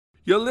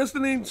You're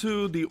listening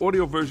to the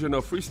audio version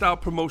of Freestyle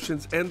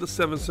Promotions and the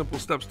 7 Simple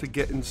Steps to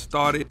Getting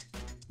Started.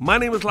 My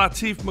name is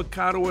Latif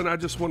Mercado and I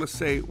just want to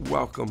say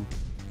welcome.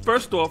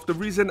 First off, the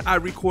reason I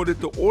recorded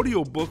the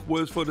audiobook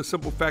was for the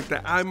simple fact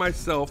that I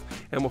myself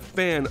am a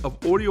fan of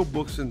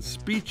audiobooks and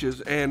speeches,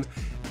 and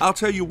I'll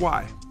tell you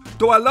why.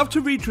 Though I love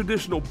to read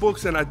traditional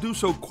books and I do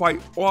so quite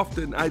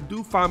often, I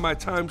do find my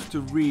times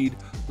to read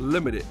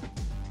limited.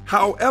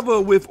 However,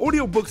 with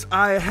audiobooks,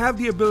 I have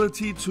the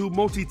ability to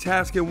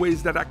multitask in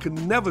ways that I could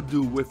never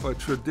do with a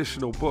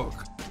traditional book.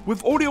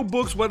 With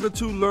audiobooks, whether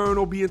to learn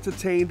or be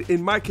entertained,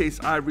 in my case,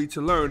 I read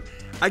to learn,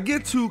 I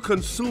get to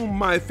consume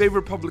my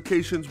favorite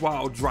publications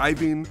while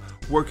driving,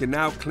 working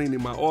out,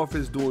 cleaning my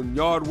office, doing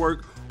yard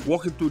work,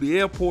 walking through the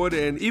airport,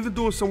 and even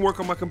doing some work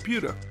on my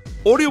computer.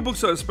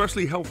 Audiobooks are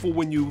especially helpful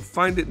when you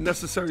find it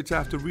necessary to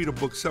have to read a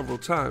book several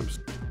times.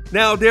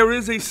 Now, there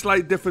is a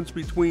slight difference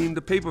between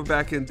the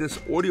paperback and this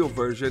audio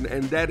version,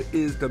 and that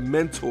is the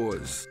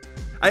mentors.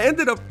 I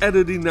ended up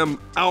editing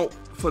them out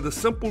for the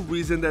simple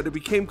reason that it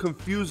became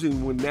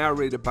confusing when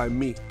narrated by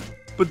me.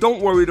 But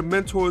don't worry, the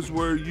mentors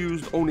were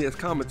used only as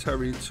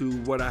commentary to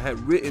what I had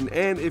written,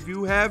 and if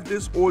you have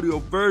this audio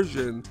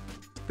version,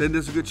 then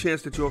there's a good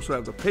chance that you also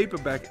have the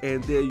paperback,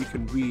 and there you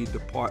can read the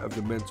part of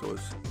the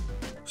mentors.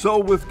 So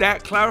with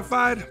that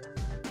clarified,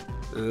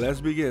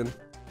 let's begin.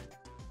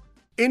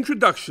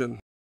 Introduction.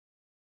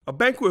 A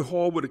banquet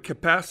hall with a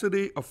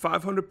capacity of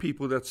 500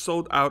 people that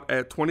sold out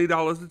at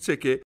 $20 a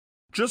ticket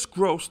just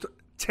grossed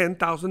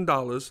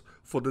 $10,000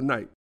 for the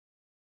night.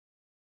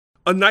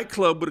 A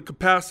nightclub with a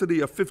capacity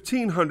of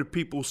 1,500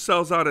 people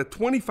sells out at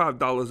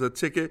 $25 a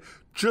ticket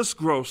just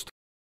grossed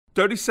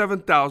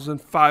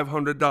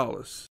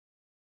 $37,500.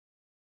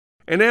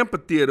 An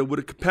amphitheater with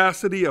a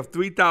capacity of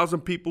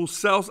 3,000 people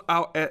sells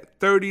out at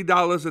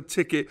 $30 a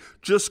ticket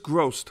just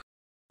grossed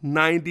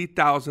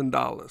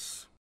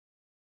 $90,000.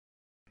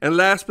 And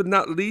last but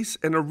not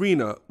least, an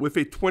arena with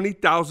a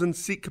 20,000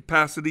 seat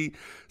capacity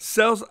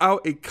sells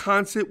out a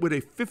concert with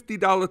a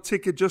 $50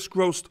 ticket just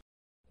grossed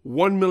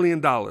 $1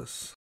 million.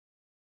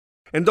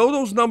 And though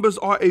those numbers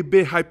are a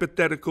bit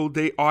hypothetical,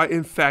 they are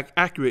in fact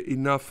accurate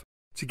enough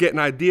to get an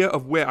idea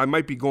of where I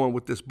might be going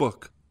with this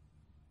book.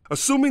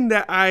 Assuming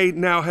that I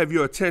now have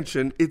your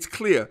attention, it's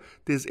clear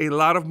there's a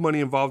lot of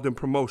money involved in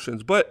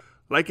promotions, but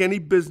like any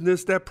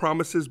business that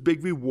promises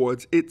big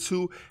rewards, it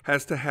too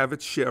has to have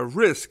its share of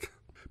risk.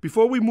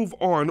 Before we move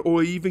on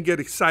or even get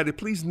excited,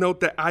 please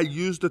note that I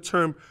use the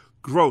term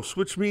gross,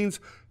 which means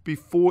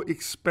before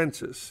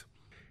expenses.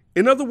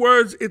 In other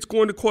words, it's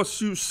going to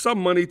cost you some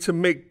money to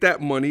make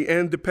that money,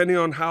 and depending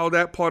on how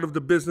that part of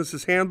the business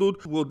is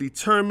handled, will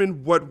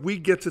determine what we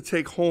get to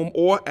take home,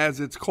 or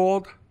as it's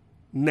called,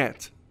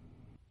 net.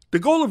 The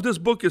goal of this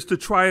book is to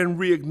try and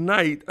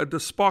reignite the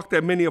spark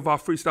that many of our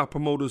freestyle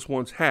promoters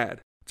once had,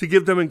 to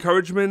give them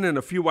encouragement and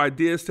a few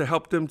ideas to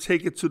help them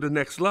take it to the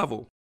next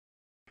level.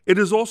 It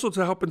is also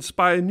to help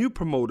inspire new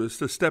promoters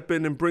to step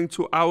in and bring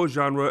to our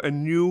genre a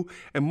new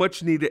and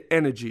much needed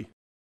energy.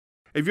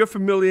 If you're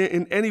familiar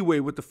in any way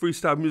with the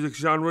freestyle music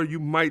genre, you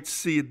might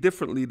see it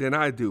differently than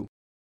I do.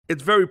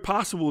 It's very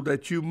possible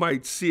that you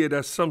might see it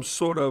as some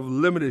sort of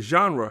limited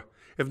genre,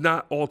 if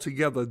not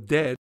altogether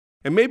dead.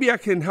 And maybe I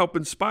can help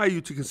inspire you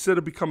to consider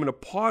becoming a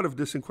part of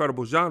this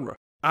incredible genre.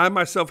 I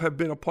myself have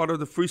been a part of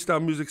the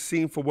freestyle music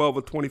scene for well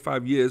over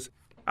 25 years.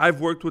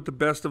 I've worked with the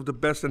best of the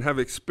best and have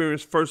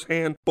experienced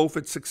firsthand both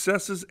its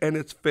successes and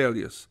its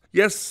failures.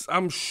 Yes,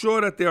 I'm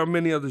sure that there are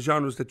many other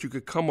genres that you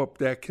could come up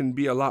that can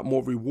be a lot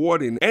more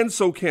rewarding, and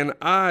so can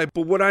I,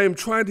 but what I am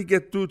trying to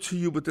get through to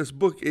you with this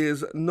book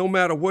is no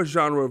matter what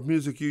genre of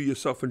music you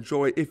yourself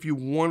enjoy, if you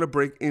want to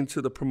break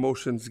into the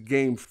promotions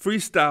game,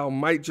 freestyle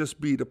might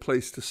just be the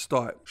place to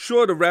start.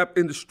 Sure, the rap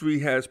industry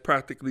has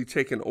practically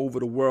taken over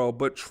the world,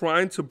 but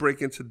trying to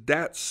break into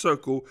that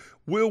circle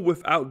will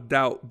without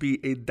doubt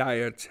be a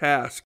dire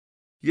task.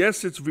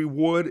 Yes, its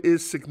reward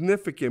is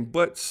significant,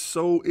 but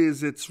so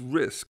is its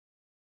risk.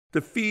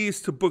 The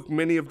fees to book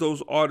many of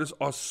those artists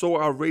are so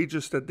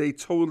outrageous that they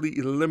totally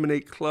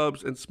eliminate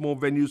clubs and small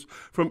venues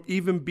from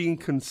even being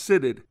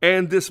considered.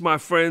 And this, my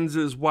friends,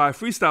 is why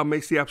freestyle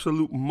makes the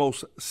absolute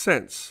most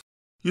sense.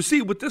 You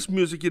see, with this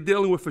music, you're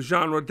dealing with a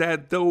genre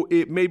that, though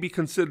it may be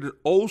considered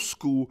old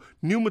school,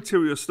 new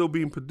material is still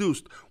being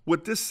produced.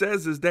 What this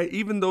says is that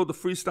even though the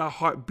freestyle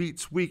heart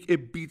beats weak,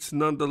 it beats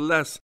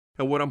nonetheless.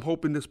 And what I'm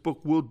hoping this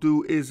book will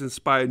do is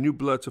inspire new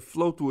blood to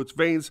flow through its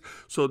veins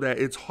so that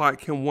its heart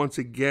can once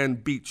again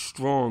beat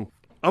strong.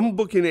 I'm a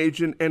booking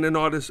agent and an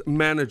artist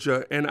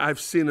manager, and I've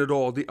seen it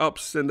all, the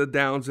ups and the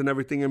downs and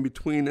everything in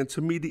between. And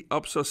to me, the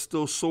ups are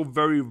still so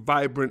very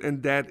vibrant,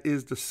 and that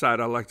is the side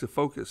I like to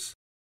focus.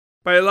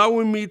 By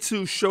allowing me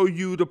to show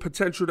you the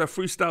potential that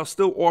freestyle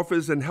still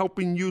offers and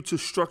helping you to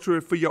structure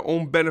it for your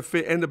own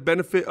benefit and the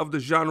benefit of the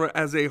genre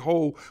as a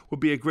whole will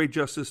be a great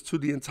justice to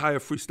the entire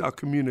freestyle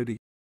community.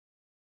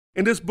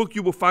 In this book,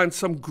 you will find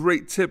some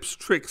great tips,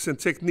 tricks, and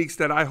techniques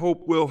that I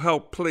hope will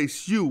help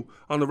place you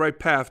on the right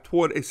path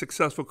toward a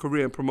successful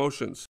career in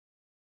promotions.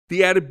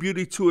 The added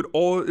beauty to it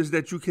all is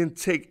that you can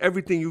take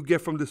everything you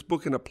get from this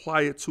book and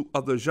apply it to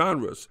other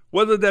genres.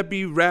 Whether that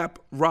be rap,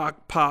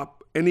 rock,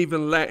 pop, and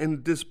even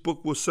Latin, this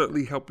book will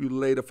certainly help you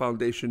lay the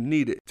foundation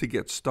needed to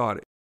get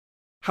started.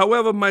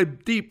 However, my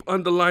deep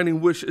underlining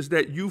wish is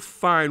that you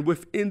find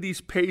within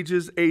these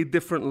pages a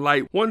different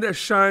light, one that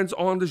shines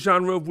on the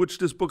genre of which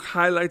this book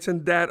highlights,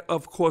 and that,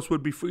 of course,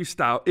 would be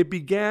freestyle. It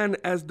began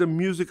as the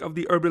music of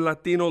the urban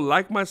Latino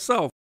like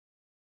myself,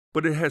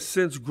 but it has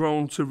since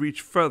grown to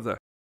reach further.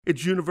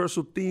 Its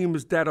universal theme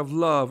is that of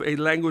love, a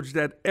language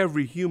that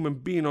every human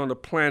being on the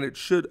planet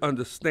should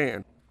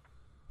understand.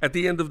 At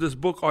the end of this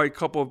book are a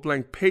couple of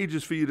blank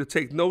pages for you to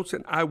take notes,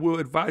 and I will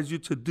advise you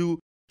to do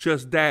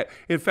just that.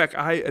 In fact,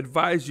 I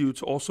advise you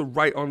to also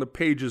write on the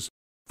pages,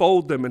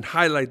 fold them and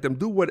highlight them.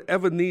 Do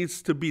whatever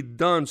needs to be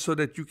done so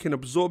that you can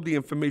absorb the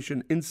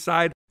information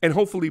inside and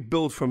hopefully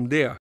build from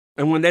there.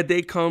 And when that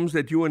day comes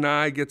that you and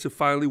I get to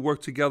finally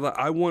work together,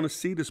 I want to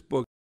see this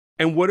book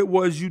and what it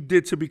was you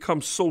did to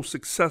become so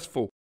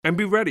successful. And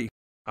be ready.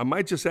 I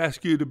might just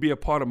ask you to be a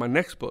part of my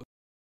next book.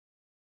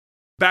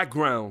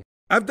 Background.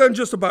 I've done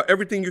just about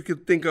everything you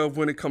could think of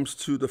when it comes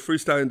to the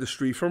freestyle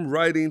industry, from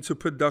writing to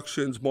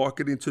productions,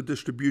 marketing to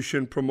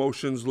distribution,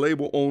 promotions,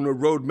 label owner,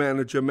 road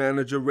manager,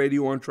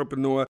 radio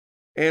entrepreneur,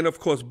 and of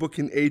course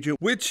booking agent,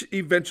 which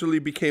eventually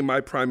became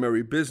my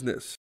primary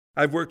business.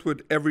 I've worked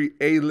with every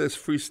A-list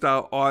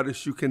freestyle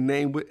artist you can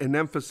name, with an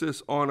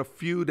emphasis on a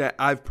few that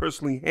I've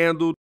personally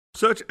handled,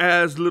 such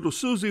as Little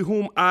Susie,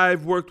 whom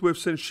I've worked with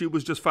since she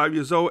was just 5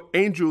 years old,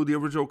 Angel, the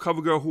original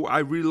cover girl, who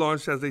I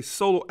relaunched as a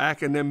solo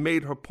act and then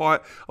made her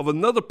part of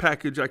another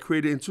package I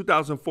created in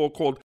 2004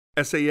 called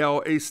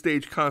SAL, a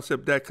stage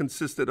concept that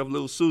consisted of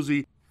Little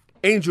Susie,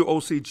 Angel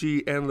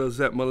OCG, and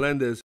Lizette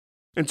Melendez.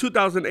 In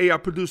 2008, I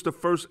produced the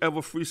first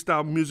ever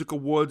Freestyle Music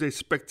Awards, a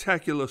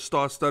spectacular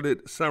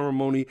star-studded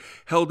ceremony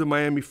held in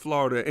Miami,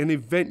 Florida, an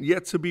event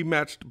yet to be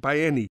matched by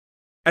any.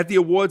 At the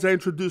awards, I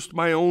introduced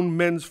my own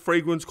men's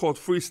fragrance called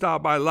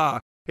Freestyle by La,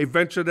 a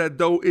venture that,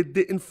 though it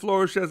didn't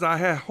flourish as I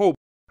had hoped,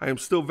 I am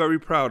still very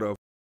proud of.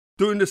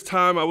 During this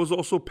time, I was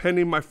also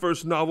penning my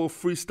first novel,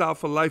 Freestyle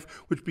for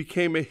Life, which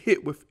became a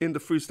hit within the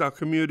freestyle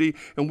community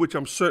and which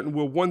I'm certain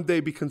will one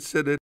day be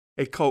considered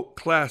a cult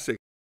classic.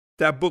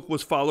 That book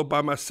was followed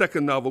by my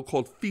second novel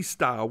called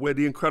Freestyle, where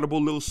the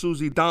incredible Lil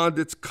Susie donned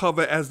its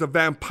cover as the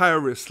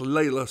vampiress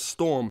Layla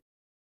Storm.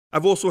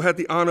 I've also had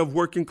the honor of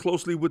working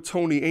closely with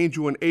Tony,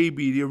 Angel, and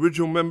AB, the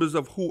original members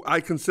of who I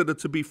consider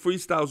to be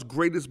freestyle's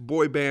greatest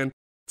boy band,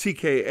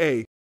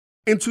 TKA.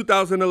 In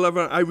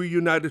 2011, I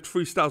reunited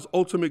freestyle's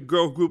ultimate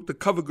girl group, the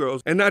Cover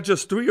Girls, and not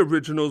just 3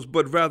 originals,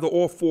 but rather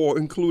all 4,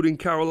 including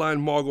Caroline,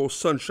 Margot,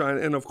 Sunshine,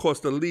 and of course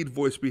the lead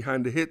voice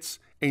behind the hits,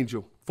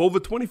 Angel. For over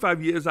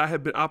 25 years, I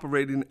have been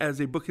operating as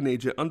a booking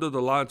agent under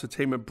the La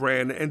Entertainment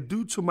brand, and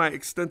due to my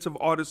extensive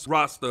artist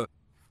roster,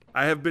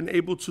 I have been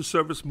able to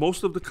service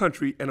most of the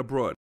country and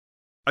abroad.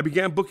 I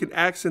began booking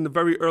acts in the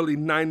very early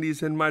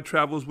 90s, and my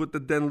travels with the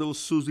then Lil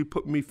Susie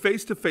put me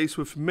face to face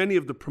with many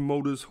of the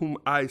promoters whom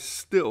I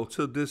still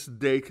to this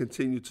day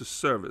continue to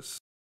service.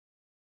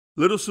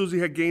 Little Susie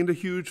had gained a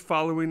huge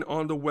following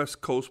on the West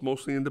Coast,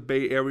 mostly in the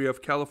Bay Area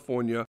of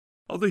California.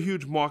 Other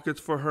huge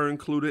markets for her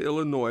included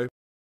Illinois,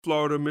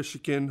 Florida,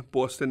 Michigan,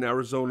 Boston,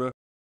 Arizona,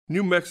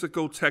 New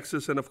Mexico,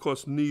 Texas, and of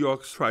course New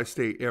York's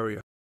tri-state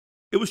area.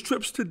 It was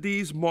trips to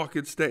these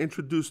markets that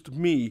introduced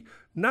me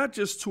not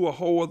just to a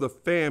whole other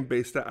fan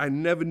base that I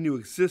never knew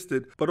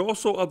existed, but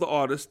also other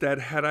artists that,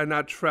 had I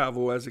not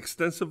traveled as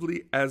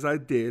extensively as I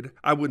did,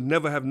 I would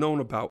never have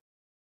known about.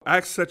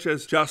 Acts such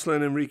as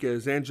Jocelyn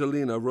Enriquez,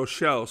 Angelina,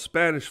 Rochelle,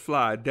 Spanish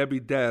Fly, Debbie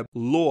Deb,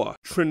 Law,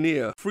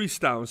 Trinier,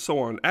 Freestyle, and so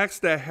on. Acts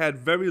that had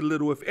very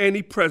little, if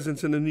any,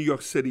 presence in the New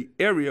York City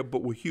area,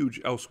 but were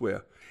huge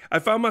elsewhere. I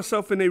found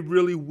myself in a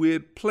really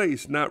weird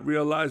place, not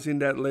realizing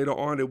that later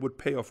on it would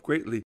pay off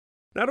greatly.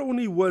 Not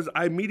only was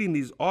I meeting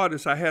these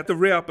artists, I had the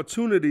rare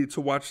opportunity to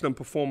watch them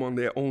perform on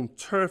their own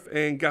turf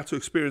and got to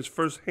experience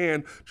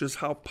firsthand just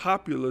how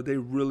popular they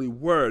really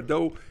were,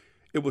 though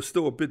it was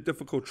still a bit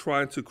difficult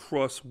trying to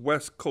cross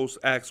West Coast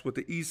acts with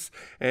the East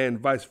and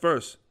vice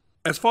versa.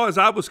 As far as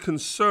I was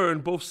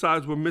concerned, both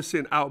sides were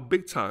missing out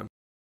big time.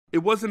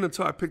 It wasn't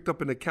until I picked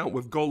up an account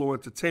with Golo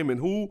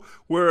Entertainment, who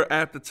were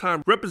at the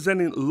time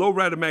representing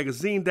Lowrider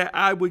magazine, that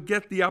I would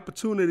get the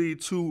opportunity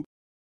to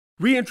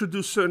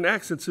reintroduce certain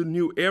acts into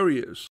new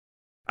areas.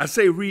 I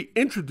say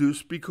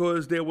reintroduce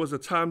because there was a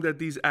time that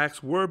these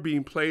acts were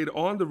being played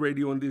on the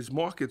radio in these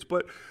markets,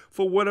 but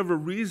for whatever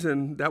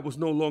reason, that was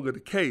no longer the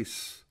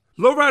case.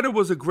 Lowrider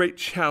was a great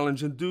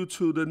challenge, and due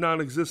to the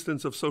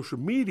non-existence of social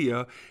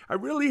media, I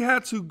really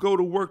had to go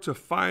to work to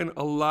find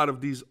a lot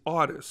of these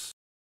artists.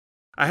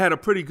 I had a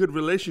pretty good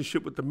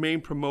relationship with the main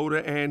promoter,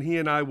 and he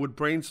and I would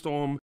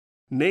brainstorm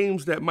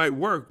names that might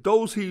work.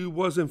 Those he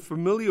wasn't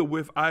familiar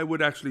with, I would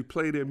actually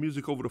play their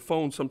music over the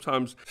phone,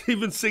 sometimes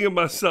even singing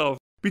myself.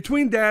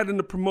 Between that and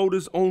the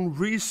promoter's own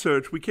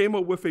research, we came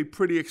up with a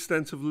pretty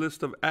extensive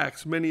list of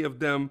acts. Many of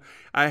them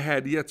I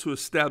had yet to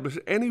establish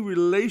any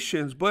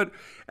relations, but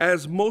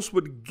as most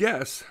would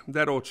guess,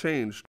 that all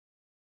changed.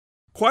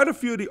 Quite a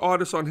few of the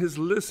artists on his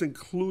list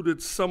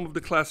included some of the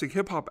classic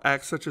hip-hop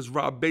acts such as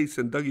Rob Bass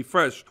and Dougie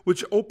Fresh,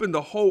 which opened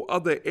a whole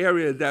other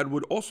area that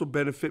would also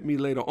benefit me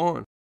later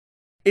on.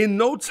 In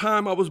no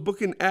time, I was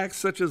booking acts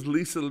such as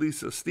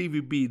Lisa, Stevie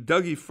B,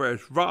 Dougie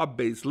Fresh, Rob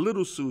Bass,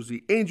 Little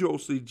Susie, Angel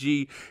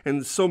OCG,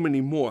 and so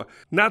many more.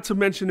 Not to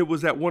mention it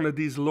was at one of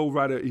these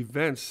lowrider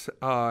events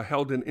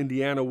held in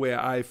Indiana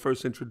where I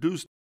first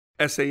introduced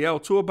SAL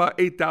to about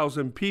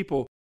 8,000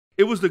 people.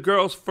 It was the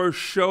girls' first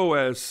show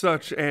as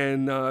such,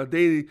 and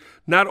they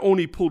not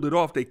only pulled it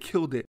off, they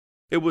killed it.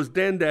 It was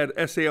then that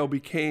SAL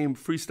became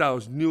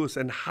freestyle's newest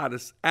and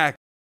hottest act.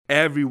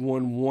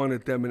 Everyone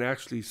wanted them and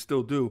actually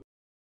still do.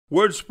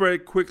 Word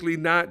spread quickly,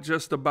 not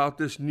just about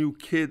this new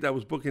kid that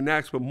was booking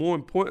acts, but more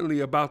importantly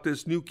about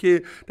this new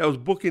kid that was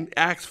booking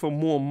acts for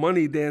more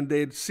money than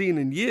they'd seen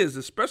in years,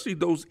 especially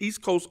those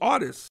East Coast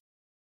artists.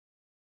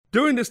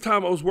 During this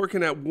time, I was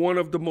working at one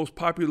of the most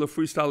popular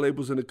freestyle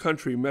labels in the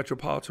country,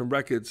 Metropolitan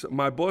Records.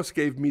 My boss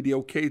gave me the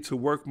okay to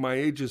work my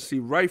agency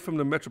right from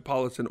the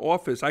Metropolitan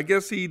office. I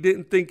guess he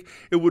didn't think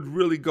it would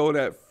really go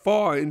that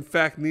far. In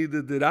fact,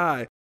 neither did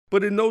I.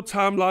 But in no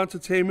time, Law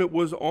Entertainment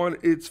was on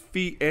its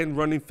feet and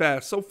running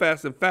fast. So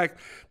fast, in fact,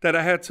 that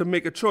I had to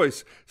make a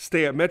choice.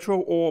 Stay at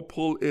Metro or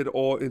pull it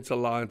all into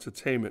Law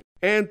Entertainment.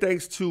 And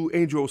thanks to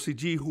Angel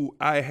OCG, who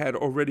I had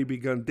already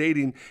begun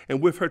dating,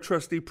 and with her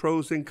trusty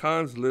pros and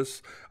cons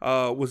list,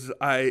 was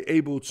I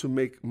able to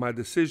make my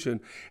decision.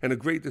 And a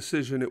great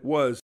decision it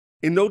was.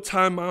 In no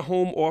time, my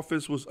home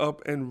office was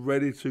up and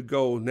ready to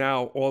go.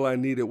 Now, all I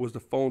needed was the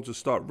phone to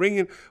start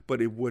ringing,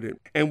 but it wouldn't.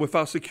 And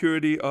without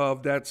security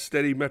of that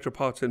steady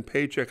Metropolitan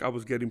paycheck, I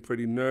was getting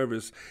pretty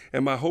nervous,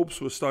 and my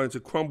hopes were starting to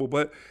crumble.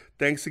 But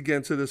thanks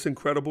again to this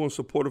incredible and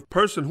supportive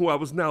person who I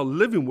was now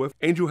living with,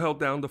 Angel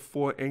held down the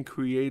fort and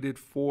created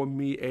for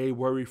me a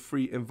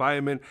worry-free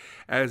environment,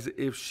 as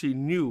if she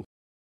knew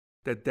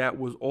that that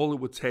was all it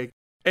would take.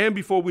 And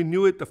before we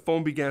knew it, the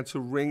phone began to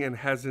ring and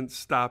hasn't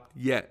stopped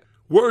yet.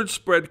 Word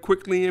spread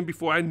quickly, and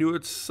before I knew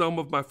it, some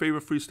of my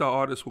favorite freestyle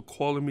artists were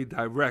calling me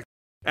direct,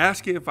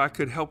 asking if I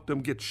could help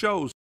them get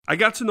shows. I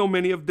got to know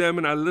many of them,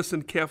 and I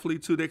listened carefully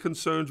to their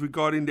concerns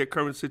regarding their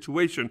current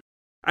situation.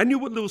 I knew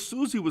what Little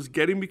Susie was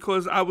getting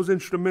because I was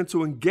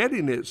instrumental in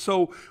getting it.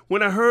 So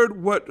when I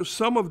heard what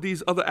some of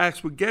these other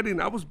acts were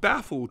getting, I was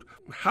baffled.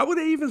 How were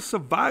they even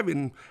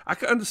surviving? I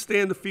could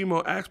understand the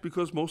female acts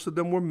because most of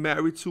them were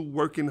married to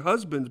working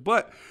husbands.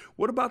 But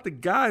what about the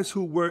guys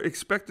who were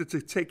expected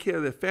to take care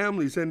of their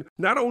families? And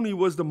not only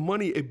was the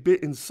money a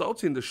bit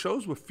insulting, the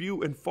shows were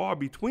few and far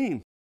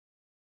between.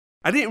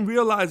 I didn't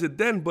realize it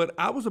then, but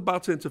I was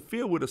about to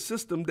interfere with a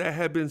system that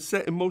had been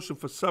set in motion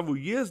for several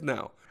years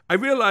now. I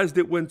realized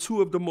it when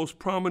two of the most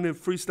prominent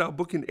freestyle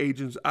booking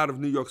agents out of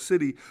New York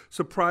City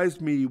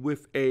surprised me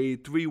with a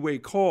three-way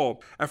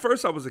call. At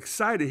first, I was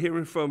excited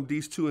hearing from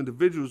these two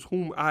individuals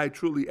whom I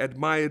truly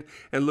admired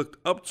and looked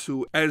up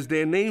to, as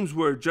their names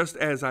were just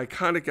as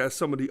iconic as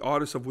some of the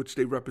artists of which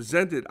they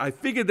represented. I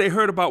figured they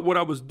heard about what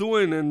I was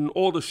doing and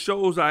all the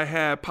shows I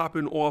had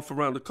popping off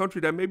around the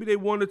country that maybe they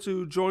wanted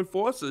to join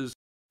forces.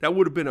 That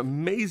would have been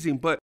amazing,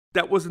 but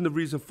that wasn't the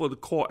reason for the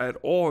call at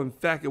all. In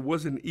fact, it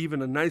wasn't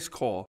even a nice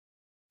call.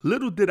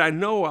 Little did I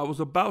know I was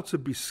about to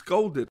be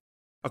scolded.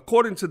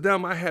 According to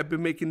them, I had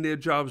been making their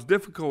jobs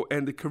difficult,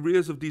 and the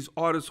careers of these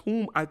artists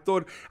whom I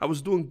thought I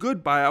was doing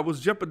good by, I was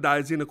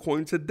jeopardizing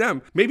according to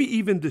them, maybe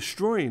even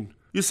destroying.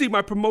 You see,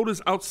 my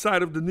promoters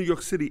outside of the New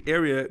York City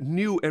area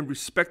knew and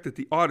respected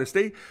the artists.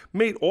 They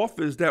made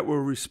offers that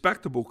were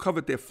respectable,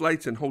 covered their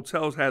flights, and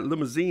hotels had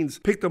limousines,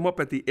 picked them up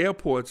at the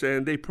airports,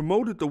 and they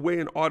promoted the way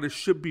an artist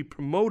should be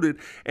promoted,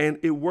 and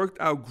it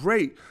worked out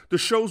great. The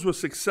shows were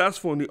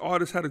successful, and the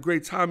artists had a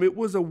great time. It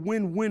was a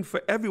win-win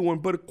for everyone,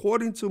 but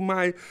according to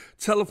my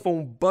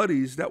telephone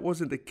buddies, that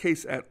wasn't the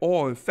case at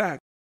all. In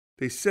fact,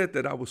 they said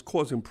that I was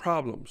causing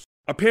problems.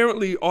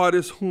 Apparently,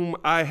 artists whom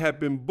I had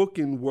been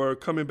booking were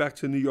coming back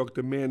to New York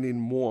demanding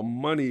more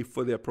money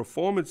for their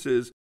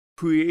performances,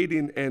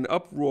 creating an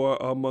uproar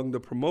among the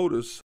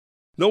promoters.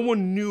 No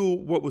one knew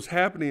what was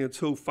happening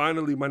until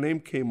finally my name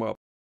came up.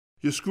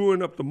 "You're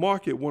screwing up the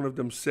market," one of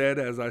them said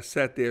as I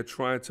sat there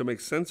trying to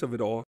make sense of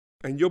it all.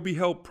 "And you'll be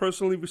held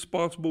personally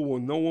responsible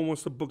when no one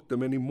wants to book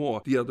them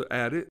anymore," the other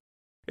added.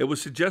 It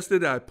was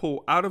suggested that I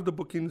pull out of the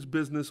bookings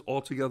business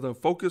altogether and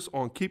focus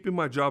on keeping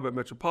my job at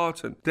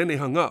Metropolitan. Then they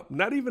hung up,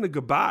 not even a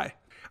goodbye.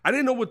 I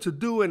didn't know what to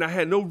do, and I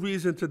had no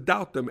reason to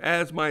doubt them,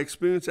 as my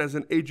experience as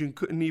an agent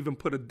couldn't even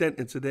put a dent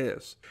into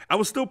theirs. I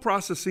was still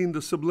processing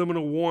the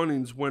subliminal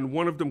warnings when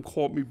one of them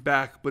called me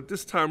back, but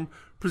this time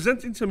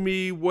presenting to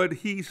me what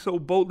he so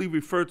boldly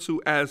referred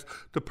to as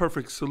the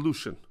perfect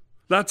solution.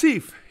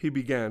 "Latif," he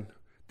began,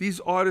 "these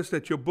artists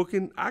that you're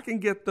booking, I can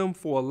get them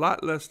for a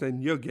lot less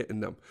than you're getting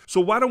them. So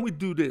why don't we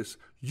do this?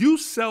 You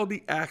sell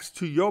the acts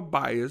to your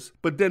buyers,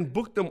 but then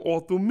book them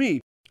all through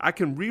me. I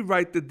can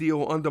rewrite the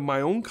deal under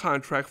my own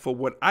contract for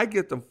what I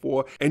get them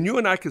for, and you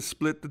and I can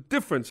split the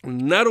difference.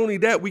 Not only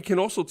that, we can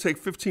also take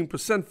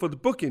 15% for the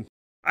booking."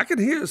 I could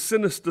hear a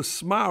sinister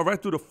smile right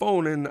through the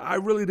phone, and I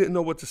really didn't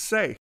know what to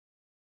say.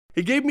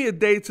 He gave me a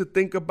day to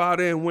think about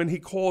it, and when he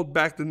called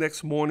back the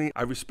next morning,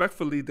 I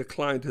respectfully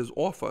declined his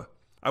offer.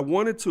 I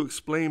wanted to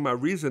explain my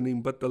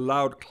reasoning, but the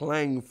loud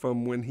clang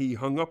from when he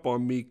hung up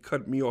on me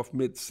cut me off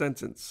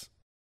mid-sentence.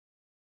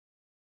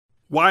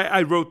 Why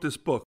I wrote this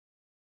book.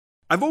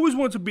 I've always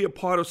wanted to be a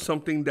part of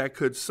something that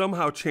could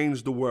somehow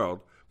change the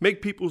world,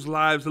 make people's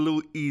lives a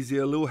little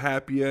easier, a little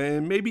happier,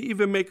 and maybe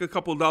even make a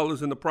couple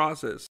dollars in the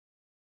process.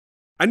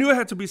 I knew it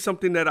had to be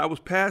something that I was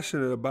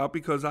passionate about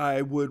because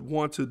I would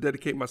want to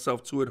dedicate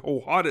myself to it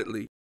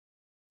wholeheartedly.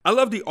 I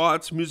love the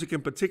arts, music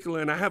in particular,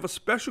 and I have a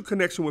special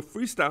connection with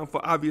freestyle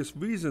for obvious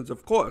reasons,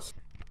 of course.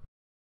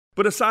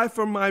 But aside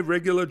from my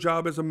regular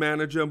job as a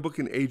manager and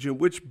booking agent,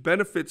 which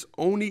benefits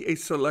only a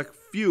select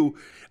few,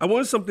 I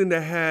wanted something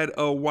that had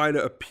a wider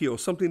appeal,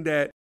 something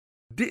that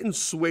didn't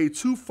sway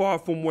too far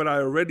from what I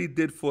already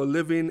did for a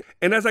living.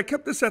 And as I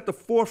kept this at the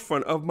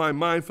forefront of my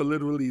mind for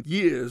literally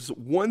years,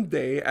 one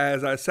day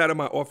as I sat in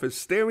my office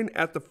staring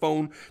at the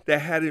phone that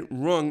hadn't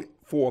rung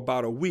for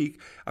about a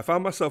week, I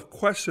found myself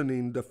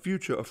questioning the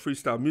future of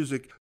freestyle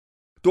music.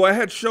 Though I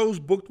had shows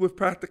booked with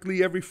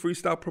practically every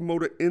freestyle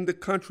promoter in the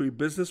country,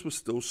 business was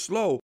still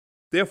slow.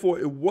 Therefore,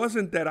 it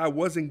wasn't that I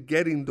wasn't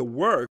getting the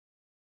work,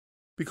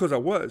 because I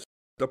was.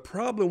 The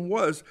problem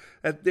was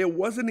that there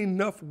wasn't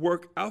enough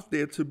work out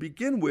there to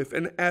begin with,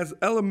 and as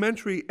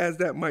elementary as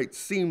that might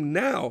seem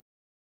now,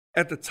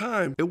 at the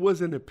time, it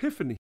was an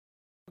epiphany.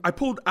 I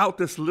pulled out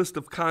this list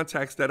of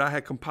contacts that I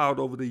had compiled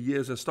over the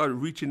years and started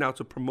reaching out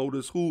to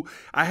promoters who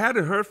I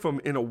hadn't heard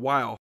from in a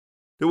while.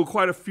 There were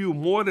quite a few,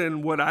 more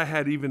than what I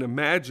had even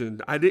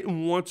imagined. I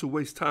didn't want to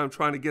waste time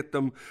trying to get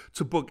them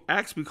to book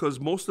acts because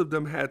most of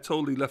them had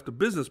totally left the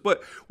business.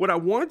 But what I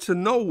wanted to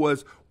know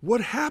was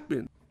what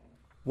happened?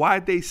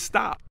 Why'd they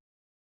stop?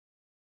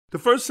 The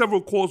first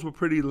several calls were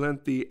pretty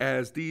lengthy,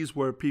 as these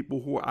were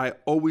people who I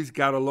always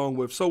got along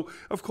with. So,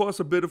 of course,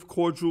 a bit of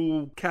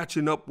cordial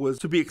catching up was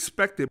to be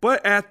expected.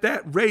 But at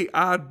that rate,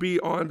 I'd be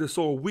on this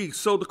all week.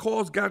 So the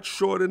calls got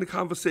short and the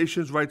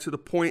conversations right to the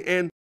point.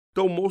 And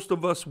though most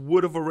of us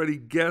would have already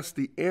guessed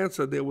the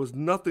answer, there was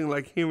nothing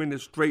like hearing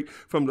it straight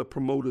from the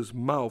promoter's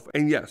mouth.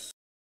 And yes,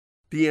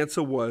 the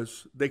answer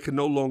was they could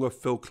no longer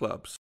fill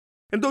clubs.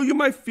 And though you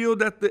might feel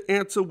that the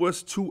answer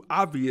was too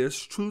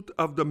obvious, truth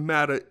of the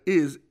matter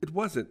is it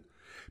wasn't.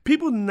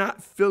 People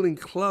not filling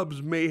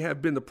clubs may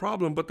have been the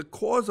problem, but the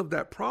cause of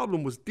that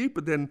problem was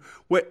deeper than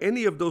what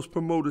any of those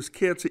promoters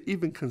cared to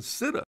even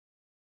consider.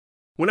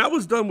 When I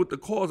was done with the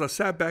calls, I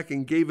sat back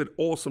and gave it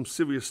all some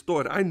serious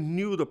thought. I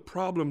knew the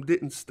problem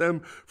didn't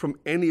stem from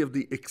any of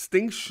the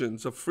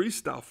extinctions of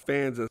freestyle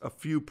fans, as a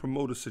few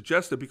promoters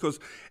suggested, because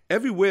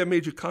everywhere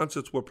major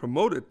concerts were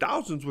promoted,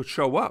 thousands would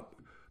show up.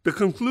 The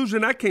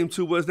conclusion I came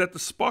to was that the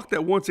spark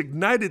that once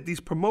ignited these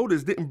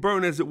promoters didn't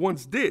burn as it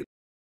once did.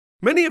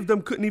 Many of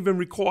them couldn't even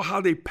recall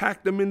how they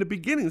packed them in the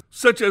beginning,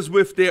 such as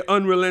with their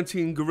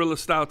unrelenting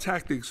guerrilla-style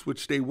tactics,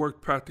 which they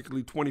worked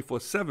practically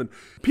 24/7.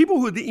 People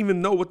who didn't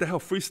even know what the hell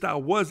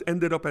freestyle was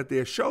ended up at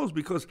their shows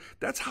because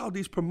that's how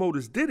these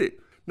promoters did it.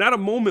 Not a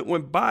moment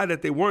went by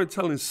that they weren't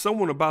telling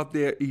someone about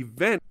their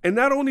event. And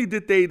not only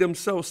did they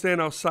themselves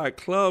stand outside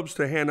clubs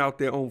to hand out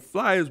their own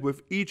flyers,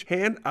 with each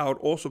handout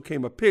also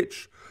came a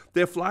pitch.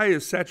 Their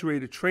flyers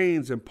saturated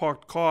trains and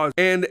parked cars,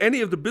 and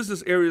any of the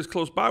business areas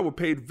close by were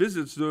paid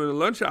visits during the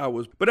lunch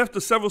hours. But after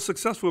several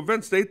successful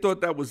events, they thought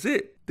that was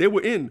it. They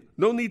were in.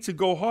 No need to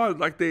go hard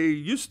like they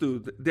used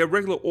to. Their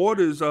regular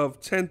orders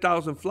of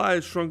 10,000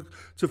 flyers shrunk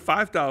to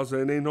 5,000,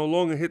 and they no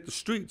longer hit the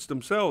streets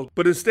themselves,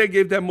 but instead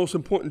gave that most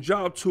important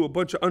job to a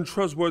bunch of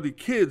untrustworthy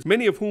kids,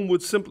 many of whom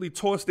would simply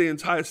toss their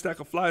entire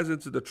stack of flyers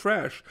into the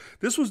trash.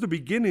 This was the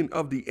beginning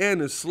of the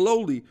end, and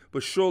slowly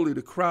but surely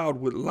the crowd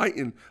would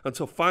lighten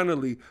until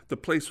finally the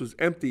place was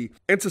empty.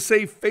 And to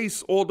save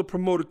face, all the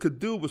promoter could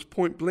do was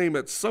point blame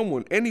at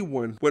someone,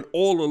 anyone, when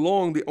all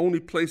along the only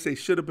place they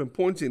should have been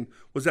pointing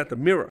was at the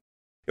mirror.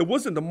 It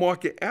wasn't the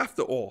market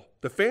after all.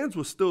 The fans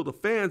were still the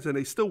fans, and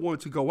they still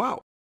wanted to go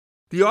out.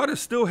 The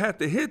artist still had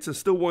the hits and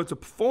still wanted to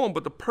perform,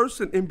 but the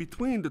person in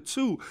between the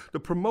two, the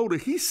promoter,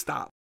 he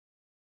stopped.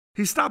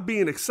 He stopped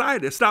being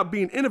excited, stopped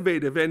being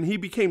innovative, and he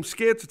became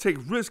scared to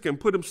take risks and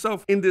put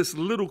himself in this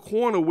little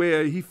corner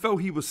where he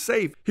felt he was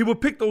safe. He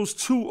would pick those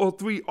 2 or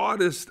 3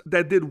 artists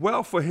that did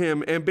well for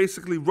him and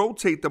basically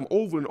rotate them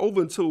over and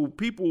over until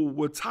people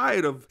were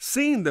tired of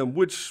seeing them,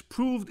 which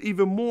proved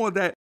even more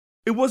that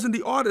it wasn't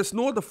the artist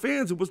nor the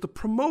fans, it was the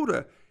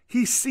promoter.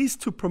 He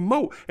ceased to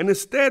promote and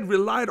instead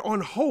relied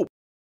on hope.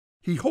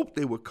 He hoped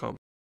they would come.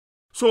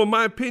 So in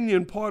my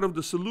opinion, part of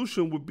the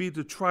solution would be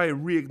to try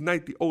and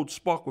reignite the old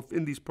spark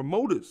within these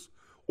promoters.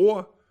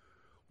 Or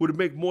would it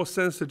make more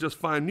sense to just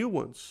find new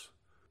ones?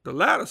 The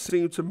latter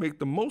seemed to make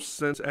the most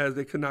sense, as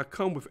they could not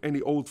come with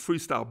any old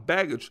freestyle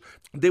baggage.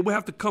 They would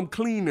have to come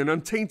clean and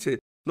untainted.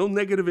 No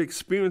negative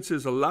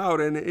experiences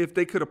allowed, and if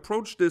they could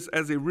approach this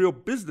as a real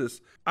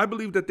business, I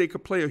believe that they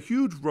could play a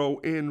huge role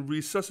in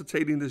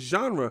resuscitating this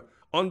genre.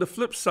 On the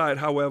flip side,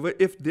 however,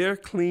 if they're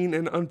clean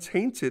and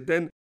untainted,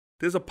 then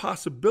there's a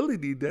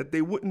possibility that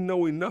they wouldn't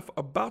know enough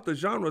about the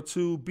genre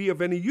to be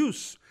of any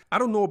use. I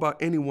don't know about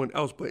anyone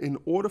else, but in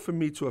order for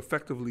me to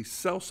effectively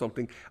sell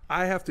something,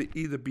 I have to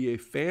either be a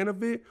fan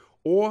of it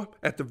or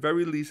at the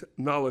very least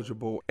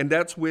knowledgeable. And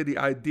that's where the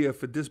idea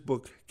for this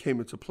book came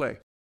into play.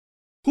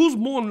 Who's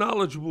more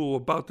knowledgeable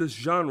about this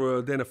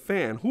genre than a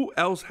fan? Who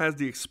else has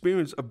the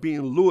experience of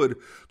being lured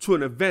to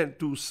an event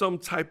through some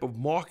type of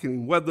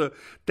marketing, whether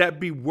that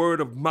be word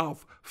of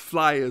mouth,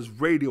 flyers,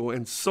 radio,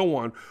 and so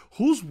on?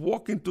 Who's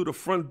walking through the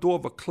front door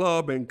of a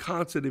club and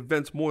concert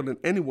events more than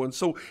anyone?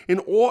 So in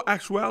all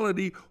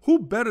actuality, who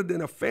better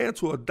than a fan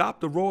to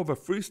adopt the role of a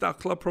freestyle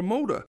club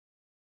promoter?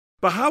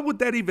 But how would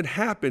that even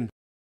happen?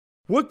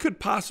 What could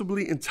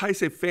possibly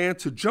entice a fan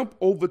to jump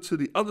over to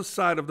the other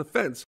side of the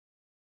fence?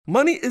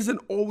 Money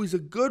isn't always a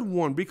good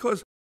one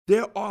because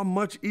there are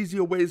much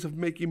easier ways of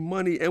making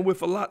money and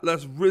with a lot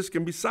less risk.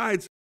 And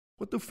besides,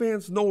 what do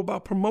fans know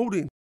about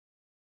promoting?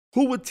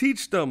 Who would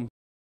teach them?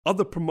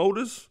 Other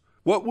promoters?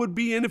 What would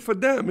be in it for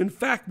them? In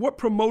fact, what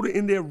promoter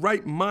in their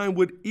right mind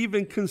would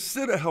even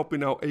consider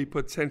helping out a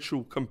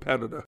potential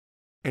competitor?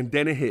 And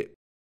then it hit.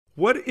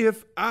 What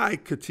if I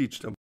could teach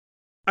them?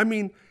 I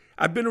mean,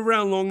 I've been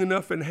around long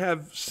enough and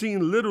have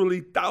seen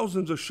literally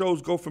thousands of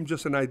shows go from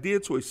just an idea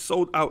to a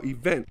sold-out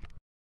event.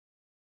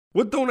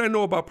 What don't I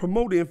know about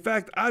promoting? In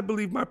fact, I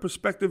believe my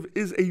perspective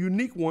is a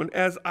unique one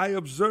as I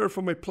observe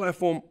from a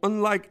platform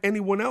unlike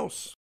anyone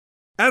else.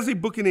 As a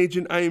booking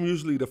agent, I am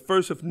usually the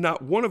first, if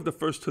not one of the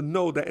first, to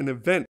know that an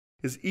event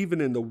is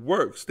even in the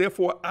works.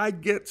 Therefore, I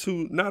get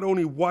to not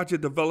only watch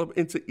it develop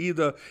into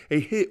either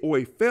a hit or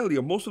a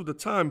failure, most of the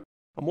time,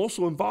 I'm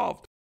also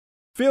involved.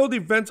 Failed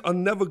events are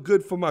never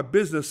good for my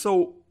business,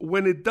 so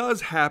when it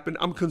does happen,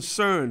 I'm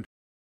concerned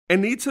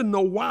and need to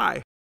know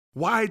why.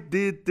 Why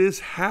did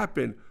this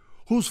happen?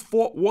 Whose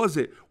fault was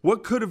it?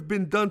 What could have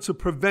been done to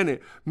prevent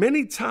it?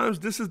 Many times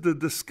this is the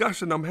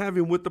discussion I'm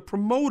having with the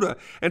promoter,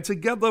 and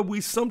together we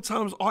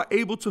sometimes are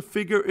able to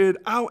figure it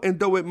out, and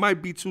though it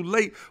might be too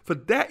late for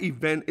that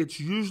event, it's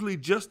usually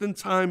just in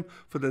time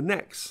for the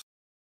next.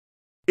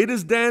 It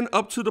is then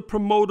up to the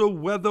promoter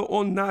whether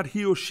or not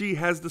he or she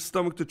has the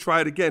stomach to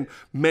try it again.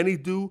 Many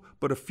do,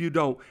 but a few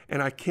don't,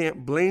 and I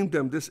can't blame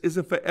them. This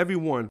isn't for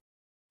everyone.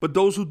 But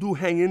those who do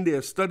hang in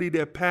there, study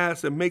their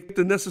past, and make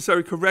the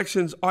necessary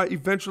corrections are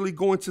eventually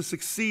going to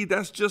succeed.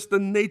 That's just the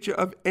nature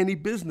of any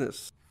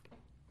business.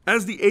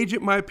 As the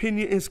agent, my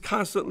opinion is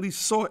constantly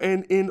sought,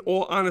 and in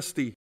all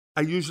honesty,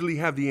 I usually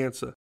have the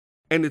answer.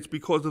 And it's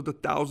because of the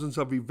thousands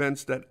of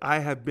events that I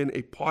have been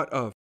a part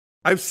of.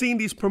 I've seen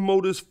these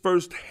promoters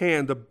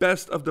firsthand, the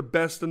best of the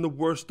best and the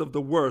worst of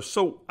the worst.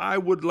 So I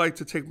would like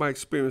to take my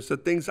experience, the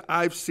things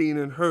I've seen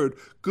and heard,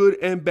 good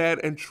and bad,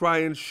 and try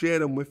and share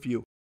them with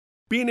you.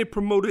 Being a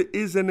promoter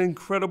is an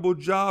incredible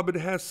job. It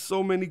has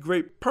so many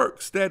great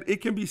perks that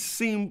it can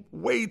seem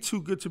way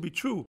too good to be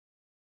true.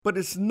 But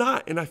it's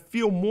not, and I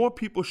feel more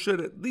people should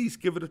at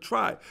least give it a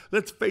try.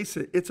 Let's face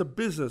it, it's a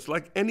business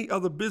like any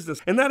other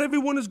business. And not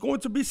everyone is going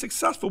to be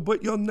successful,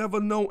 but you'll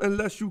never know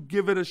unless you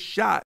give it a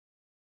shot.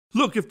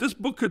 Look, if this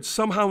book could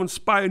somehow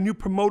inspire new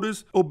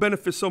promoters, it'll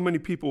benefit so many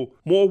people.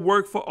 More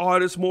work for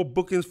artists, more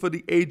bookings for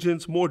the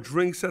agents, more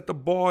drinks at the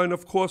bar, and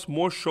of course,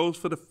 more shows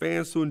for the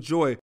fans to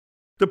enjoy.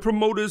 The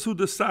promoters who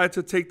decide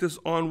to take this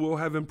on will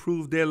have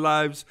improved their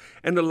lives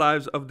and the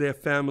lives of their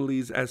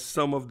families, as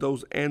some of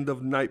those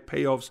end-of-night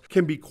payoffs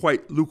can be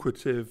quite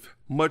lucrative,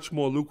 much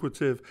more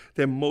lucrative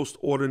than most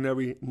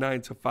ordinary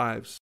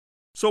 9-to-5s.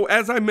 So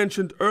as I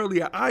mentioned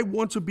earlier, I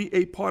want to be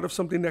a part of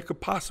something that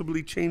could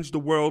possibly change the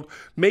world,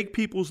 make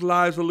people's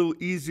lives a little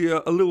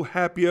easier, a little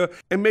happier,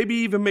 and maybe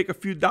even make a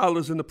few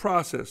dollars in the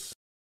process.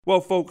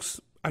 Well,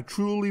 folks, I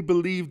truly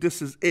believe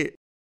this is it,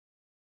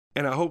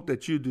 and I hope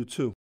that you do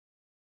too.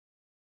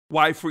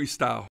 Why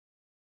freestyle?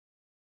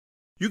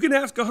 You can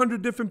ask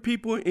 100 different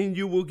people and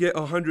you will get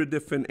 100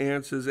 different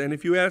answers. And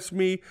if you ask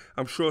me,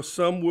 I'm sure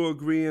some will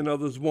agree and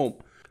others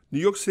won't. New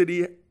York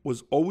City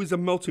was always a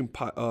melting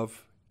pot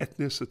of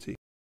ethnicity.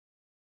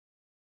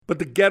 But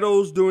the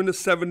ghettos during the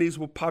 70s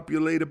were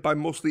populated by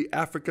mostly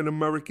African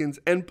Americans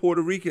and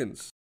Puerto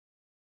Ricans.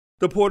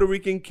 The Puerto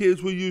Rican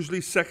kids were usually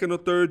second or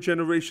third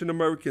generation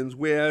Americans,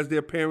 whereas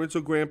their parents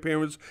or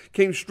grandparents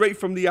came straight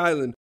from the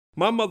island.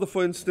 My mother,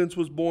 for instance,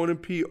 was born in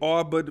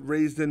PR but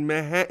raised in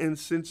Manhattan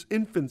since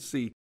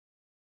infancy.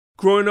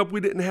 Growing up, we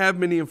didn't have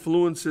many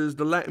influences.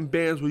 The Latin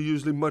bands were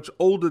usually much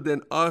older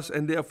than us,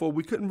 and therefore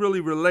we couldn't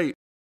really relate.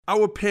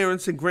 Our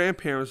parents and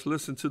grandparents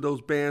listened to those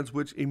bands,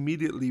 which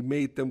immediately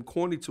made them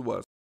corny to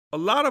us. A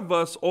lot of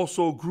us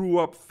also grew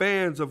up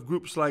fans of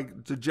groups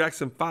like the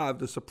Jackson 5,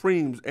 the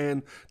Supremes,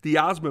 and the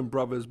Osmond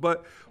Brothers,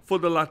 but for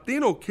the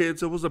Latino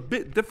kids, it was a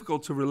bit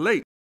difficult to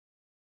relate.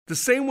 The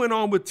same went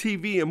on with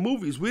TV and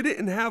movies. We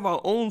didn't have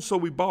our own, so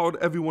we borrowed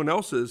everyone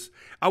else's.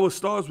 Our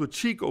stars were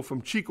Chico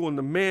from Chico and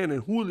the Man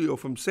and Julio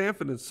from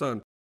Sanford and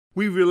Son.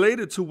 We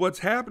related to what's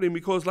happening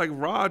because, like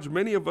Raj,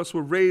 many of us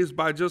were raised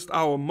by just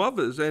our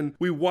mothers, and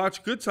we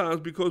watched Good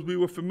Times because we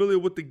were familiar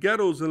with the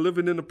ghettos and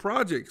living in the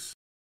projects.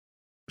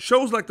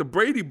 Shows like The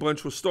Brady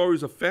Bunch were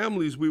stories of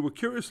families we were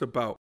curious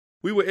about.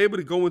 We were able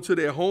to go into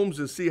their homes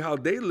and see how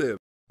they lived.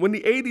 When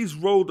the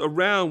 80s rolled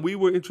around, we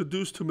were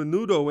introduced to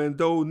Menudo, and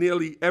though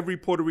nearly every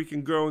Puerto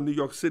Rican girl in New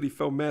York City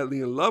fell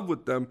madly in love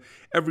with them,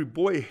 every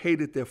boy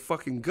hated their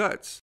fucking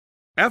guts.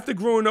 After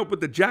growing up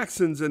with the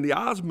Jacksons and the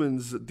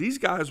Osmonds, these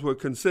guys were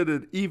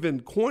considered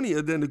even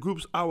cornier than the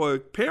groups our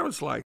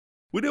parents liked.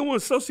 We didn't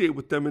want to associate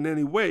with them in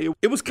any way.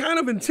 It was kind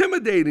of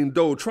intimidating,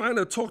 though, trying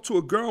to talk to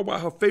a girl while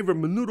her favorite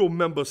Menudo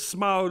member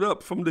smiled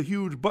up from the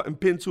huge button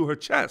pin to her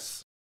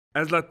chest.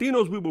 As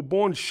Latinos, we were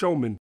born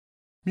showmen.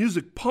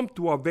 Music pumped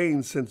through our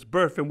veins since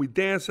birth, and we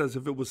danced as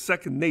if it was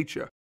second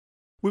nature.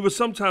 We were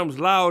sometimes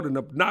loud and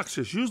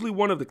obnoxious, usually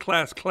one of the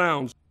class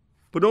clowns,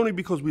 but only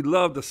because we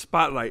loved the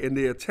spotlight and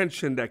the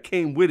attention that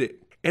came with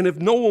it. And if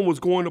no one was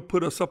going to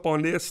put us up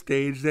on their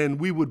stage, then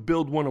we would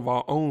build one of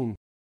our own.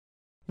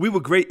 We were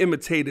great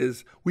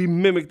imitators. We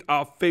mimicked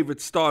our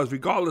favorite stars,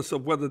 regardless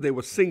of whether they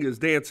were singers,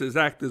 dancers,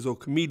 actors, or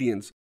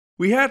comedians.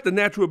 We had the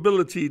natural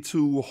ability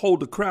to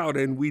hold a crowd,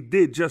 and we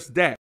did just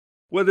that.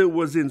 Whether it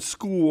was in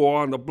school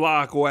or on the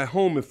block or at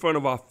home in front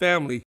of our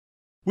family.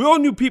 We all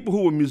knew people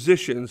who were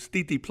musicians.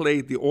 Titi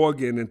played the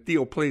organ and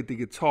Theo played the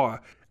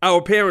guitar.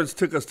 Our parents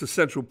took us to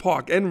Central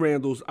Park and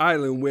Randall's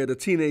Island, where the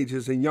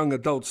teenagers and young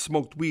adults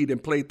smoked weed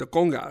and played the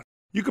congas.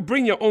 You could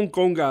bring your own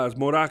congas,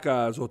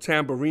 maracas, or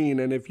tambourine,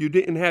 and if you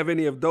didn't have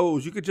any of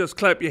those, you could just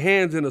clap your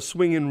hands in a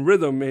swinging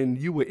rhythm and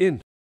you were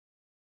in.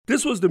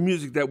 This was the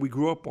music that we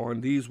grew up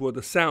on. These were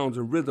the sounds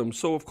and rhythms.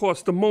 So, of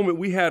course, the moment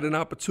we had an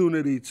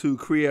opportunity to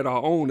create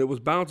our own, it was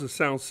bound to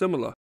sound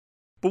similar.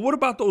 But what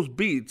about those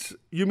beats?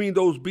 You mean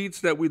those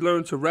beats that we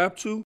learned to rap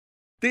to?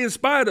 They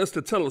inspired us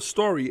to tell a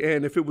story,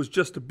 and if it was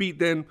just a beat,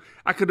 then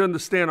I could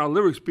understand our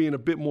lyrics being a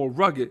bit more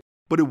rugged,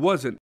 but it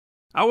wasn't.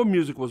 Our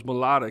music was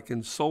melodic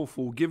and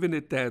soulful, giving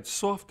it that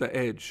softer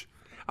edge.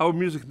 Our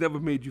music never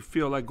made you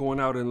feel like going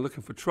out and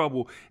looking for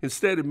trouble.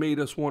 Instead, it made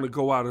us want to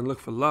go out and look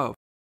for love.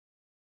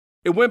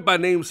 It went by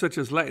names such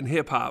as Latin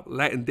hip-hop,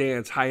 Latin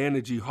dance, high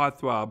energy,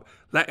 heartthrob,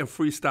 Latin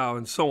freestyle,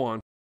 and so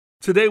on.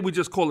 Today, we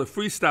just call it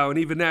freestyle, and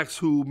even acts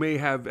who may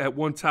have at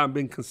one time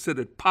been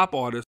considered pop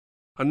artists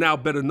are now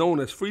better known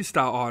as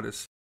freestyle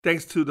artists,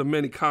 thanks to the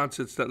many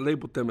concerts that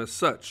labeled them as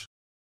such.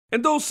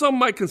 And though some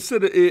might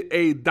consider it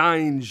a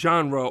dying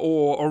genre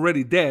or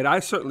already dead, I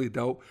certainly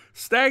don't.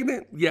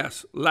 Stagnant?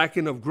 Yes.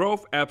 Lacking of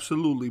growth?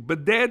 Absolutely.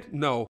 But dead?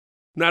 No.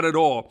 Not at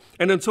all.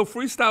 And until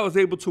freestyle is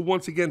able to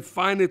once again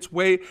find its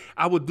way,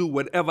 I will do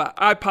whatever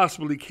I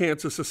possibly can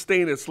to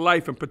sustain its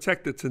life and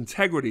protect its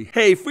integrity.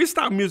 Hey,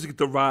 freestyle music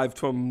derived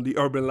from the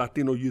urban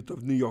Latino youth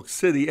of New York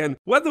City, and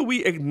whether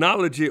we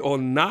acknowledge it or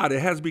not,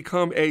 it has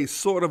become a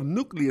sort of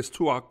nucleus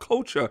to our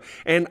culture.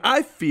 And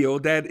I feel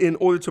that in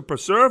order to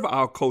preserve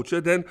our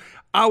culture, then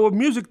our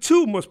music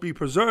too must be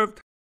preserved.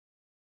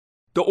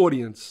 The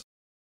audience.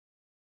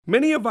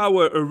 Many of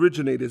our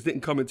originators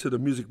didn't come into the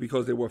music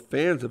because they were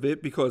fans of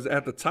it, because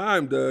at the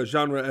time, the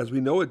genre as we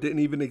know it didn't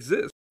even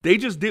exist. They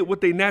just did what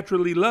they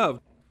naturally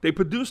loved. They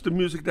produced the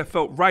music that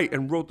felt right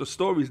and wrote the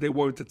stories they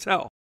wanted to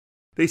tell.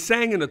 They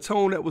sang in a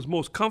tone that was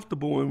most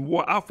comfortable and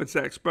wore outfits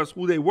that expressed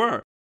who they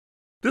were.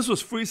 This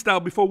was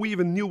freestyle before we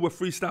even knew what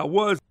freestyle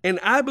was, and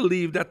I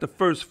believe that the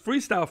first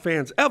freestyle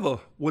fans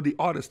ever were the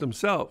artists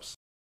themselves.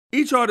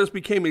 Each artist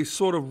became a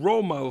sort of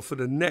role model for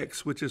the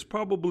next, which is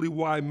probably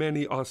why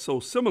many are so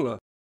similar.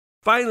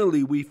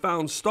 Finally, we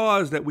found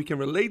stars that we can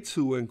relate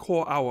to and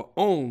call our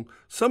own.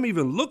 Some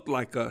even looked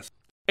like us.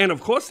 And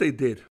of course they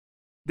did.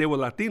 They were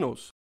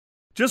Latinos.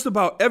 Just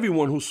about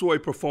everyone who saw a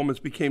performance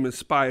became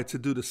inspired to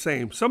do the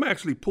same. Some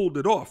actually pulled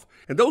it off.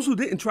 And those who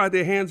didn't tried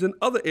their hands in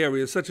other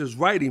areas such as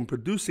writing,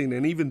 producing,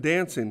 and even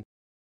dancing.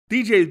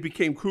 DJs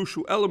became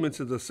crucial elements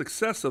in the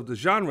success of the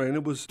genre, and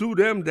it was through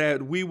them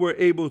that we were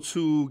able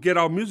to get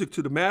our music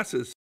to the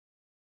masses.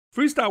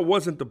 Freestyle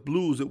wasn't the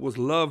blues, it was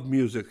love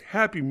music,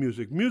 happy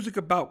music, music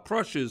about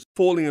crushes,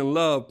 falling in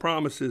love,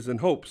 promises, and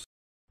hopes.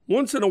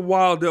 Once in a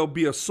while there'll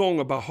be a song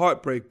about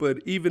heartbreak, but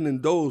even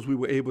in those we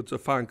were able to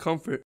find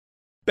comfort.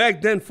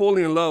 Back then,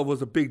 falling in love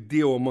was a big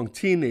deal among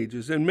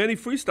teenagers, and many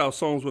freestyle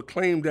songs were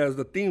claimed as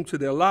the theme to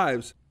their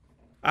lives.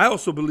 I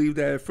also believe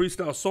that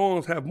freestyle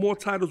songs have more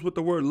titles with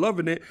the word love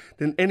in it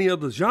than any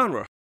other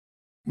genre.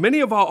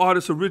 Many of our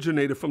artists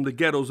originated from the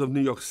ghettos of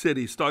New York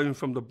City, starting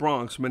from the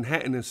Bronx,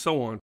 Manhattan, and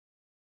so on.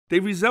 They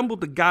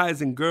resembled the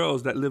guys and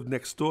girls that lived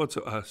next door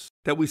to us,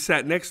 that we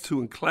sat next to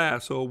in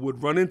class or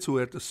would run into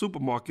at the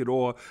supermarket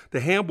or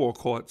the handball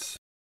courts.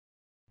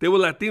 They were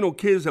Latino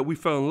kids that we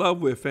fell in love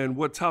with, and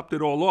what topped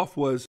it all off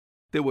was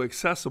they were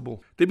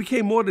accessible. They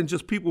became more than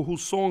just people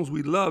whose songs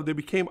we loved. They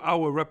became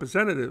our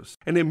representatives,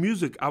 and their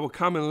music, our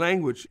common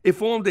language. It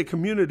formed a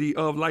community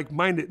of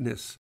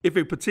like-mindedness. If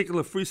a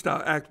particular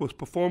freestyle act was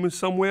performing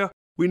somewhere,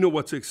 we knew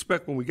what to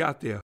expect when we got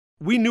there.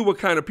 We knew what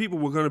kind of people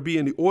were going to be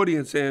in the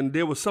audience, and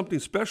there was something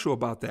special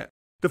about that.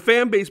 The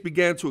fan base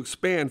began to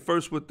expand,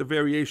 first with the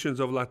variations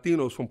of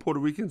Latinos, from Puerto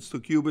Ricans to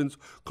Cubans,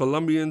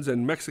 Colombians,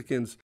 and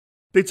Mexicans.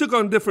 They took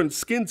on different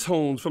skin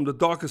tones, from the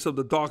darkest of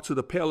the dark to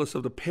the palest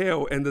of the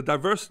pale, and the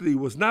diversity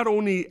was not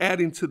only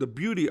adding to the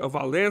beauty of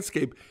our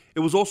landscape,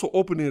 it was also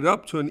opening it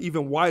up to an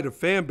even wider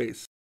fan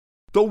base.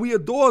 Though we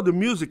adore the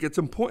music, it's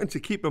important to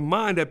keep in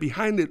mind that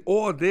behind it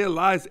all there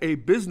lies a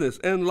business,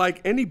 and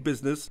like any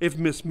business, if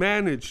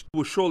mismanaged,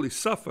 will surely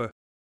suffer,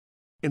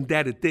 and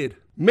that it did.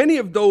 Many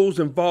of those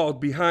involved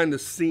behind the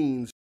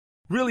scenes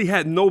really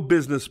had no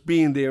business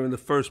being there in the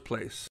first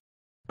place.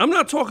 I'm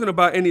not talking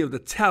about any of the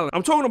talent.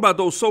 I'm talking about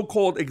those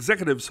so-called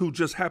executives who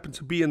just happened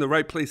to be in the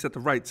right place at the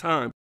right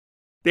time.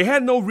 They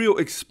had no real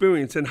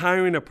experience, and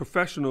hiring a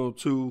professional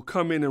to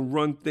come in and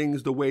run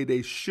things the way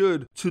they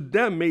should, to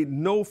them, made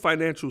no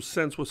financial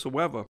sense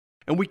whatsoever.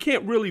 And we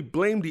can't really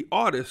blame the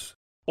artists.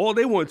 All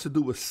they wanted to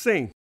do was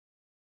sing.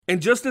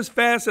 And just as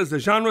fast as the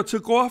genre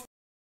took off,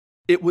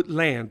 it would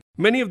land.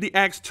 Many of the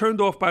acts, turned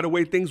off by the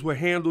way things were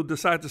handled,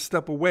 decided to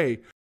step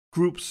away.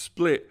 Groups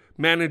split,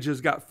 managers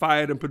got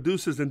fired, and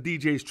producers and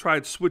DJs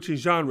tried switching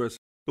genres.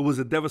 It was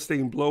a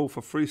devastating blow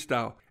for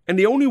freestyle. And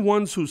the only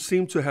ones who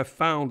seemed to have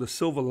found a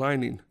silver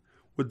lining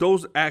were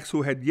those acts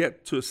who had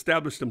yet to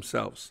establish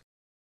themselves,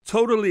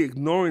 totally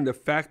ignoring the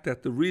fact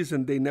that the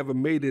reason they never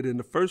made it in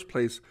the first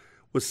place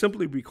was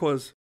simply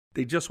because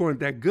they just weren't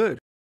that good.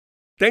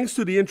 Thanks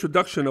to the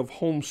introduction of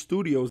home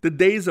studios, the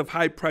days of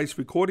high-priced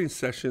recording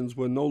sessions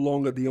were no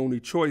longer the only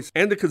choice,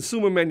 and the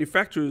consumer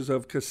manufacturers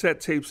of cassette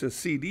tapes and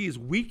CDs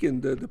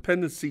weakened the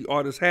dependency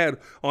artists had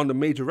on the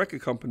major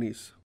record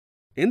companies.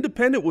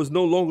 Independent was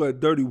no longer a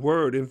dirty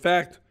word. In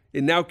fact,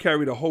 it now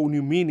carried a whole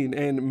new meaning,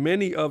 and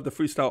many of the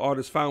freestyle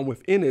artists found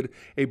within it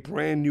a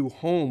brand new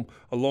home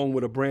along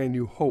with a brand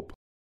new hope.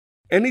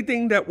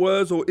 Anything that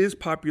was or is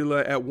popular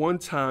at one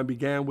time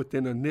began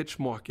within a niche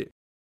market.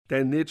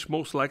 That niche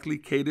most likely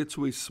catered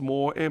to a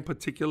small and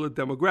particular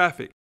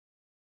demographic.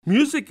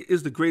 Music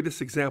is the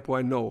greatest example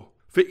I know.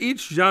 For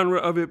each genre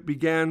of it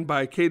began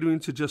by catering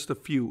to just a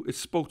few. It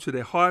spoke to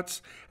their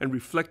hearts and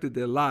reflected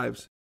their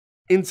lives.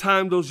 In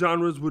time, those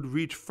genres would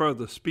reach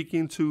further,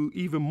 speaking to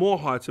even more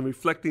hearts and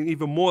reflecting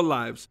even more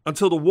lives,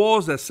 until the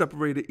walls that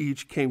separated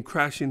each came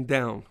crashing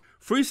down.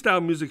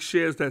 Freestyle music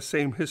shares that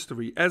same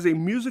history. As a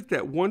music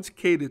that once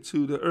catered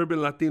to the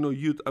urban Latino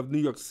youth of New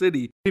York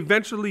City, it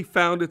eventually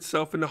found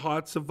itself in the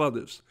hearts of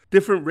others.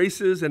 Different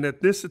races and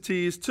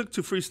ethnicities took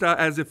to freestyle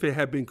as if it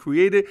had been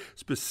created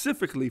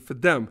specifically for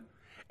them.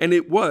 And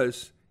it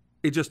was.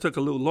 It just took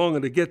a little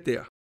longer to get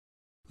there.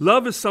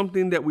 Love is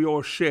something that we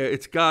all share.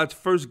 It's God's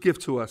first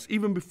gift to us,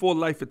 even before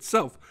life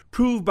itself,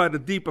 proved by the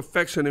deep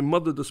affection a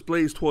mother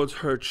displays towards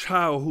her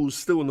child who's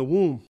still in the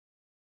womb.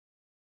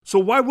 So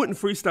why wouldn't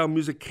freestyle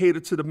music cater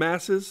to the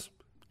masses?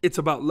 It's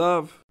about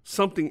love,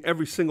 something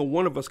every single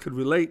one of us could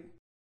relate.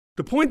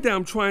 The point that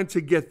I'm trying to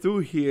get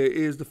through here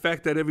is the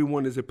fact that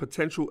everyone is a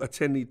potential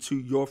attendee to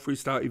your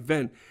freestyle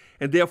event,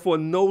 and therefore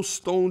no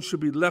stone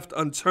should be left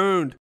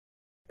unturned.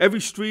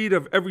 Every street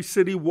of every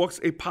city walks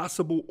a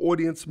possible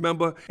audience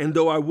member, and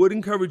though I would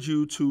encourage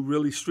you to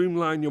really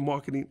streamline your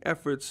marketing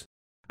efforts,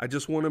 I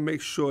just want to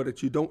make sure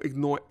that you don't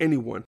ignore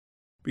anyone,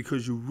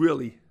 because you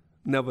really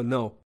never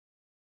know.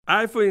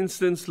 I, for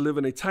instance, live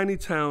in a tiny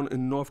town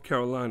in North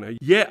Carolina,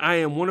 yet I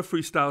am one of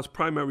Freestyle's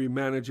primary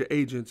manager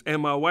agents,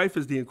 and my wife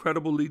is the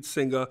incredible lead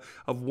singer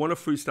of one of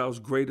Freestyle's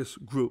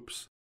greatest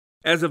groups.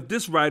 As of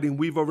this writing,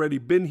 we've already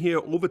been here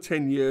over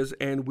 10 years,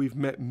 and we've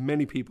met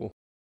many people.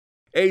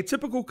 A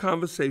typical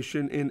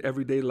conversation in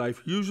everyday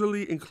life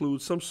usually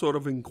includes some sort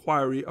of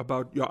inquiry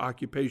about your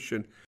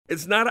occupation.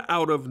 It's not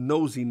out of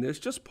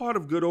nosiness, just part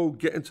of good old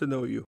getting to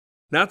know you.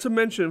 Not to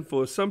mention,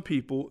 for some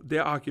people,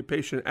 their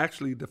occupation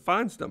actually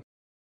defines them.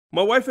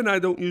 My wife and I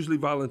don't usually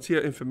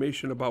volunteer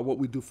information about what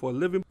we do for a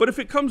living, but if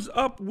it comes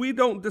up, we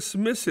don't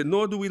dismiss it,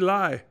 nor do we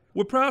lie.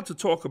 We're proud to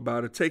talk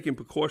about it, taking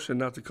precaution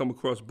not to come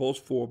across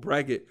boastful or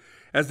braggart,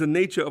 as the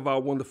nature of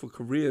our wonderful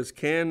careers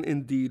can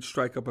indeed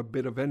strike up a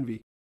bit of envy.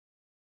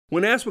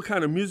 When asked what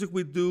kind of music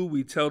we do,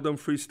 we tell them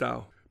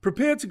freestyle.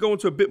 Prepared to go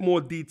into a bit more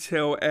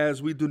detail,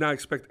 as we do not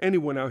expect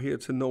anyone out here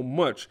to know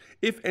much,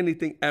 if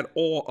anything at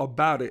all,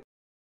 about it.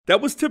 That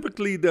was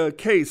typically the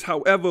case.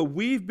 However,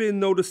 we've been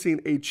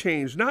noticing a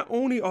change. Not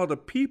only are the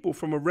people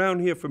from around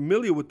here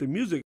familiar with the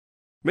music,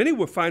 many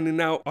we're finding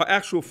out are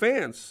actual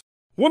fans.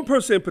 One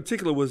person in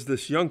particular was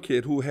this young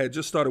kid who had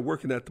just started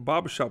working at the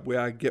barbershop where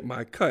I get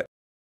my cut.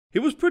 He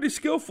was pretty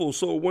skillful,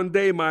 so one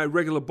day my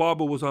regular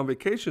barber was on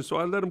vacation, so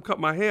I let him cut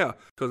my hair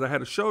because I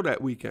had a show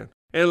that weekend.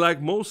 And like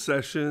most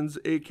sessions,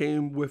 it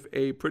came with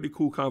a pretty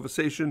cool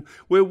conversation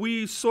where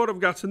we sort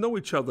of got to know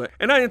each other,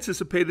 and I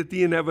anticipated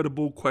the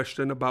inevitable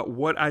question about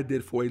what I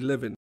did for a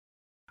living.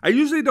 I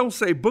usually don't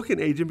say booking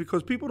agent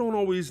because people don't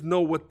always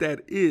know what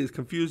that is,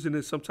 confusing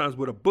it sometimes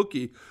with a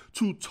bookie,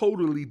 two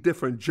totally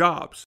different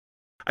jobs.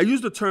 I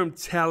use the term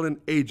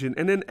talent agent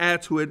and then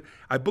add to it,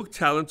 I book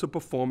talent to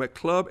perform at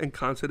club and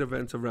concert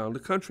events around the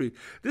country.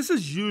 This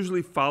is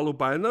usually followed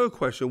by another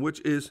question, which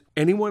is,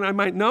 anyone I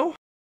might know?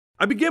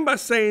 I begin by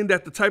saying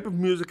that the type of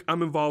music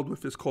I'm involved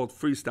with is called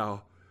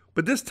freestyle.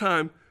 But this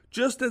time,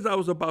 just as I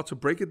was about to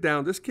break it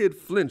down, this kid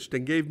flinched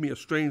and gave me a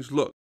strange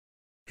look.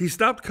 He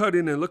stopped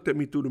cutting and looked at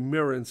me through the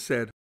mirror and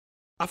said,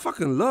 "I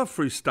fucking love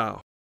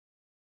freestyle."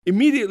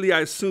 Immediately,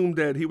 I assumed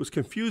that he was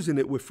confusing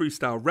it with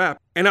freestyle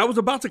rap, and I was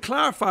about to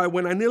clarify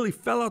when I nearly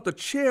fell out the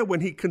chair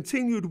when he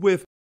continued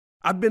with,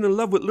 I've been in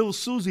love with Lil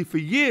Susie for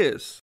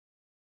years.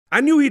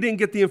 I knew he didn't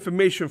get the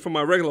information from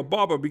my regular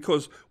barber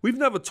because we've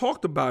never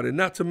talked about it,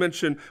 not to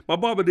mention my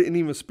barber didn't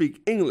even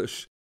speak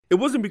English. It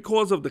wasn't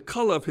because of the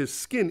color of his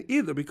skin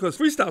either, because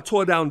Freestyle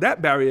tore down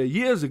that barrier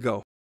years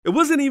ago. It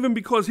wasn't even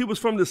because he was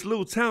from this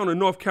little town in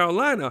North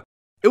Carolina.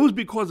 It was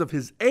because of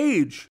his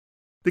age.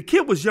 The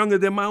kid was younger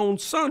than my own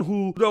son,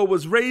 who, though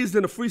was raised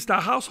in a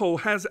freestyle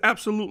household, has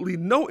absolutely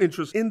no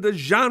interest in the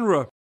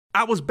genre.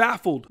 I was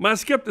baffled. My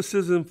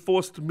skepticism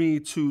forced me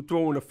to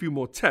throw in a few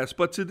more tests,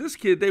 but to this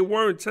kid, they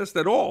weren't tests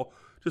at all.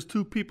 Just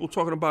two people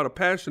talking about a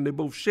passion they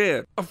both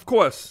shared. Of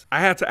course, I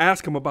had to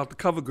ask him about the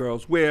cover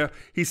girls, where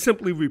he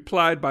simply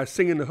replied by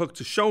singing the hook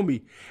to Show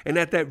Me. And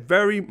at that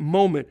very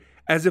moment,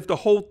 as if the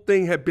whole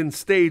thing had been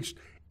staged,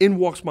 in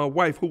walks my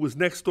wife, who was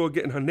next door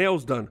getting her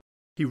nails done.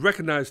 He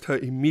recognized her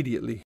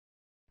immediately.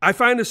 I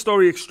find this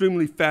story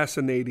extremely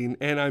fascinating,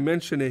 and I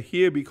mention it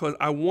here because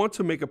I want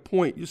to make a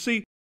point. You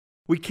see,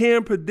 we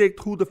can't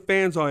predict who the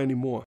fans are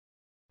anymore.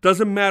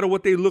 Doesn't matter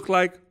what they look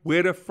like,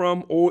 where they're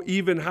from, or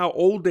even how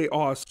old they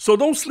are. So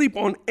don't sleep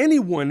on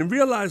anyone, and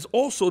realize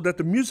also that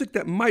the music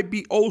that might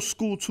be old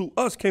school to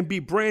us can be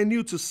brand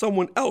new to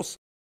someone else.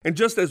 And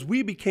just as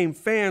we became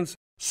fans,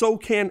 so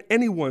can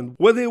anyone,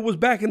 whether it was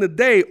back in the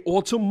day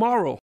or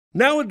tomorrow.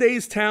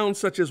 Nowadays, towns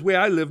such as where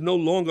I live no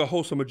longer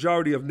host a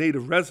majority of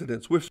native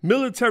residents. With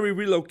military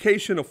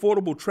relocation,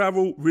 affordable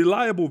travel,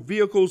 reliable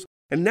vehicles,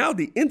 and now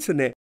the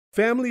internet,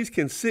 families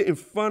can sit in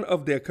front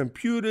of their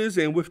computers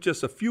and with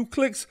just a few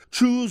clicks,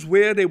 choose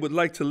where they would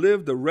like to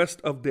live the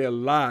rest of their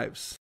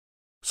lives.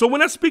 So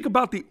when I speak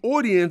about the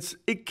audience,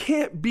 it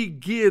can't be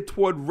geared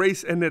toward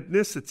race and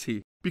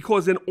ethnicity,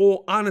 because in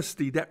all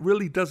honesty, that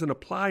really doesn't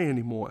apply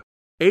anymore.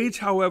 Age,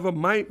 however,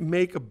 might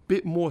make a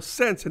bit more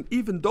sense, and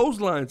even those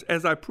lines,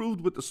 as I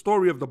proved with the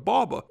story of the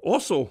barber,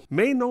 also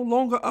may no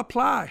longer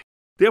apply.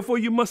 Therefore,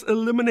 you must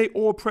eliminate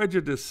all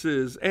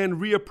prejudices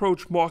and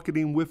reapproach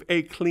marketing with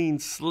a clean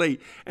slate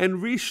and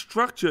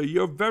restructure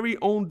your very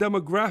own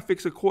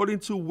demographics according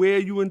to where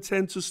you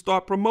intend to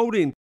start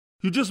promoting.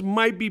 You just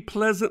might be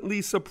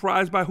pleasantly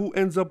surprised by who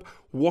ends up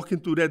walking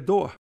through that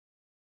door.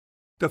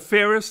 The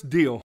fairest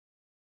deal.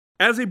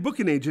 As a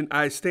booking agent,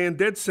 I stand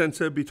dead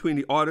center between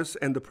the artists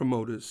and the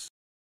promoters.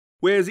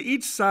 Whereas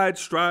each side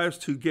strives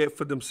to get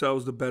for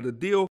themselves the better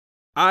deal,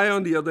 I,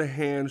 on the other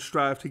hand,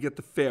 strive to get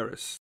the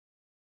fairest.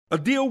 A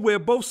deal where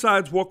both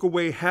sides walk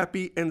away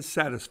happy and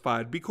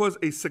satisfied, because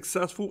a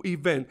successful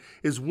event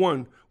is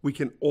one we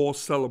can all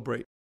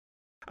celebrate.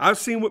 I've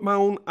seen with my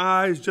own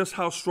eyes just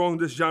how strong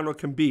this genre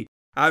can be.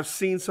 I've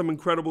seen some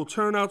incredible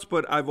turnouts,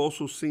 but I've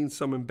also seen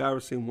some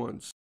embarrassing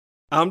ones.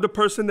 I'm the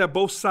person that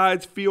both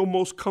sides feel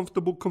most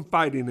comfortable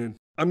confiding in.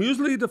 I'm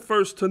usually the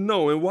first to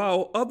know, and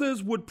while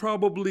others would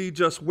probably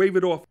just wave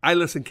it off, I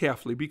listen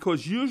carefully,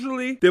 because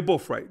usually they're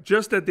both right,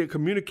 just that their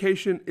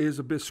communication is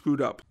a bit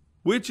screwed up,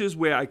 which is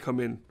where I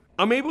come in.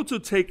 I'm able to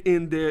take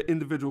in their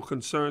individual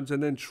concerns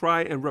and then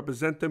try and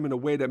represent them in a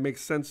way that makes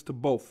sense to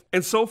both.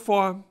 And so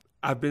far,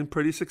 I've been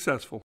pretty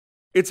successful.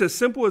 It's as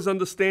simple as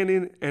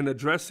understanding and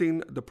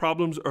addressing the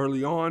problems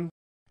early on,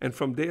 and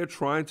from there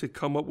trying to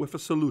come up with a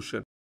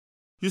solution.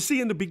 You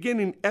see, in the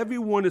beginning,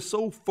 everyone is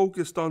so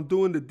focused on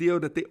doing the deal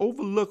that they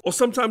overlook or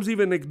sometimes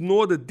even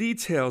ignore the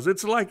details.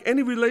 It's like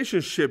any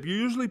relationship. You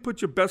usually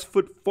put your best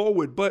foot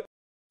forward, but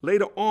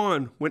later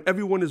on, when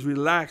everyone is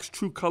relaxed,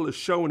 true colors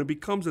show and it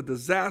becomes a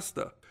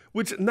disaster,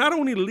 which not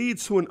only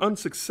leads to an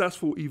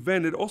unsuccessful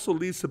event, it also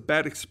leads to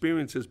bad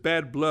experiences,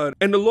 bad blood,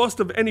 and the loss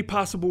of any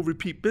possible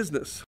repeat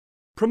business.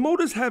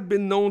 Promoters have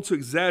been known to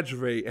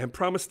exaggerate and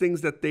promise things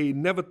that they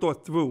never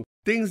thought through.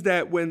 Things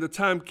that, when the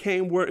time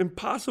came, were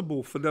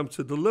impossible for them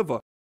to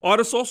deliver.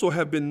 Artists also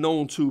have been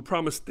known to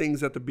promise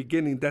things at the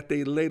beginning that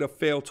they later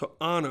fail to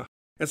honor.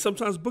 And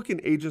sometimes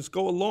booking agents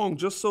go along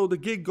just so the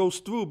gig goes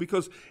through,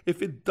 because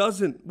if it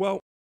doesn't,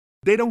 well,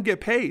 they don't get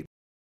paid.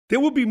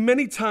 There will be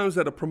many times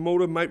that a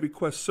promoter might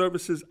request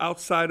services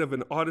outside of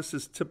an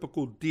artist's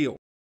typical deal.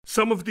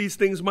 Some of these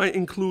things might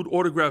include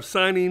autograph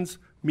signings,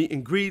 meet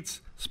and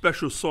greets,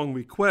 special song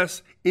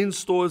requests,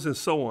 in-stores, and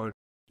so on.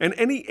 And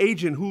any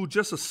agent who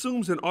just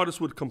assumes an artist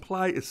would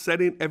comply is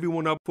setting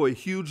everyone up for a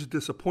huge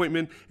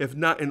disappointment, if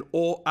not an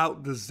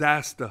all-out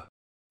disaster.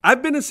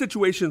 I've been in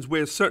situations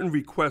where certain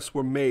requests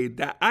were made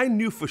that I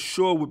knew for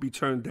sure would be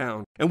turned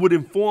down and would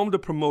inform the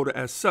promoter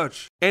as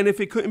such. And if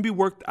it couldn't be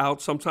worked out,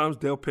 sometimes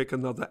they'll pick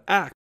another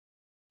act.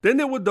 Then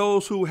there were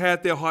those who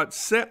had their hearts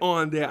set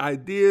on their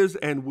ideas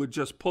and would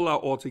just pull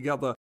out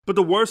altogether. But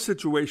the worst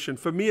situation,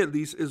 for me at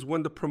least, is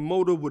when the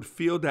promoter would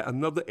feel that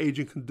another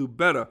agent can do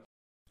better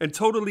and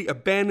totally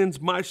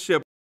abandons my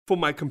ship for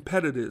my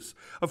competitors.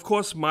 Of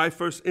course, my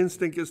first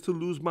instinct is to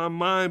lose my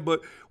mind,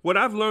 but what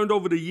I've learned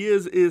over the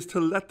years is to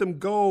let them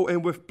go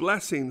and with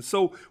blessings.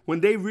 So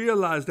when they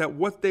realize that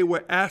what they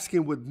were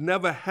asking would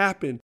never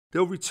happen,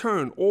 they'll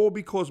return, all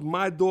because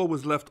my door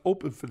was left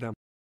open for them.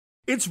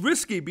 It's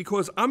risky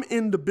because I'm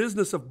in the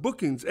business of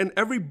bookings, and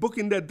every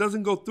booking that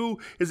doesn't go through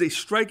is a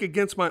strike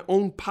against my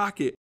own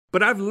pocket.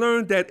 But I've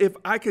learned that if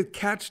I could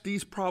catch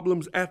these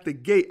problems at the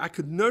gate, I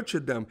could nurture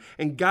them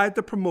and guide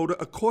the promoter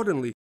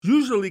accordingly.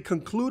 usually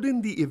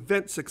concluding the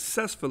event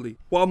successfully,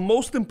 while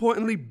most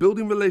importantly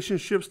building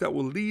relationships that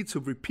will lead to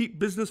repeat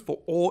business for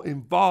all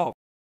involved.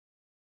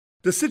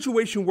 The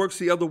situation works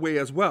the other way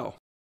as well,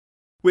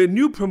 where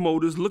new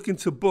promoters looking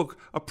to book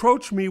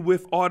approach me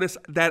with artists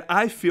that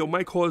I feel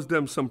might cause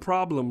them some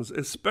problems,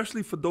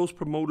 especially for those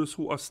promoters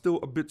who are still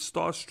a bit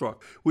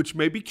starstruck, which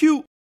may be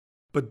cute,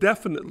 but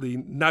definitely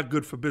not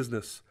good for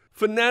business.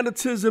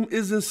 Fanaticism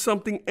isn't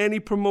something any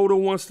promoter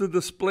wants to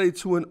display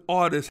to an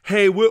artist.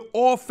 Hey, we're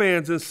all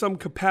fans in some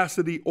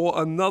capacity or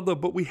another,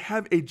 but we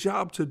have a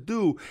job to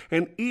do,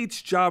 and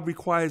each job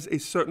requires a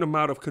certain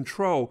amount of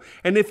control.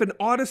 And if an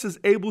artist is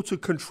able to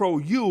control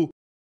you,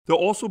 they'll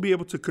also be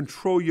able to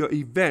control your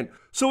event.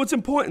 So it's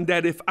important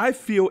that if I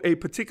feel a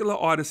particular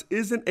artist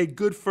isn't a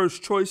good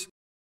first choice,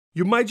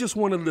 you might just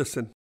want to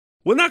listen.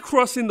 We're not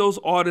crossing those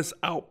artists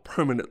out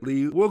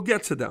permanently. We'll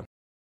get to them.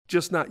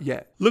 Just not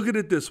yet. Look at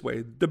it this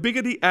way. The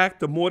bigger the act,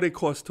 the more they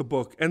cost to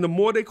book. And the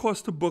more they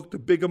cost to book, the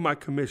bigger my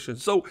commission.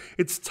 So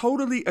it's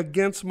totally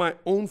against my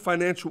own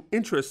financial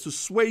interest to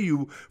sway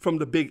you from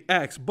the big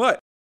acts. But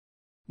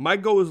my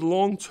goal is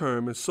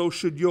long-term, and so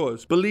should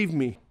yours. Believe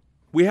me,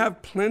 we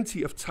have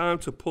plenty of time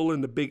to pull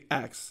in the big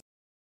acts.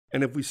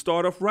 And if we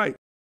start off right,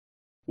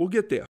 we'll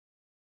get there.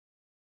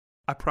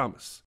 I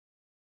promise.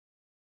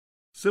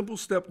 Simple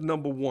step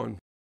number 1,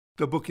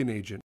 the booking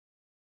agent.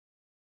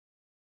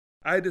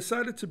 I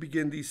decided to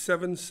begin these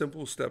 7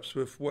 simple steps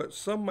with what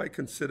some might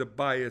consider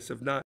bias,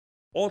 if not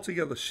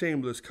altogether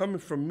shameless, coming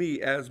from me,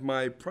 as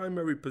my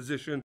primary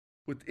position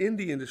within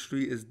the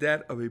industry is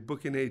that of a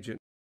booking agent.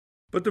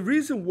 But the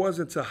reason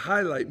wasn't to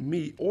highlight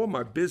me or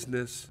my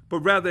business,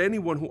 but rather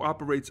anyone who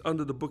operates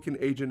under the booking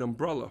agent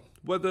umbrella,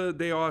 whether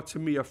they are to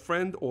me a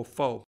friend or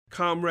foe,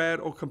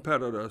 comrade or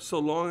competitor, so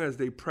long as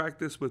they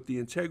practice with the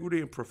integrity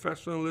and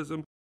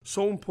professionalism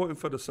so important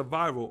for the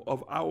survival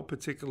of our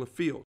particular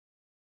field.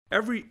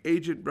 Every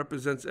agent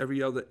represents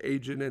every other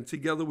agent, and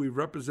together we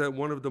represent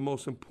one of the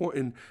most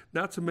important,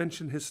 not to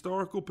mention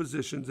historical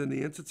positions in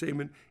the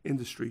entertainment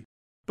industry.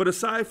 But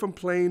aside from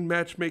playing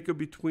matchmaker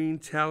between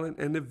talent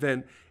and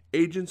event,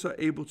 agents are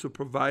able to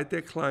provide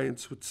their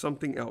clients with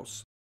something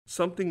else,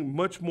 something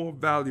much more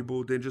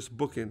valuable than just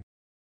booking.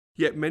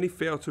 Yet many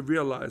fail to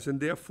realize and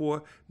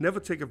therefore never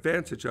take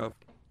advantage of.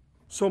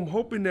 So I'm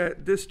hoping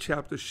that this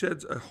chapter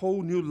sheds a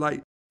whole new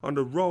light on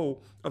the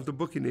role of the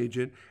booking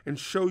agent and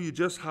show you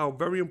just how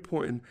very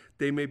important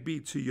they may be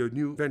to your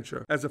new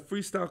venture as a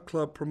freestyle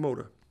club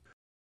promoter.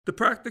 The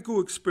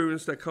practical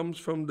experience that comes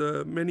from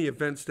the many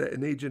events that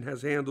an agent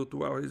has handled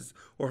throughout his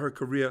or her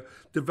career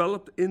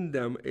developed in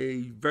them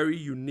a very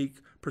unique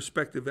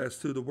perspective as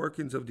to the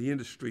workings of the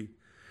industry.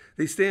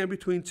 They stand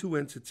between 2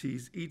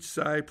 entities, each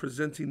side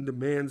presenting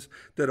demands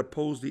that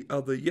oppose the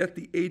other, yet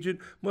the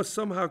agent must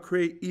somehow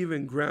create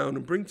even ground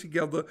and bring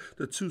together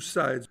the 2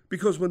 sides,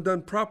 because when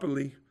done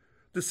properly,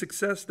 the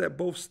success that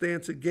both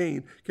stand to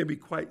gain can be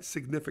quite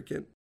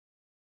significant.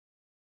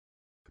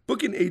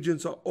 Booking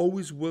agents are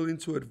always willing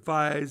to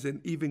advise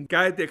and even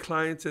guide their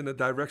clients in a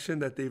direction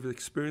that they've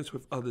experienced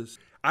with others.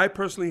 I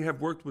personally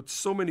have worked with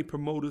so many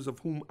promoters of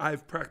whom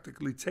I've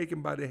practically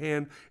taken by the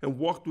hand and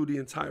walked through the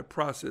entire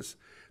process.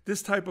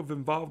 This type of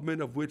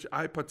involvement of which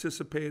I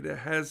participated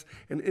has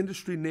an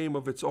industry name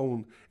of its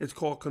own. It's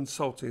called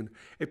consulting,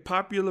 a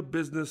popular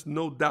business,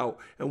 no doubt,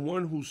 and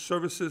one whose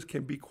services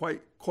can be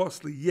quite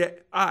costly.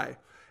 Yet I,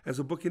 as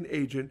a booking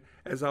agent,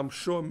 as I'm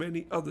sure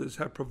many others,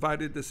 have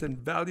provided this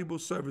invaluable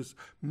service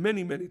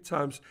many, many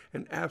times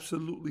and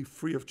absolutely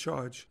free of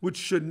charge, which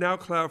should now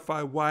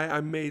clarify why I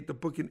made the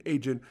booking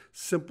agent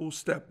simple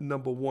step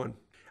number 1.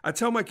 I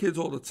tell my kids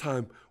all the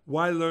time,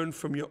 why learn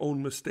from your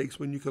own mistakes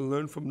when you can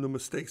learn from the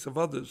mistakes of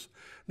others?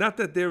 Not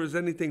that there is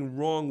anything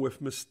wrong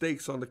with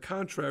mistakes. On the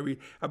contrary,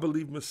 I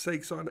believe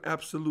mistakes are an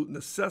absolute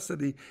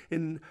necessity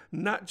in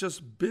not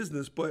just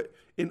business, but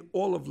in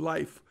all of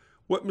life.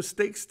 What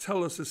mistakes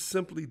tell us is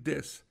simply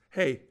this: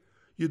 hey,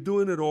 you're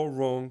doing it all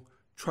wrong,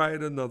 try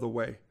it another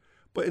way.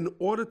 But in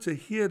order to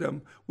hear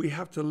them, we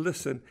have to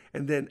listen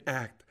and then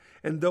act.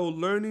 And though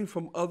learning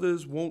from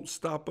others won't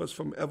stop us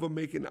from ever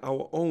making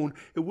our own,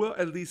 it will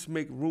at least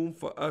make room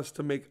for us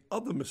to make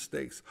other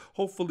mistakes,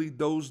 hopefully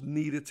those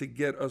needed to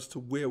get us to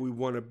where we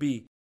want to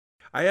be.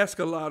 I ask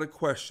a lot of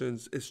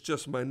questions, it's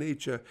just my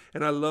nature,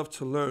 and I love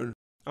to learn.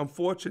 I'm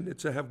fortunate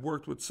to have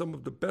worked with some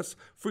of the best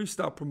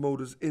freestyle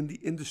promoters in the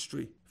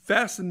industry.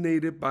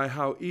 Fascinated by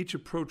how each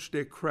approached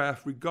their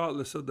craft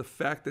regardless of the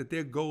fact that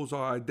their goals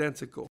are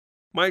identical.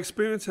 My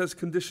experience has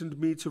conditioned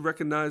me to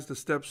recognize the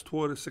steps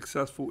toward a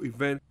successful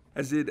event,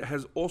 as it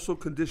has also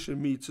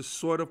conditioned me to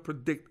sort of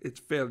predict its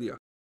failure.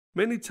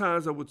 Many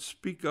times I would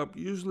speak up,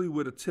 usually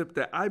with a tip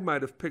that I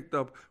might have picked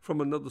up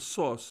from another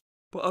source,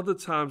 but other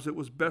times it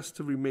was best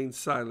to remain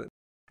silent,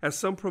 as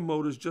some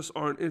promoters just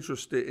aren't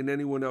interested in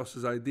anyone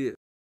else's ideas.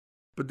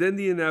 But then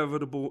the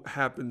inevitable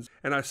happens,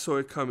 and I saw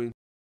it coming.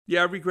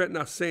 Yeah, I regret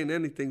not saying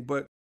anything,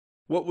 but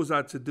what was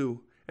I to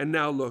do? And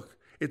now look,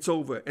 it's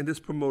over, and this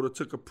promoter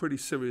took a pretty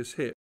serious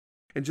hit.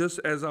 And just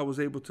as I was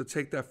able to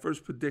take that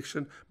first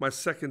prediction, my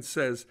second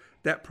says,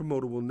 that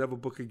promoter will never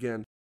book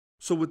again.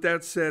 So with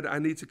that said, I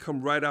need to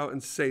come right out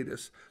and say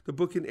this. The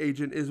booking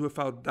agent is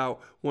without doubt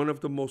one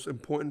of the most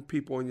important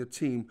people on your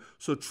team,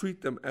 so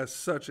treat them as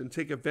such and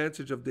take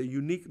advantage of their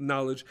unique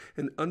knowledge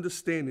and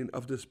understanding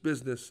of this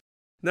business.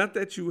 Not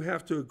that you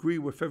have to agree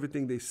with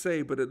everything they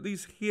say, but at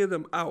least hear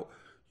them out.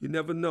 You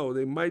never know,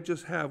 they might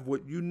just have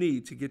what you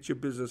need to get your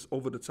business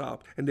over the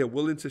top, and they're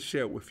willing to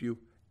share it with you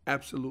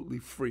absolutely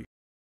free.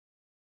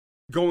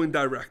 Going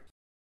direct.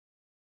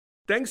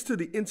 Thanks to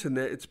the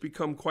internet, it's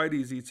become quite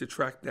easy to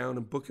track down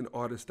and book an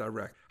artist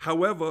direct.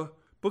 However,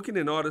 booking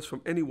an artist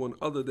from anyone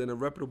other than a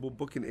reputable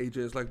booking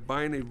agent is like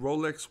buying a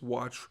Rolex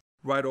watch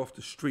right off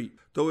the street.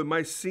 Though it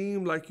might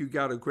seem like you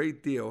got a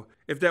great deal,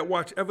 if that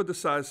watch ever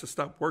decides to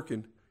stop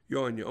working,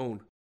 you're on your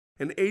own.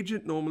 An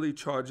agent normally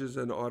charges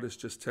an artist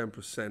just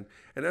 10%,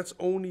 and that's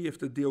only if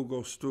the deal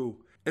goes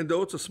through. And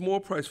though it's a small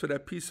price for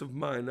that peace of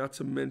mind, not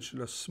to mention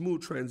a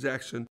smooth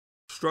transaction,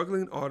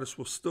 struggling artists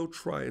will still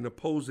try and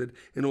oppose it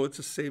in order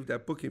to save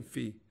that booking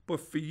fee. But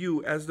for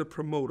you as the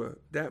promoter,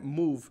 that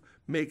move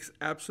makes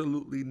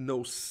absolutely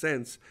no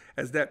sense,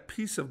 as that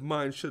peace of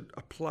mind should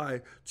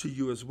apply to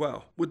you as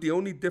well. With the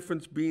only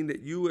difference being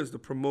that you as the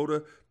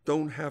promoter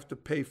don't have to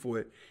pay for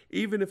it.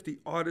 Even if the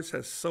artist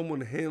has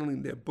someone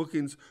handling their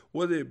bookings,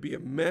 whether it be a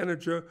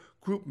manager,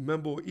 group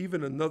member, or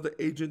even another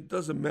agent,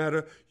 doesn't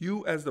matter.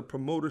 You as the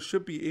promoter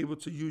should be able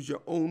to use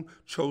your own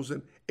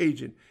chosen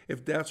agent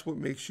if that's what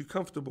makes you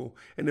comfortable.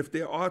 And if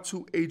there are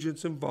two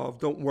agents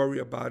involved, don't worry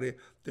about it.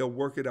 They'll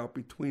work it out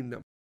between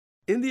them.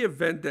 In the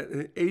event that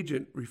an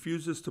agent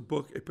refuses to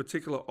book a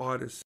particular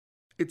artist,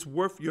 it's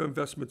worth your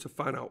investment to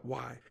find out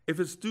why. If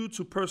it's due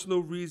to personal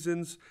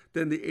reasons,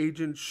 then the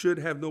agent should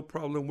have no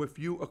problem with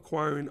you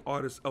acquiring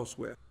artists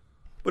elsewhere.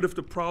 But if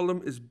the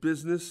problem is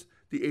business,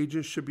 the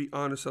agent should be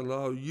honest and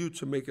allow you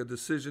to make a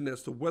decision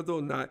as to whether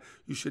or not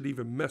you should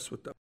even mess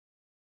with them.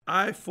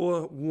 I,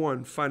 for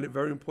one, find it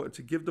very important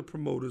to give the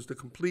promoters the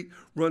complete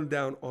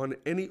rundown on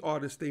any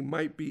artist they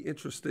might be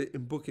interested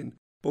in booking,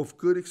 both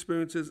good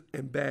experiences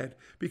and bad,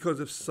 because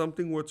if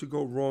something were to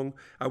go wrong,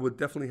 I would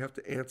definitely have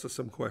to answer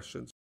some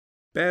questions.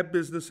 Bad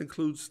business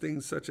includes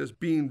things such as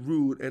being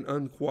rude and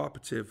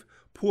uncooperative,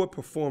 poor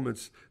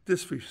performance,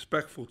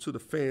 disrespectful to the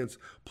fans,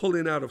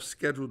 pulling out of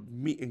scheduled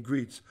meet and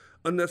greets,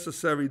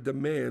 unnecessary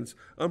demands,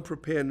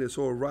 unpreparedness,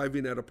 or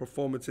arriving at a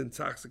performance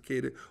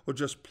intoxicated, or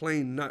just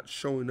plain not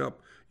showing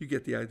up. You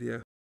get the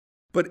idea.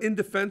 But in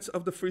defense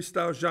of the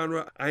freestyle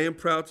genre, I am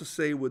proud to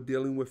say we're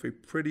dealing with a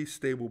pretty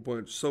stable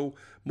bunch. So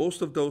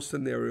most of those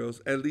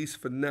scenarios, at least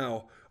for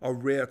now, are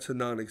rare to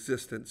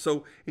non-existent.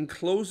 So in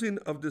closing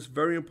of this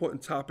very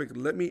important topic,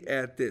 let me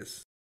add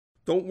this.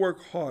 Don't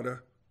work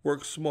harder,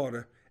 work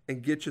smarter,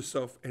 and get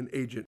yourself an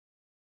agent.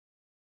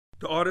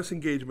 The artist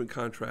engagement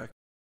contract.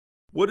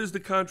 What is the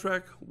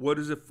contract? What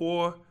is it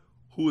for?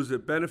 Who does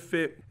it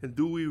benefit? And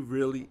do we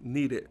really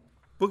need it?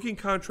 Booking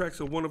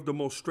contracts are one of the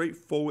most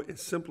straightforward and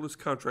simplest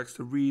contracts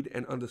to read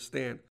and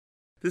understand.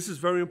 This is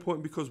very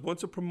important because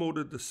once a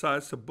promoter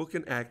decides to book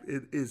an act,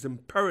 it is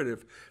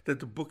imperative that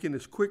the booking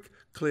is quick,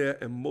 clear,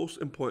 and most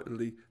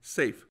importantly,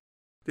 safe.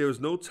 There is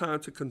no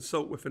time to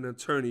consult with an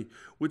attorney,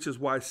 which is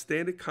why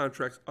standard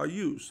contracts are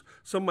used.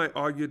 Some might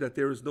argue that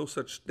there is no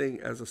such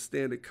thing as a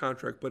standard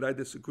contract, but I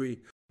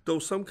disagree. Though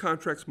some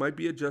contracts might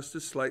be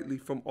adjusted slightly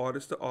from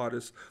artist to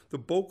artist, the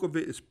bulk of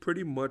it is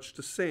pretty much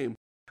the same.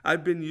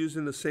 I've been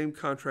using the same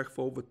contract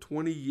for over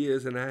 20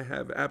 years and I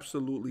have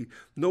absolutely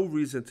no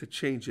reason to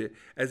change it,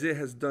 as it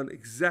has done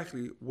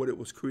exactly what it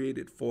was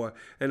created for,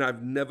 and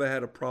I've never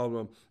had a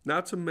problem.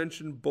 Not to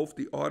mention both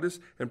the artists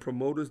and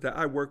promoters that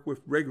I work with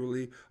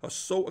regularly are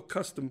so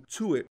accustomed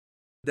to it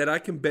that I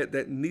can bet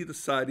that neither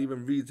side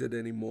even reads it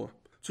anymore.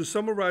 To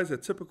summarize a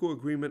typical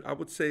agreement, I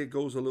would say it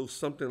goes a little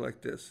something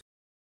like this.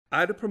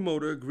 I, the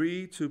promoter,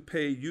 agree to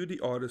pay you, the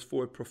artist,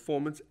 for a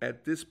performance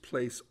at this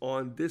place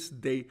on this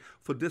date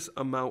for this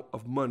amount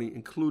of money,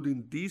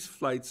 including these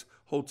flights,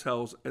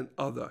 hotels, and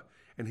other.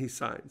 And he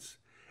signs.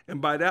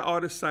 And by that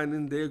artist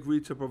signing, they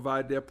agree to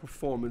provide their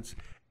performance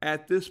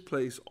at this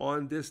place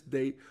on this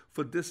date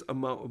for this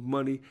amount of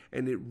money,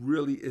 and it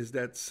really is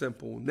that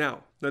simple.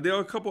 Now there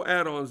are a couple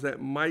add-ons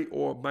that might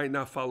or might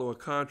not follow a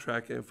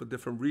contract, and for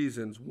different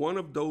reasons. One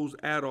of those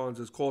add-ons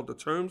is called the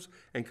terms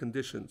and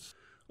conditions.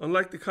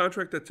 Unlike the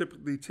contract that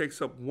typically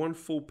takes up one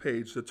full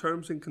page, the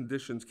terms and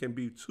conditions can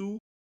be 2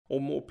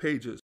 or more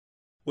pages.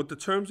 What the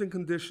terms and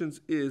conditions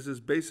is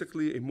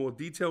basically a more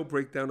detailed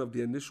breakdown of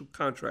the initial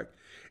contract.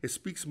 It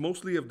speaks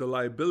mostly of the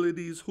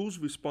liabilities, who's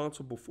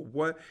responsible for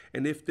what,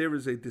 and if there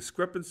is a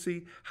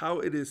discrepancy, how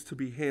it is to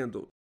be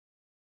handled.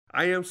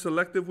 I am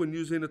selective when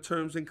using the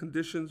terms and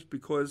conditions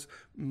because,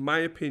 in my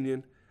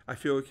opinion, I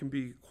feel it can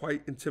be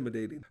quite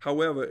intimidating.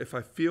 However, if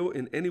I feel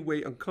in any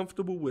way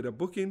uncomfortable with a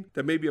booking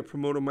that maybe a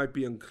promoter might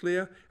be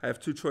unclear, I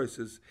have two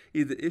choices.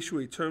 Either issue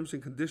a terms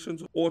and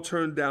conditions or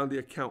turn down the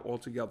account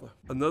altogether.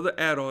 Another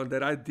add-on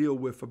that I deal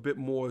with a bit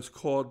more is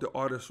called the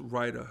artist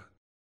writer.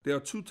 There are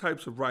two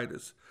types of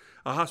writers,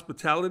 a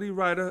hospitality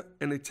writer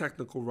and a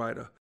technical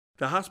writer.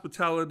 The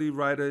hospitality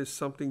writer is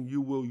something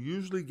you will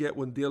usually get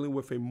when dealing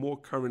with a more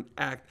current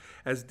act,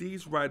 as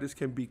these writers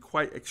can be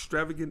quite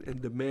extravagant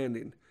and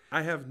demanding.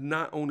 I have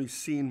not only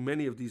seen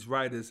many of these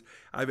riders,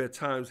 I've at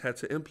times had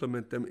to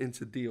implement them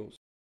into deals.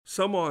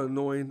 Some are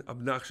annoying,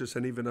 obnoxious,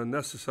 and even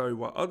unnecessary,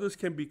 while others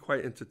can be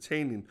quite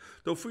entertaining.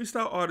 Though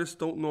freestyle artists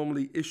don't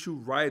normally issue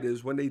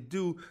riders, when they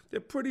do, they're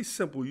pretty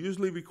simple,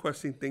 usually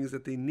requesting things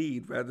that they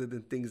need rather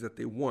than things that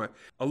they want.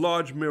 A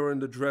large mirror in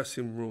the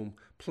dressing room,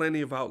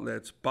 plenty of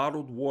outlets,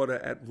 bottled water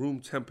at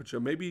room temperature,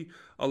 maybe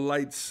a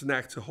light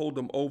snack to hold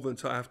them over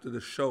until after the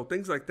show,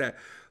 things like that.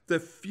 The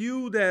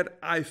few that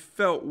I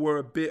felt were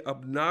a bit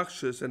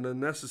obnoxious and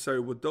unnecessary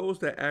were those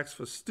that asked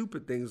for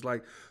stupid things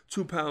like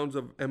 2 pounds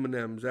of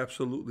M&Ms,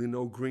 absolutely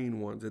no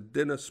green ones, a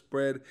dinner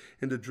spread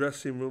in the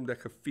dressing room that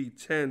could feed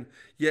 10,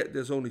 yet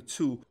there's only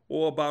 2,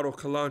 or a bottle of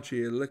Calanche,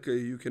 a liquor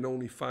you can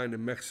only find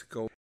in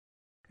Mexico.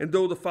 And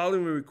though the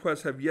following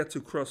requests have yet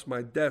to cross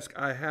my desk,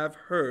 I have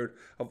heard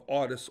of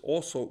artists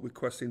also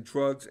requesting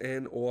drugs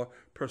and or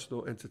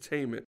personal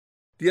entertainment.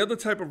 The other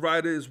type of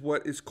rider is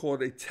what is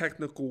called a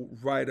technical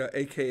rider,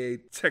 aka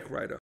tech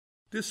rider.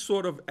 This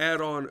sort of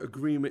add-on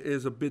agreement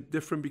is a bit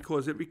different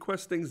because it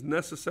requests things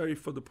necessary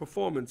for the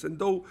performance, and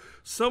though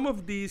some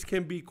of these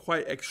can be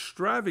quite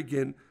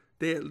extravagant,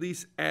 they at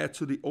least add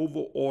to the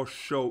overall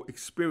show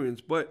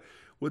experience. But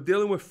we're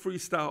dealing with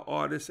freestyle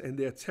artists, and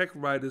their tech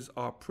riders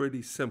are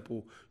pretty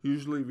simple,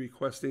 usually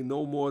requesting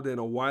no more than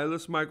a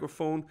wireless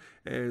microphone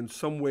and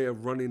some way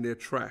of running their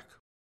track.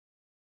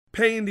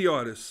 Paying the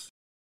artist.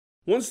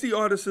 Once the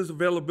artist's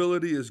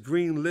availability is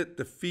green-lit,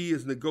 the fee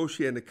is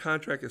negotiated, and the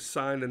contract is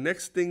signed, the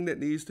next thing that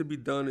needs to be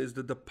done is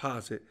the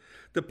deposit.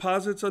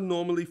 Deposits are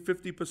normally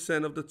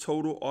 50% of the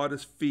total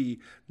artist fee,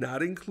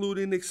 not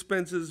including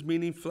expenses,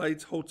 meaning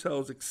flights,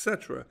 hotels,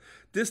 etc.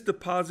 This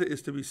deposit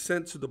is to be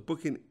sent to the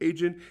booking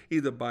agent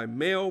either by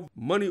mail,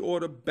 money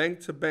order,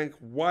 bank-to-bank,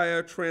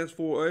 wire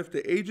transfer, or if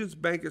the agent's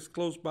bank is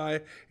close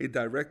by, a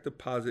direct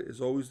deposit is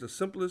always the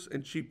simplest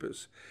and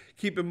cheapest.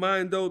 Keep in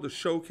mind, though, the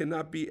show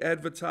cannot be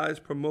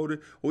advertised,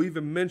 promoted, or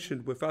even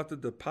mentioned without the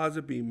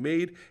deposit being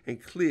made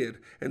and cleared.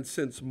 And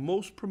since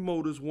most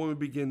promoters want to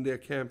begin their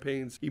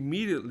campaigns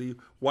immediately,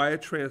 wire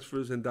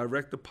transfers and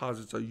direct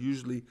deposits are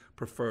usually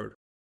preferred.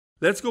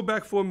 Let's go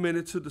back for a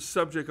minute to the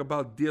subject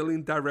about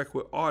dealing direct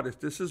with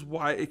artists. This is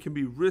why it can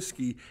be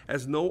risky,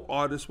 as no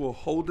artist will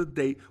hold a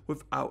date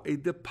without a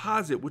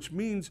deposit, which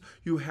means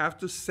you have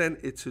to send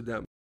it to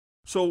them.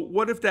 So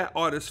what if that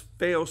artist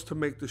fails to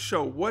make the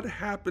show? What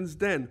happens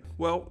then?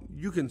 Well,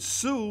 you can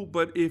sue,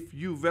 but if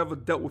you've ever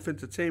dealt with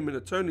entertainment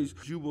attorneys,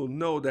 you will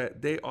know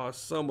that they are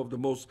some of the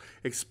most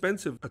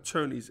expensive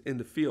attorneys in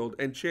the field,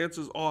 and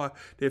chances are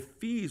their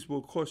fees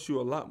will cost you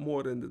a lot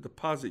more than the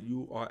deposit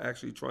you are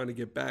actually trying to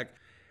get back.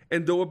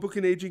 And though a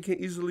booking agent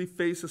can easily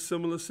face a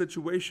similar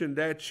situation,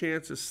 that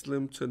chance is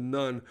slim to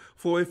none.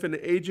 For if an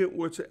agent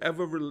were to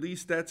ever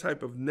release that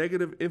type of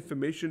negative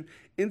information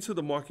into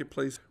the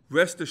marketplace,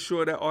 rest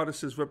assured that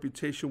artist's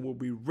reputation will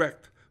be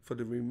wrecked for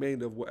the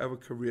remainder of whatever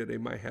career they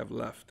might have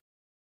left.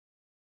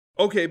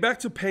 Okay, back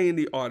to paying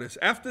the artist.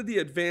 After the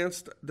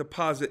advanced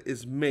deposit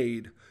is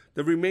made,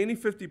 the remaining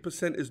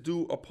 50% is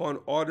due upon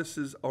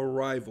artist's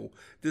arrival.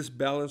 This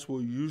balance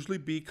will usually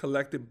be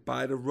collected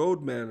by the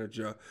road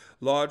manager.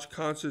 Large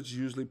concerts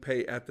usually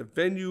pay at the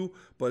venue,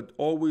 but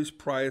always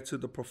prior to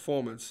the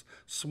performance.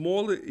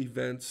 Smaller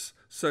events,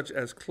 such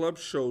as club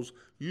shows,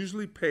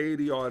 usually pay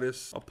the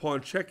artist upon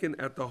check-in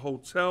at the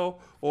hotel,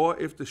 or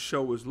if the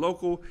show is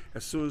local,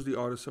 as soon as the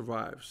artist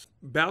arrives.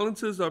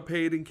 Balances are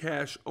paid in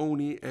cash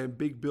only, and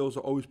big bills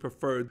are always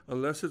preferred.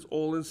 Unless it's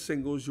all in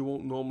singles, you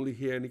won't normally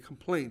hear any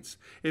complaints.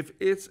 If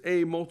it's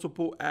a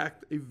multiple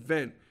act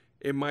event,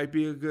 it might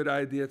be a good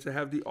idea to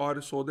have the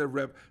artist or their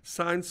rep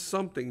sign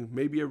something,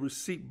 maybe a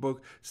receipt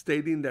book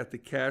stating that the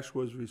cash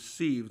was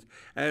received.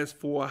 As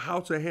for how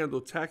to handle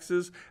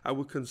taxes, I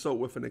would consult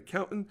with an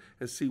accountant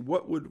and see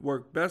what would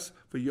work best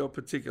for your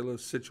particular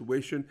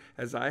situation,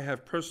 as I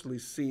have personally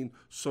seen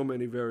so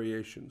many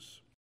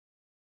variations.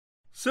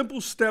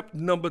 Simple step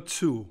number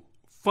 2,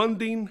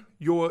 funding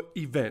your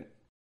event.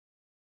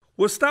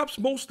 What stops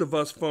most of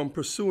us from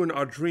pursuing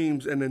our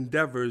dreams and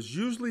endeavors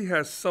usually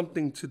has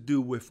something to do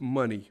with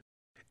money.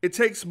 It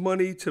takes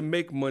money to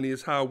make money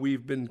is how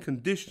we've been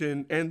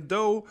conditioned, and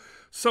though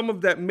some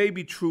of that may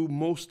be true,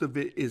 most of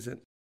it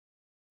isn't.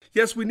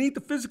 Yes, we need the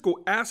physical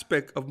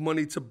aspect of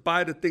money to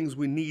buy the things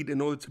we need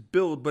in order to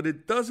build, but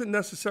it doesn't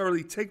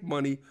necessarily take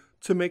money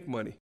to make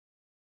money.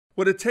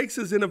 What it takes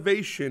is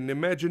innovation,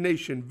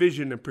 imagination,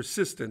 vision, and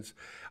persistence.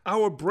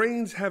 Our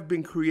brains have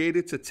been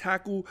created to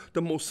tackle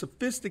the most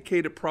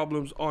sophisticated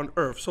problems on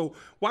Earth, so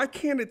why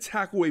can't it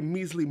tackle a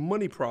measly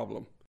money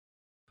problem?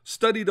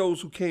 Study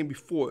those who came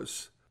before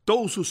us,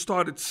 those who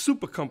started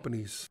super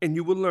companies, and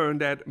you will learn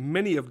that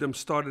many of them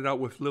started out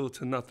with little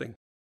to nothing.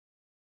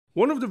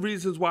 One of the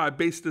reasons why I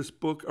based this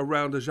book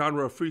around the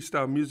genre of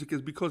freestyle music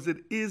is because it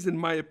is, in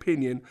my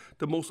opinion,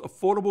 the most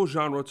affordable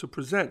genre to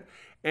present,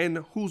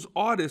 and whose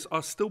artists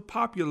are still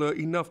popular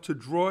enough to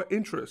draw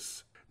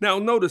interest. Now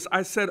notice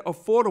I said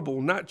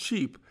affordable, not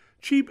cheap.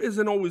 Cheap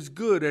isn't always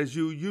good, as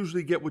you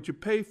usually get what you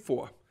pay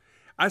for.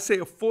 I say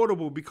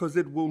affordable because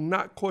it will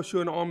not cost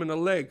you an arm and a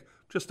leg,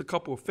 just a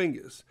couple of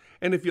fingers.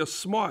 And if you're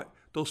smart,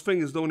 Those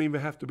fingers don't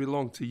even have to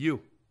belong to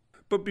you.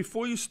 But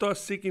before you start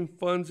seeking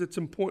funds, it's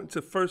important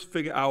to first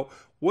figure out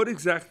what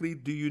exactly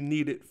do you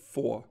need it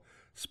for.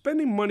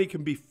 Spending money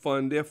can be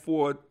fun,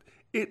 therefore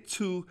it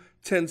too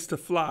tends to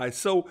fly.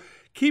 So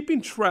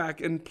keeping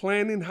track and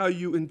planning how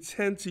you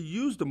intend to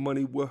use the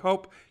money will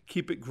help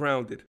keep it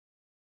grounded.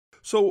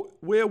 So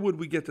where would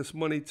we get this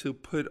money to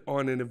put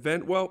on an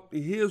event? Well,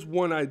 here's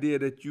one idea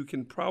that you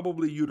can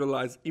probably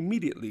utilize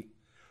immediately: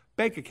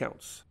 bank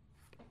accounts.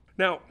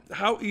 Now,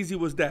 how easy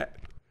was that?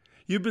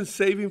 You've been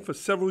saving for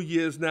several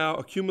years now,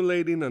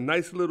 accumulating a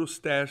nice little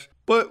stash,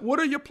 but what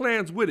are your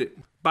plans with it?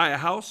 Buy a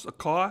house, a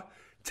car,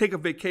 take a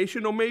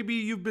vacation, or maybe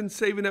you've been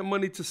saving that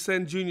money to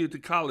send Junior to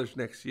college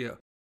next year.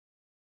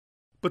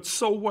 But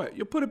so what?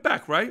 You'll put it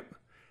back, right?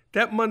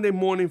 That Monday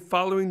morning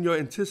following your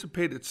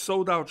anticipated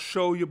sold-out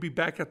show, you'll be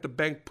back at the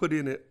bank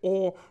putting it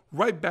all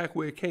right back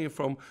where it came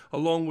from,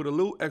 along with a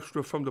little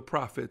extra from the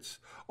profits.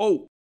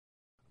 Oh,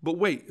 but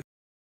wait,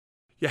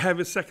 you're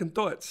having second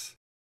thoughts.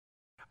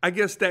 I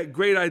guess that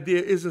great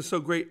idea isn't so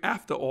great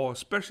after all,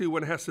 especially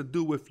when it has to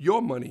do with your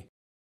money.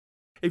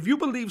 If you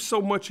believe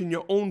so much in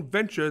your own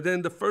venture,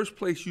 then the first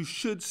place you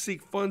should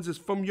seek funds is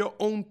from your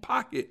own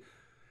pocket.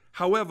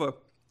 However,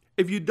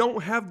 if you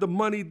don't have the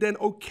money, then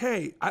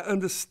okay, I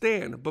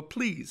understand, but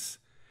please,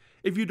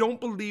 if you don't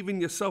believe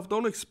in yourself,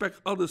 don't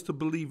expect others to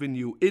believe in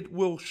you. It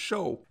will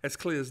show as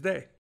clear as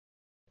day.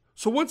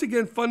 So once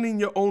again, funding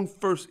your own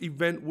first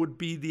event would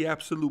be the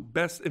absolute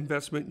best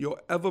investment you'll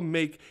ever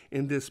make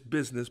in this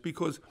business,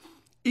 because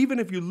even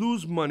if you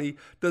lose money,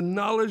 the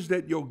knowledge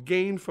that you'll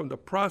gain from the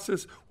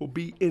process will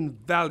be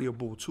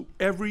invaluable to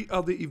every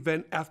other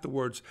event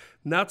afterwards.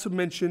 Not to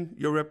mention,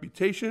 your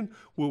reputation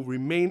will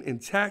remain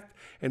intact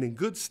and in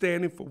good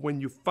standing for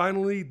when you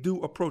finally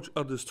do approach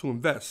others to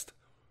invest.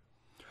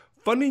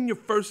 Funding your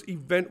first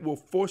event will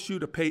force you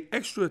to pay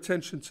extra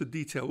attention to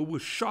detail. It will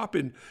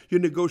sharpen your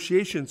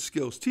negotiation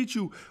skills, teach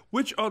you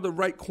which are the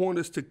right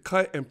corners to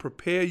cut, and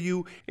prepare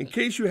you in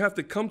case you have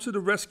to come to the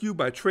rescue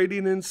by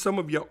trading in some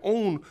of your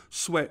own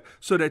sweat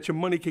so that your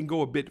money can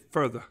go a bit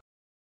further.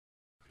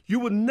 You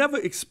will never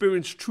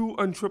experience true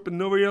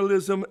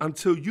entrepreneurialism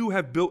until you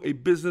have built a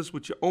business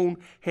with your own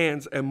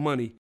hands and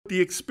money.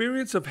 The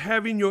experience of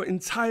having your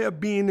entire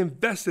being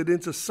invested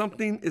into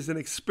something is an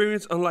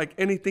experience unlike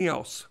anything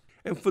else.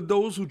 And for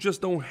those who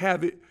just don't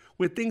have it,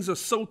 where things are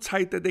so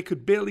tight that they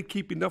could barely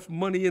keep enough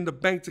money in the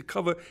bank to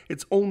cover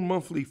its own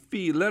monthly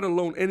fee, let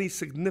alone any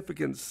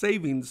significant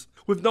savings,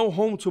 with no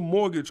home to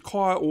mortgage,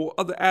 car, or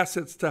other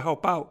assets to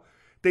help out,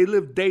 they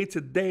live day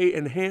to day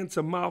and hand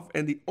to mouth,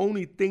 and the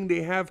only thing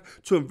they have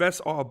to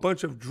invest are a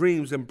bunch of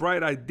dreams and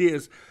bright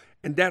ideas.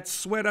 And that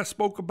sweat I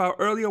spoke about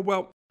earlier,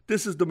 well,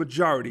 this is the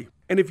majority.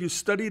 And if you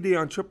study the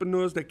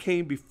entrepreneurs that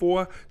came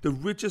before, the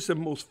richest and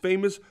most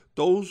famous,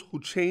 those who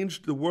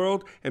changed the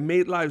world and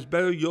made lives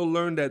better, you'll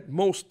learn that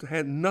most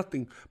had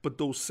nothing but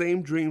those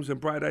same dreams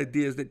and bright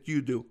ideas that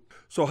you do.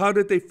 So how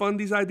did they fund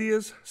these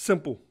ideas?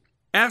 Simple.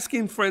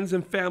 Asking friends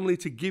and family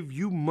to give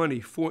you money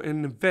for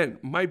an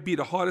event might be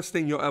the hardest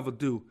thing you'll ever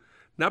do.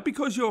 Not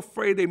because you're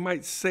afraid they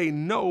might say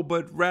no,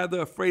 but rather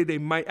afraid they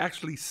might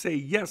actually say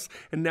yes,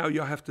 and now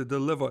you'll have to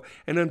deliver.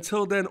 And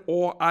until then,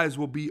 all eyes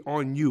will be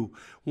on you.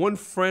 One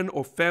friend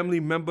or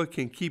family member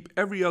can keep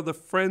every other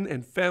friend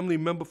and family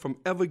member from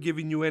ever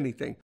giving you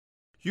anything.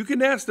 You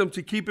can ask them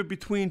to keep it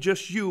between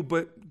just you,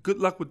 but good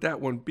luck with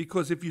that one,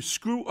 because if you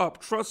screw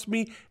up, trust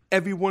me,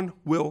 everyone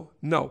will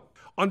know.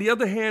 On the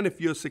other hand, if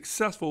you're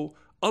successful,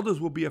 others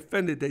will be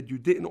offended that you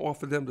didn't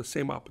offer them the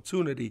same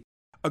opportunity.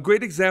 A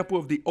great example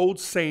of the old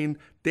saying,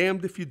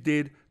 damned if you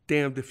did,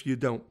 damned if you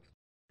don't.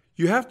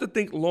 You have to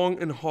think long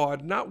and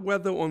hard, not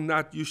whether or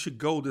not you should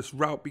go this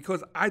route,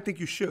 because I think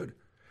you should,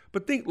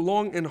 but think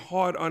long and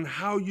hard on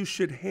how you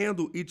should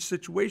handle each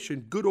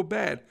situation, good or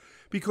bad,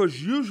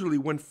 because usually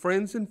when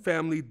friends and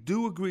family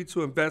do agree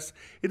to invest,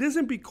 it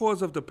isn't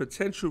because of the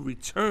potential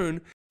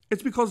return,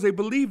 it's because they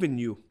believe in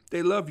you,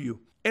 they love you,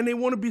 and they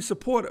want to be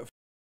supportive.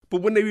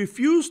 But when they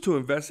refuse to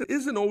invest, it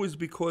isn't always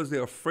because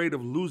they're afraid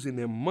of losing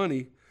their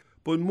money,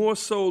 but more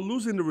so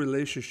losing the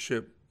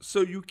relationship. So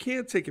you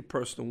can't take it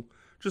personal.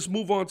 Just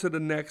move on to the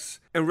next,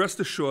 and rest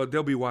assured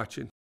they'll be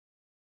watching.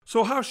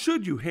 So how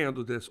should you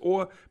handle this?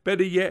 Or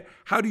better yet,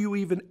 how do you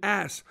even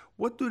ask?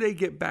 What do they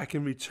get back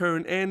in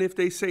return? And if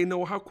they say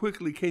no, how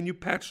quickly can you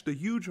patch the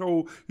huge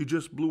hole you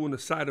just blew in the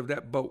side of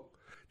that boat?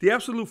 The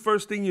absolute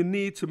first thing you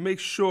need to make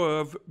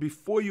sure of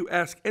before you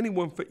ask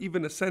anyone for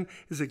even a cent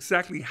is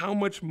exactly how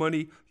much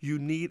money you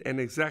need and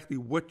exactly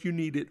what you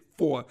need it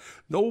for.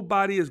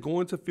 Nobody is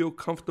going to feel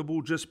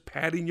comfortable just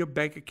padding your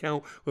bank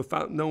account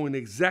without knowing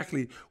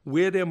exactly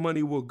where their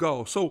money will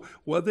go. So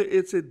whether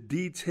it's a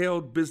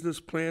detailed business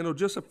plan or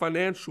just a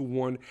financial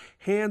one,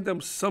 hand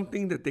them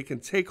something that they can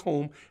take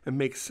home and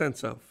make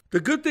sense of. The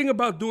good thing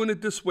about doing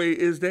it this way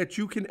is that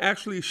you can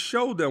actually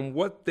show them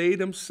what they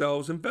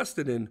themselves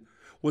invested in.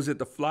 Was it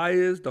the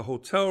flyers, the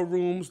hotel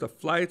rooms, the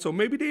flights, or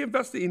maybe they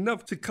invested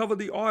enough to cover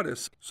the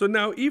artists? So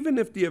now even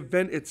if the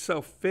event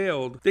itself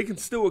failed, they can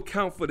still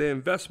account for their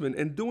investment,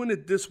 and doing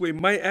it this way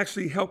might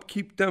actually help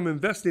keep them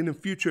investing in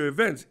future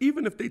events,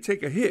 even if they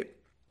take a hit.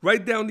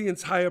 Write down the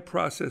entire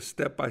process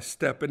step by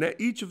step, and at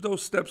each of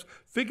those steps,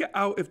 figure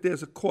out if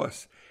there's a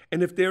cost,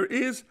 and if there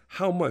is,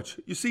 how much.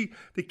 You see,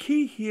 the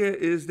key here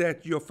is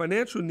that your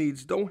financial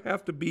needs don't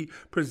have to be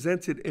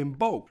presented in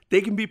bulk.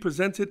 They can be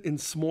presented in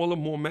smaller,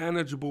 more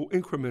manageable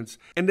increments,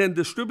 and then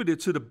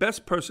distributed to the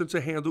best person to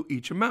handle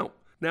each amount.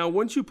 Now,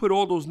 once you put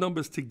all those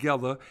numbers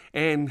together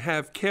and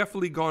have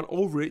carefully gone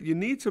over it, you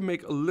need to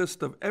make a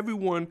list of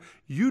everyone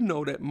you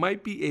know that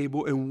might be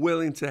able and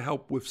willing to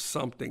help with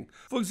something.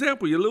 For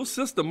example, your little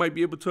sister might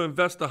be able to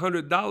invest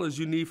 $100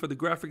 you need for the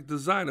graphic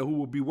designer who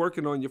will be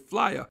working on your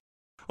flyer.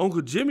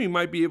 Uncle Jimmy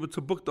might be able to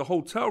book the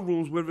hotel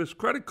rooms with his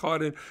credit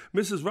card, and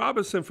Mrs.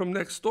 Robinson from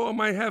next door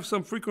might have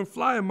some frequent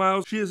flyer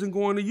miles she isn't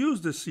going to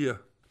use this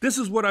year. This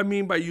is what I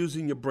mean by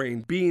using your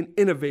brain, being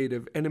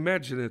innovative and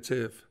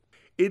imaginative.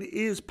 It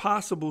is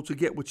possible to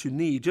get what you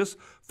need. Just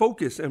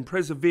focus and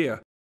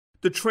persevere.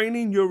 The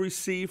training you'll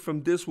receive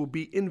from this will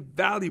be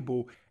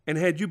invaluable, and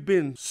had you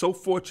been so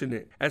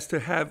fortunate as to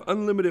have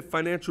unlimited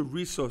financial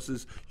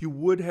resources, you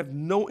would have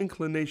no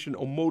inclination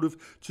or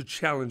motive to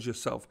challenge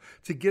yourself,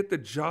 to get the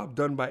job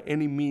done by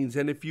any means.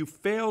 And if you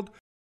failed,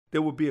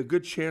 there would be a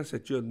good chance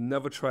that you'll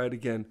never try it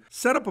again.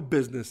 Set up a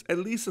business, at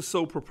least a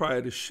sole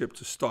proprietorship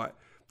to start.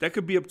 That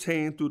could be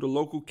obtained through the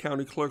local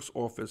county clerk's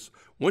office.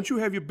 Once you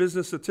have your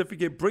business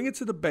certificate, bring it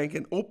to the bank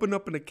and open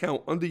up an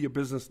account under your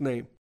business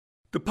name.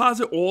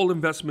 Deposit all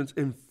investments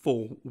in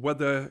full,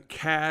 whether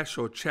cash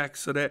or checks,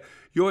 so that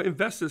your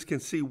investors can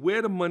see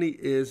where the money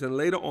is and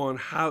later on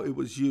how it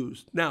was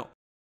used. Now,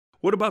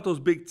 what about those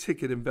big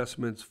ticket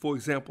investments? For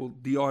example,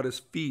 the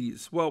artist's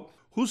fees. Well,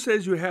 who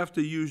says you have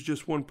to use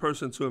just one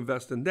person to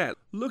invest in that?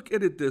 Look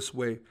at it this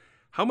way.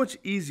 How much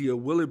easier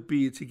will it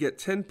be to get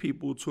 10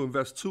 people to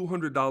invest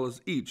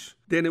 $200 each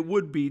than it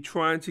would be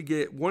trying to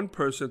get one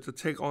person to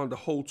take on the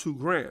whole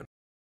 $2,000?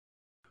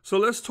 So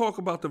let's talk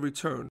about the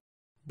return.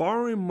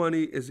 Borrowing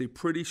money is a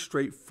pretty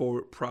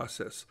straightforward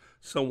process.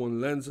 Someone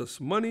lends us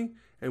money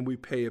and we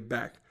pay it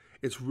back.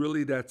 It's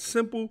really that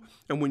simple,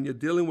 and when you're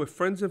dealing with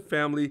friends and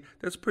family,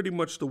 that's pretty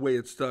much the way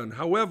it's done.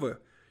 However,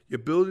 you're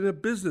building a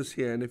business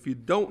here, and if you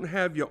don't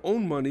have your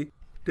own money,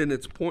 then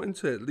it's important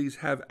to at least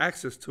have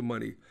access to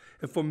money.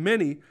 And for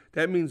many,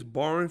 that means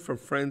borrowing from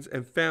friends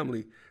and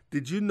family.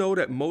 Did you know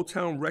that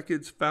Motown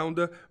Records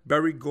founder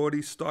Berry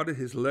Gordy started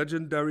his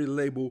legendary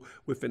label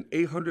with an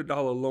 $800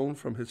 loan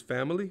from his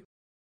family?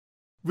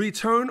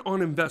 Return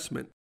on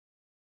investment.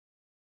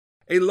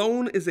 A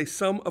loan is a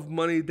sum of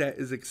money that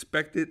is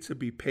expected to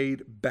be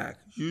paid back,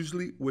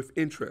 usually with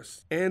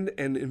interest. And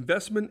an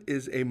investment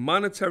is a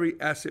monetary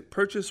asset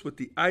purchased with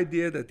the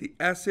idea that the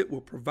asset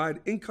will provide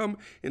income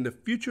in the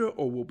future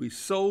or will be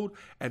sold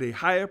at a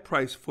higher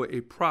price for a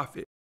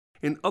profit.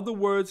 In other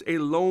words, a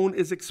loan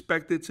is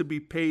expected to be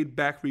paid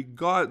back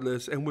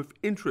regardless and with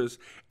interest,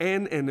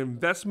 and an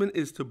investment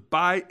is to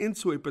buy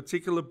into a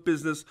particular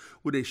business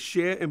with a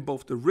share in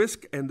both the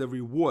risk and the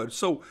reward.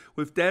 So,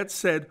 with that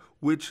said,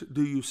 which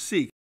do you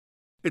seek?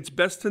 It's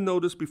best to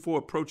know this before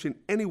approaching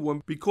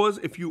anyone, because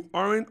if you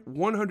aren't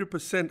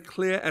 100%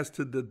 clear as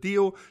to the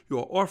deal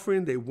you're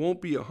offering, they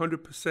won't be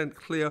 100%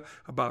 clear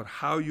about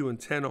how you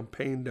intend on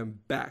paying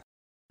them back.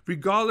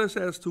 Regardless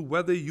as to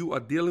whether you are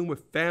dealing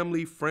with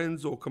family,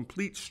 friends, or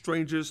complete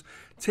strangers,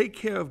 take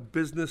care of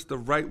business the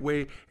right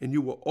way and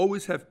you will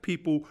always have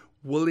people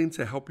willing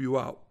to help you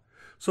out.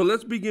 So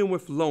let's begin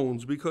with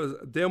loans, because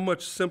they're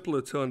much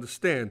simpler to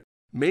understand,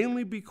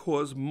 mainly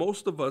because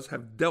most of us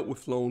have dealt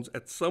with loans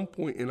at some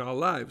point in our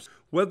lives,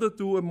 whether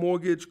through a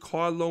mortgage,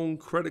 car loan,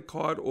 credit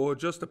card, or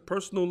just a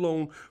personal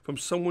loan from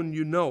someone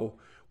you know.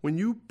 When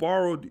you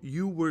borrowed,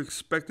 you were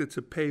expected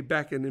to pay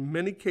back, and in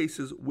many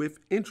cases with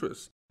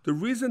interest. The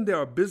reason there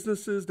are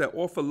businesses that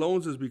offer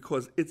loans is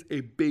because it's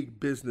a big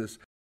business.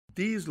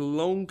 These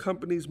loan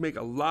companies make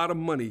a lot of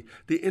money.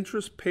 The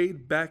interest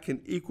paid back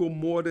can equal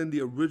more than the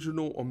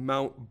original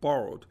amount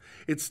borrowed.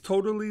 It's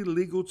totally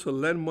legal to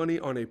lend money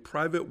on a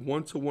private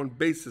one-to-one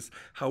basis.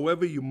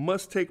 However, you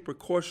must take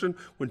precaution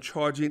when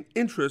charging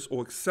interest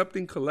or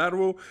accepting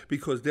collateral,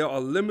 because there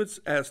are limits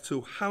as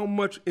to how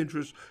much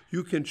interest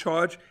you can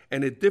charge,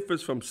 and it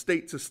differs from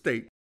state to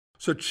state.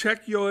 So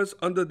check yours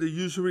under the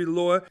usury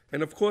law,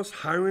 and of course,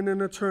 hiring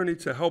an attorney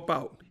to help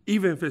out,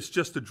 even if it's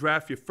just to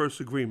draft your first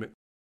agreement.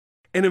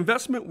 An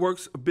investment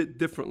works a bit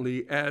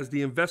differently, as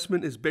the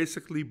investment is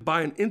basically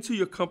buying into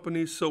your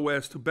company so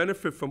as to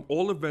benefit from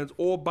all events,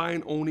 or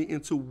buying only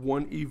into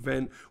one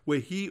event where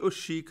he or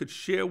she could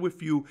share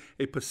with you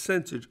a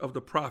percentage of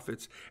the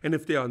profits. And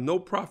if there are no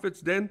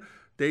profits, then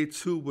they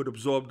too would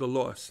absorb the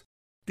loss.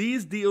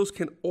 These deals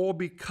can all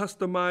be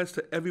customized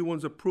to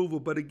everyone's approval,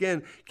 but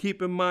again,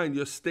 keep in mind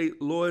your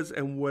state laws,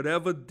 and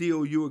whatever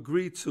deal you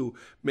agree to,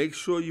 make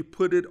sure you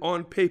put it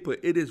on paper.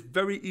 It is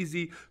very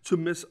easy to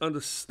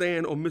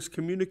misunderstand or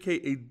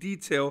miscommunicate a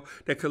detail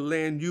that could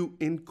land you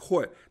in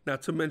court,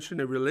 not to mention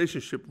a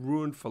relationship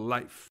ruined for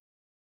life.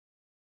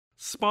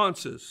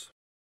 Sponsors.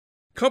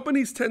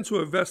 Companies tend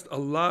to invest a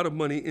lot of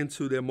money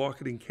into their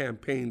marketing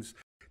campaigns.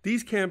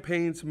 These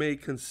campaigns may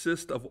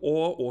consist of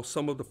all or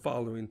some of the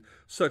following,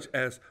 such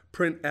as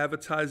print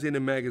advertising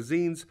in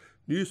magazines,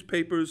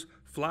 newspapers,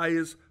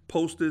 flyers,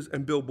 posters,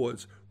 and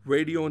billboards,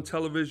 radio and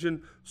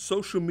television,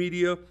 social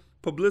media,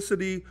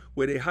 publicity,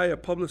 where they hire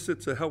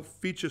publicists to help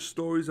feature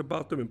stories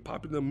about them in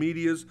popular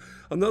medias.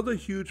 Another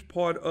huge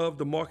part of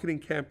the marketing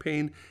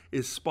campaign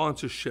is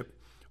sponsorship,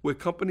 where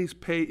companies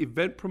pay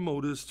event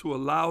promoters to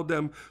allow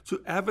them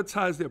to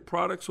advertise their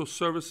products or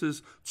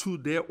services to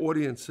their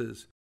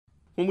audiences.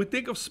 When we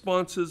think of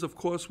sponsors, of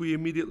course, we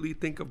immediately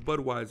think of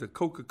Budweiser,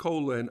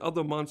 Coca-Cola, and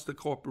other monster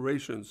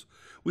corporations.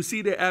 We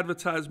see their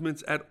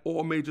advertisements at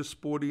all major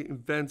sporting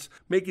events,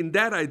 making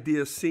that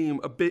idea seem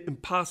a bit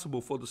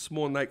impossible for the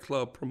small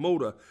nightclub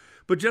promoter.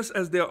 But just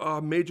as there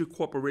are major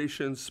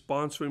corporations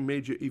sponsoring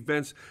major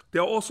events,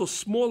 there are also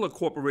smaller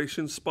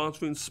corporations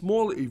sponsoring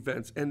smaller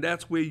events, and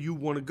that's where you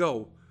want to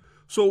go.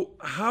 So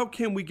how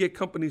can we get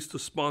companies to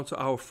sponsor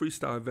our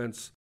freestyle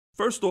events?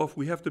 First off,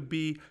 we have to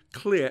be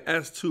clear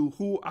as to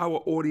who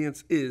our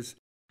audience is.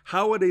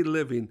 How are they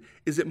living?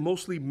 Is it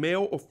mostly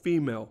male or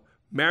female?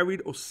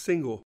 Married or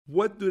single?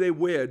 What do they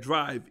wear,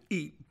 drive,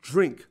 eat,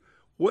 drink?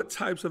 What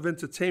types of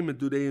entertainment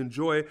do they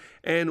enjoy?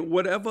 And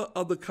whatever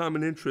other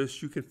common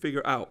interests you can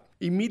figure out.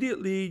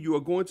 Immediately, you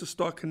are going to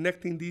start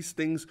connecting these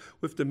things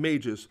with the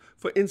majors.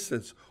 For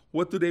instance,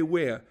 what do they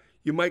wear?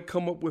 You might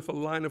come up with a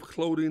line of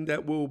clothing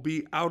that will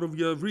be out of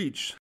your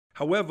reach.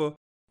 However,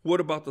 what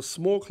about the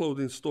small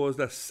clothing stores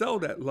that sell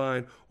that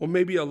line, or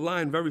maybe a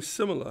line very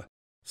similar?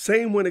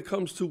 Same when it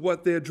comes to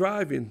what they're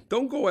driving.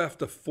 Don't go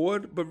after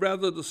Ford, but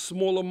rather the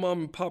smaller mom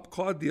and pop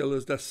car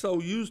dealers that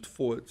sell used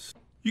Fords.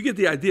 You get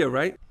the idea,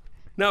 right?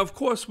 Now, of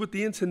course, with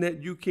the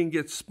internet, you can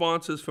get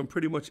sponsors from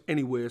pretty much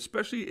anywhere,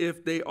 especially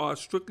if they are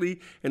strictly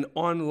an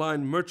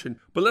online merchant.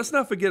 But let's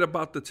not forget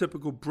about the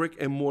typical brick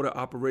and mortar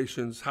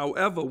operations.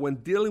 However, when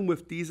dealing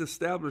with these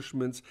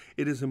establishments,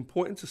 it is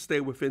important to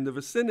stay within the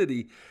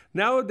vicinity.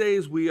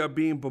 Nowadays, we are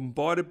being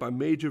bombarded by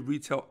major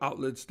retail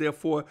outlets.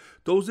 Therefore,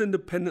 those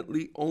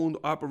independently owned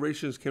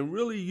operations can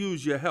really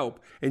use your help,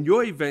 and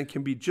your event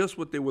can be just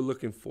what they were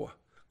looking for.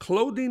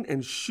 Clothing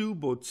and shoe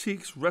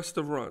boutiques,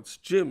 restaurants,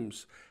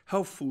 gyms,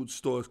 health food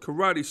stores,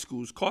 karate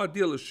schools, car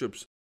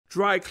dealerships,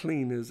 dry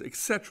cleaners,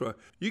 etc.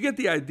 You get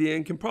the idea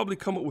and can probably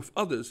come up with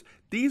others.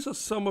 These are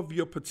some of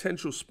your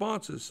potential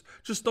sponsors.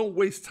 Just don't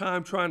waste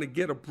time trying to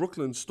get a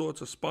Brooklyn store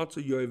to sponsor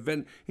your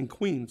event in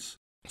Queens.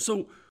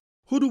 So,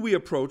 who do we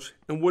approach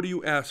and what do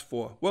you ask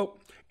for? Well,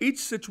 each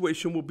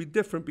situation will be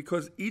different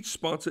because each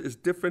sponsor is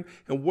different,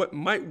 and what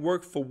might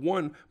work for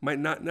one might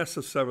not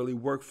necessarily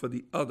work for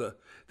the other.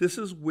 This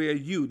is where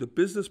you, the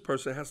business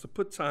person, has to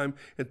put time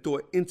and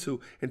thought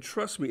into, and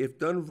trust me, if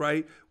done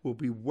right, will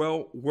be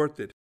well worth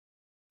it.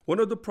 One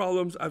of the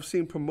problems I've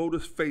seen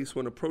promoters face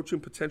when approaching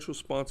potential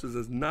sponsors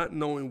is not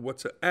knowing what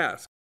to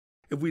ask.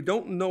 If we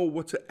don't know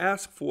what to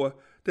ask for,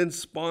 then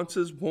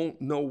sponsors won't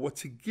know what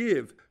to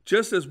give.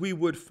 Just as we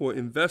would for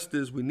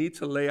investors, we need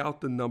to lay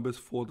out the numbers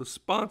for the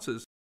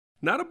sponsors.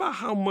 Not about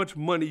how much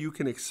money you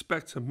can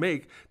expect to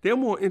make. They're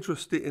more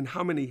interested in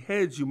how many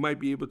heads you might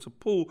be able to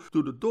pull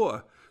through the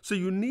door. So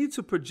you need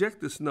to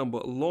project this number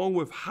along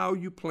with how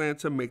you plan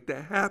to make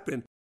that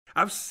happen.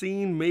 I've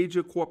seen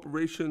major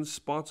corporations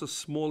sponsor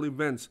small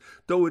events,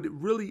 though it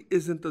really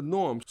isn't the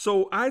norm.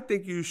 So I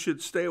think you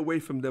should stay away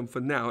from them for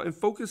now and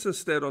focus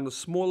instead on the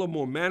smaller,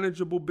 more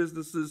manageable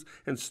businesses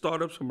and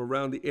startups from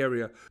around the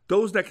area,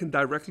 those that can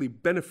directly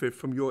benefit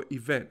from your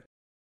event.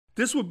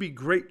 This would be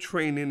great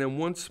training, and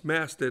once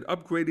mastered,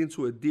 upgrading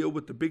to a deal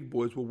with the big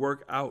boys will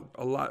work out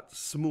a lot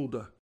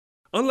smoother.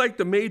 Unlike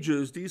the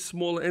majors, these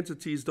smaller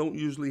entities don't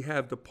usually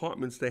have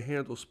departments that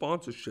handle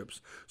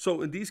sponsorships.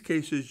 So in these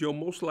cases, you'll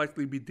most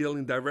likely be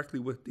dealing directly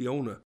with the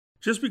owner.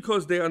 Just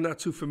because they are not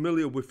too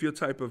familiar with your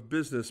type of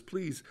business,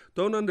 please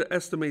don't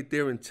underestimate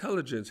their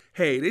intelligence.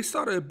 Hey, they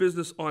started a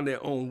business on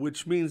their own,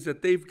 which means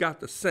that they've got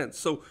the sense.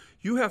 So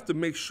you have to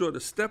make sure to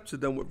step to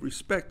them with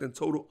respect and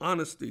total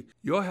honesty.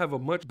 You'll have a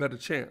much better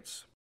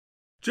chance.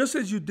 Just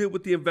as you did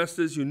with the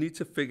investors, you need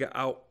to figure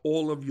out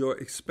all of your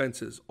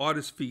expenses,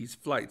 artist fees,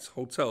 flights,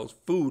 hotels,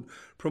 food,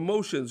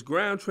 promotions,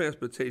 ground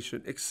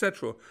transportation,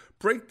 etc.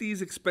 Break these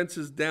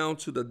expenses down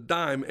to the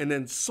dime and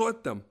then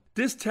sort them.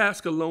 This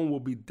task alone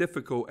will be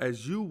difficult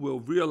as you will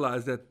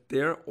realize that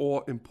they're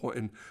all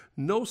important.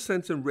 No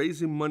sense in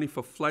raising money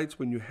for flights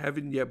when you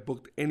haven't yet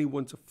booked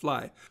anyone to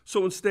fly.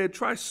 So instead,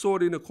 try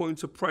sorting according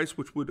to price,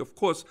 which would of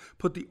course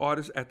put the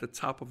artist at the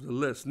top of the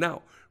list.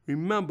 Now,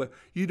 remember,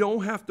 you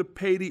don't have to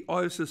pay the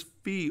artist's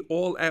fee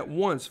all at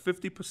once.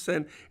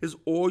 50% is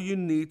all you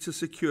need to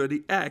secure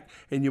the act,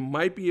 and you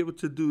might be able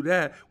to do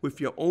that with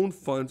your own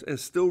funds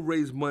and still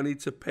raise money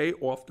to pay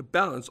off the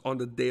balance on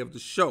the day of the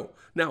show.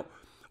 Now,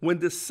 when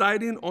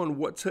deciding on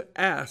what to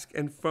ask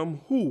and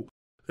from who,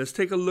 let's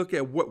take a look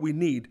at what we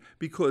need,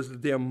 because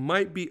there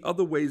might be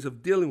other ways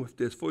of dealing with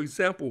this. For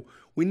example,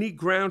 we need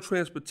ground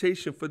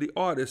transportation for the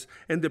artist,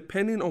 and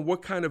depending on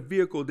what kind of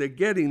vehicle they're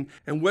getting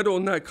and whether or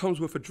not it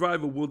comes with a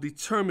driver will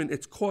determine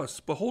its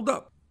costs. But hold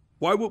up,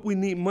 why would we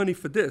need money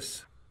for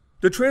this?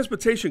 The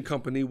transportation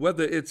company,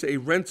 whether it's a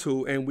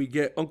rental and we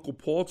get Uncle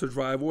Paul to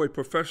drive or a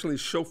professionally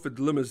chauffeured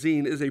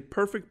limousine, is a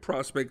perfect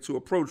prospect to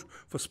approach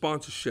for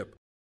sponsorship.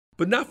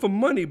 But not for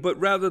money, but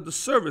rather the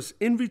service.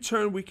 In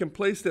return, we can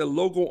place their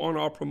logo on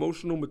our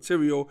promotional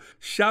material,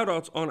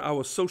 shout-outs on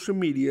our social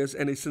medias,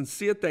 and a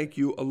sincere thank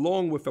you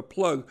along with a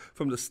plug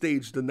from the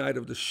stage the night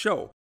of the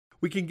show.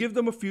 We can give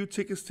them a few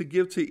tickets to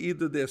give to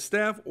either their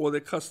staff or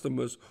their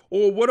customers.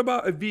 Or what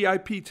about a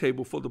VIP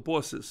table for the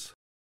bosses?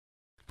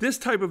 This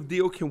type of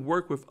deal can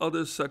work with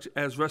others such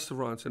as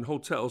restaurants and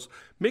hotels.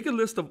 Make a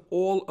list of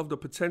all of the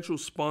potential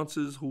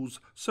sponsors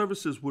whose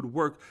services would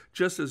work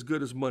just as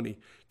good as money.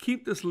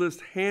 Keep this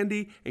list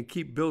handy and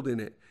keep building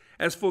it.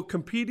 As for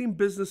competing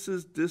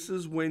businesses, this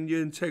is when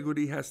your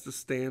integrity has to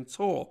stand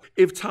tall.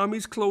 If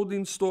Tommy's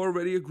clothing store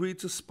already agreed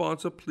to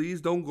sponsor, please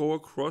don't go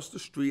across the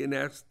street and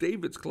ask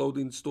David's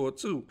clothing store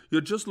too.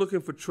 You're just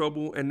looking for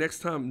trouble, and next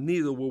time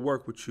neither will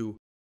work with you.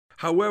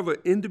 However,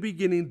 in the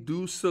beginning,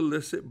 do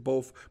solicit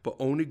both, but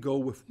only go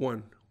with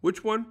one.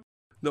 Which one?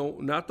 No,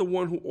 not the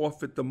one who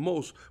offered the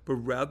most, but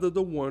rather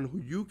the one who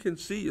you can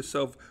see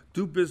yourself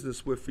do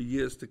business with for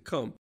years to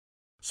come.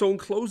 So in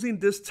closing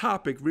this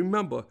topic,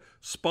 remember,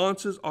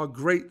 sponsors are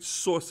great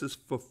sources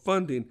for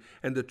funding,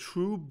 and the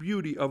true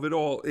beauty of it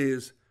all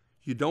is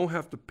you don't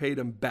have to pay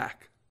them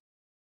back.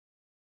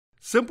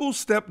 Simple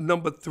step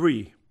number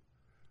 3,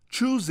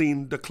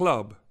 choosing the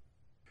club.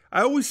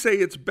 I always say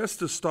it's best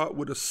to start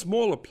with a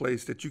smaller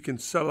place that you can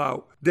sell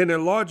out than a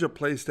larger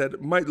place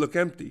that might look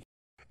empty.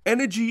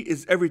 Energy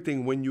is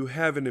everything when you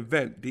have an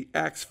event. The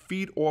acts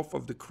feed off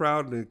of the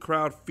crowd and the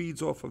crowd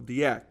feeds off of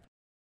the act.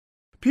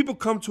 People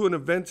come to an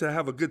event to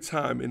have a good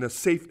time in a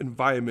safe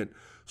environment,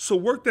 so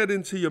work that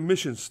into your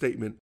mission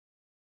statement.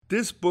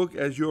 This book,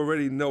 as you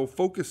already know,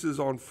 focuses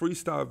on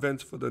freestyle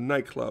events for the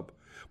nightclub,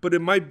 but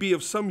it might be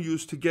of some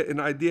use to get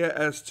an idea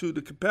as to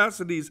the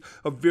capacities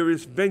of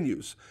various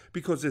venues,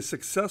 because a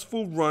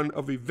successful run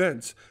of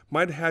events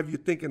might have you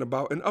thinking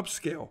about an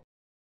upscale.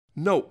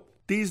 Note,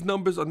 these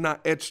numbers are not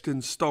etched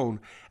in stone,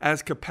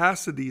 as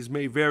capacities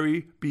may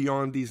vary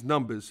beyond these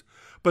numbers,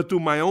 but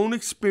through my own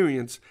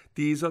experience,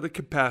 these are the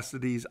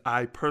capacities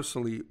I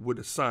personally would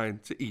assign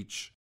to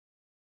each.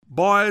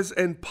 Bars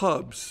and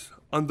pubs,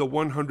 under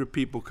 100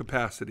 people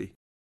capacity.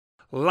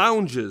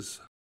 Lounges,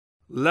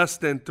 less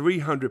than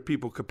 300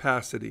 people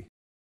capacity.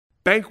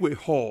 Banquet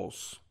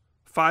halls,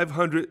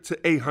 500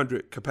 to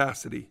 800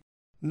 capacity.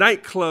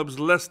 Nightclubs,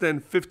 less than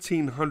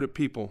 1,500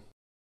 people.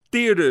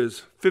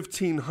 Theaters,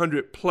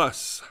 1,500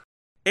 plus.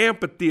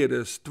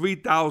 Amphitheaters,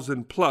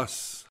 3,000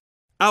 plus.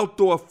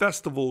 Outdoor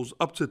festivals,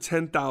 up to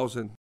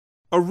 10,000.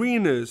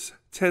 Arenas,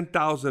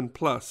 10,000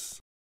 plus.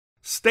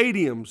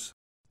 Stadiums,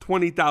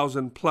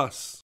 20,000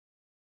 plus.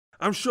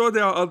 I'm sure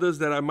there are others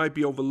that I might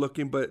be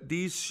overlooking, but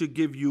these should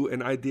give you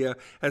an idea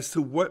as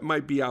to what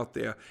might be out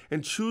there.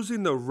 And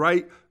choosing the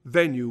right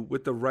venue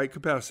with the right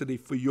capacity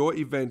for your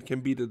event can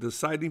be the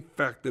deciding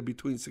factor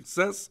between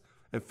success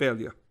and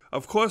failure.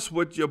 Of course,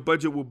 what your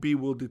budget will be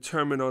will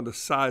determine on the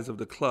size of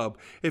the club.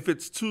 If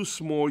it's too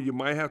small, you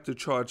might have to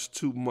charge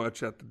too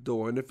much at the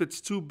door. And if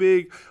it's too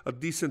big, a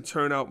decent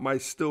turnout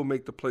might still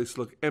make the place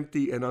look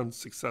empty and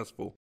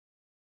unsuccessful.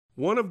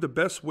 One of the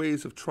best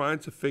ways of trying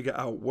to figure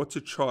out what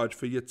to charge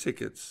for your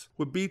tickets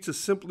would be to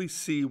simply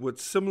see what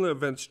similar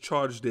events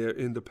charged there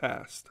in the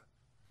past.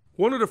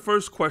 One of the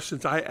first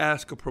questions I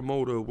ask a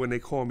promoter when they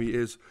call me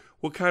is,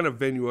 what kind of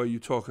venue are you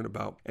talking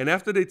about? And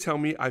after they tell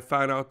me, I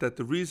find out that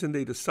the reason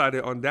they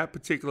decided on that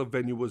particular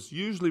venue was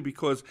usually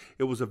because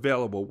it was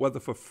available, whether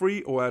for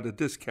free or at a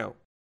discount.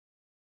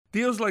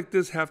 Deals like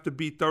this have to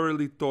be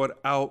thoroughly thought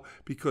out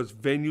because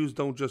venues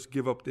don't just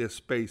give up their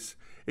space.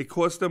 It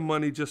costs them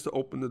money just to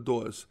open the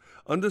doors.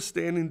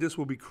 Understanding this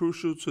will be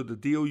crucial to the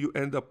deal you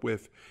end up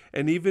with.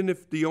 And even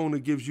if the owner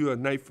gives you a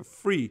night for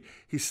free,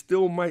 he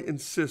still might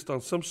insist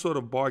on some sort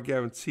of bar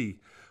guarantee.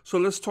 So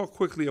let's talk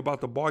quickly about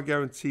the bar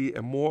guarantee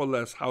and more or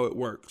less how it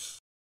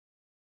works.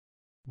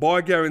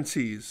 Bar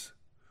guarantees.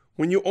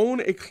 When you own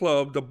a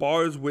club, the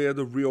bar is where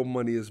the real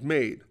money is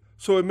made.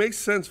 So it makes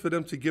sense for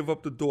them to give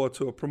up the door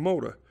to a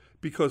promoter,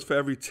 because for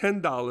every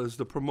 $10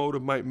 the promoter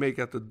might make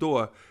at the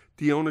door,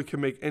 the owner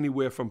can make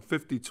anywhere from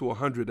 $50 to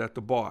 $100 at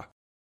the bar.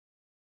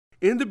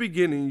 In the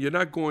beginning, you're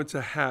not going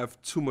to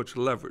have too much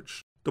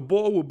leverage. The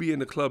ball will be in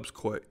the club's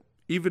court,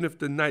 even if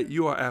the night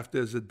you are after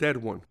is a dead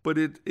one. But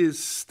it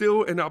is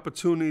still an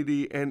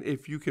opportunity, and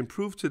if you can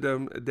prove to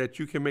them that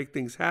you can make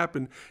things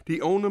happen,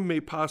 the owner may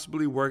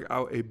possibly work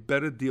out a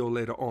better deal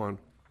later on.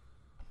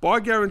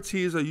 Bar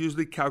guarantees are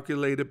usually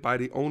calculated by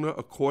the owner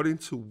according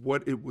to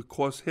what it would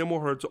cost him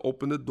or her to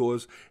open the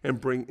doors and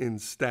bring in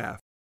staff.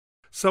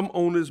 Some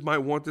owners might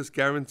want this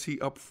guarantee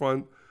up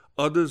front,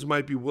 others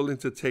might be willing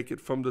to take it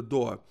from the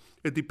door.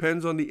 It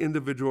depends on the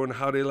individual and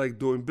how they like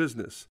doing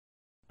business.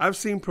 I've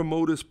seen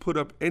promoters put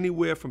up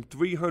anywhere from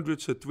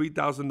 $300 to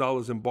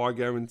 $3,000 in bar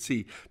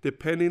guarantee,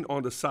 depending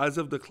on the size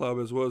of the club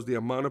as well as the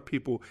amount of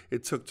people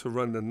it took to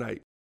run the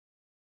night.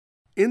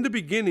 In the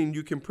beginning,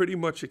 you can pretty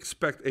much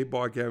expect a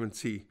bar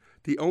guarantee.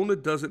 The owner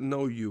doesn't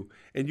know you,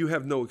 and you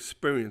have no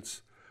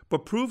experience.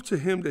 But prove to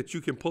him that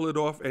you can pull it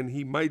off, and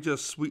he might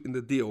just sweeten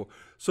the deal.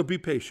 So be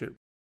patient.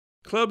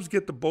 Clubs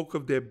get the bulk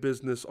of their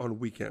business on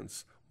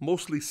weekends.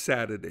 mostly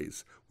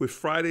Saturdays, with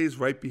Fridays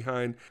right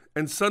behind,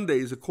 and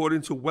Sundays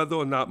according to whether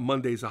or not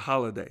Monday's a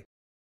holiday.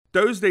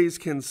 Thursdays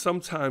can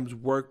sometimes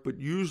work, but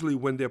usually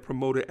when they're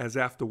promoted as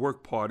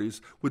after-work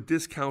parties with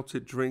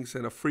discounted drinks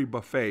and a free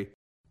buffet.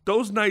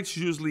 Those nights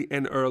usually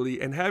end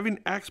early, and having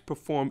acts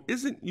perform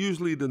isn't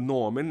usually the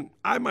norm, and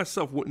I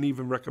myself wouldn't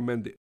even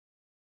recommend it.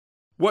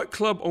 What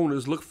club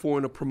owners look for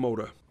in a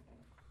promoter.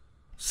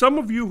 Some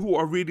of you who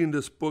are reading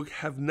this book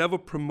have never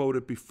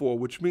promoted before,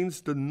 which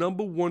means the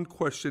number one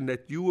question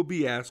that you will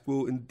be asked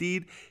will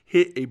indeed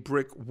hit a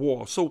brick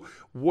wall. So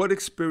what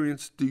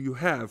experience do you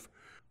have?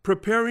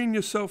 Preparing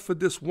yourself for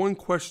this one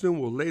question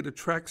will lay the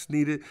tracks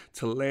needed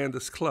to land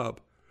this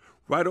club.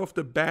 Right off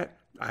the bat,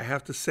 I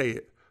have to say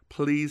it.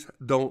 Please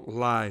don't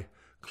lie.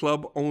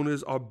 Club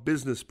owners are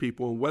business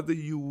people, and whether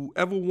you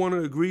ever want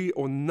to agree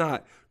or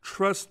not,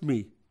 trust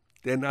me,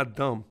 they're not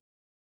dumb.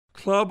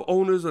 Club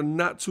owners are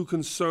not too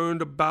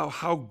concerned about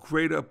how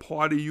great a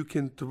party you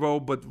can throw,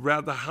 but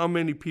rather how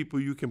many people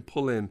you can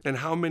pull in and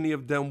how many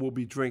of them will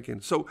be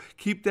drinking. So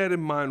keep that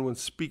in mind when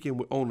speaking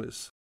with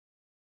owners.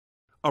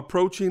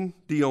 Approaching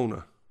the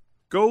owner.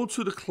 Go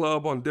to the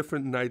club on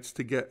different nights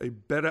to get a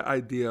better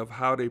idea of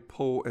how they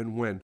pull and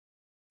when.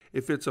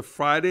 If it's a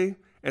Friday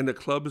and the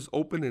club is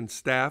open and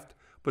staffed,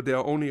 but there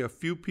are only a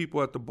few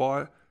people at the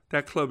bar,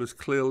 that club is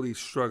clearly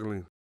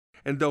struggling.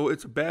 And though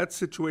it's a bad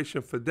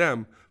situation for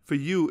them, for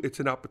you it's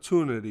an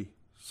opportunity,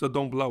 so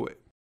don't blow it.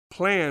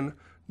 Plan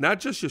not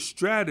just your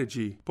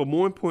strategy, but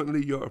more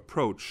importantly your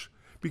approach,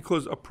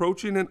 because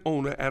approaching an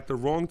owner at the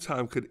wrong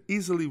time could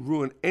easily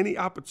ruin any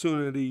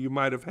opportunity you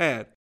might have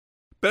had.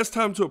 Best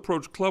time to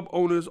approach club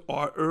owners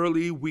are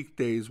early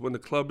weekdays when the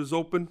club is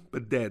open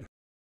but dead.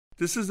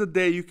 This is the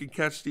day you can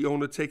catch the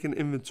owner taking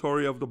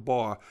inventory of the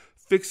bar,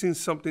 fixing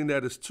something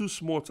that is too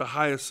small to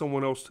hire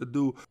someone else to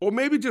do, or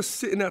maybe just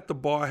sitting at the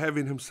bar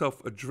having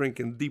himself a drink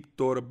and deep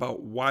thought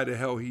about why the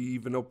hell he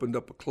even opened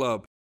up a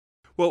club.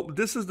 Well,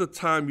 this is the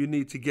time you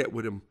need to get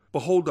with him.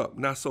 But hold up,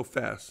 not so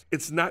fast.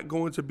 It's not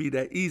going to be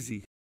that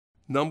easy.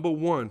 Number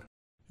one,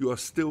 you are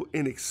still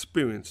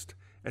inexperienced.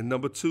 And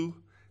number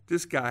two,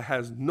 this guy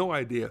has no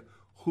idea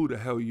who the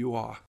hell you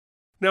are.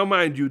 Now,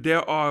 mind you,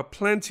 there are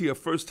plenty of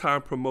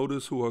first-time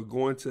promoters who are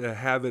going to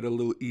have it a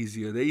little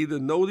easier. They either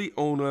know the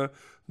owner,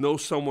 know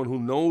someone who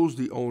knows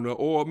the owner,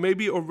 or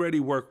maybe already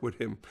work with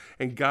him,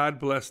 and God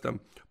bless them.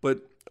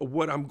 But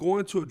what I'm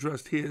going to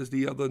address here is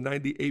the other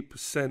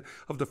 98%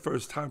 of the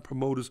first-time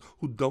promoters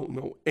who don't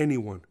know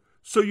anyone.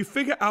 So you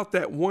figure out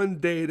that one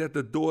day that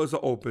the doors are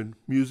open,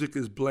 music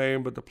is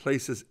blaring, but the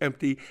place is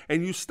empty,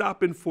 and you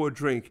stop in for a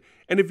drink.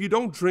 And if you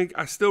don't drink,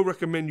 I still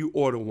recommend you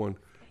order one.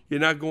 You're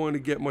not going to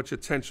get much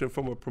attention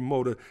from a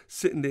promoter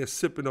sitting there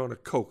sipping on a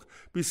Coke.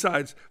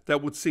 Besides,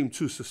 that would seem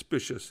too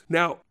suspicious.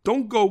 Now,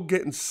 don't go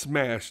getting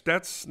smashed.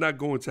 That's not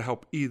going to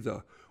help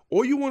either.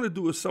 All you want to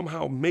do is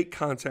somehow make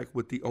contact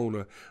with the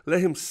owner.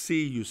 Let him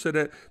see you so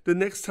that the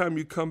next time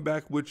you come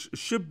back, which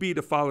should be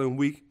the following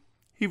week,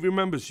 he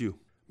remembers you.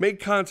 Make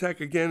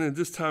contact again, and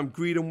this time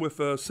greet him with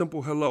a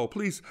simple hello.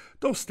 Please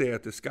don't stare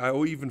at this guy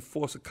or even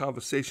force a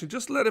conversation.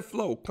 Just let it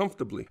flow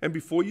comfortably. And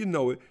before you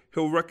know it,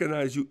 he'll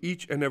recognize you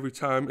each and every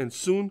time, and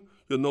soon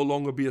you'll no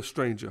longer be a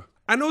stranger.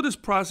 I know this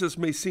process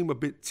may seem a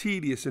bit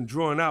tedious and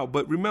drawn out,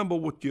 but remember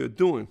what you're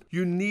doing.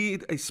 You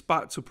need a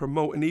spot to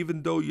promote, and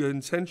even though your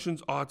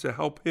intentions are to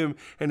help him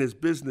and his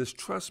business,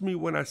 trust me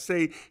when I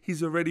say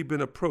he's already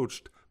been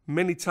approached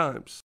many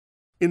times.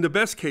 In the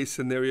best case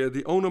scenario,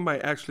 the owner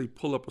might actually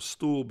pull up a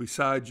stool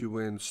beside you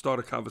and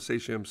start a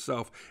conversation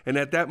himself. And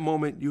at that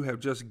moment, you have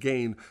just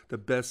gained the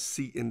best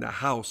seat in the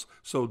house,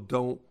 so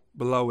don't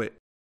blow it.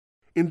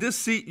 In this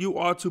seat, you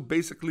are to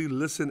basically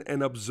listen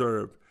and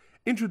observe.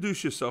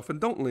 Introduce yourself and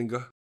don't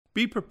linger.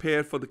 Be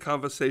prepared for the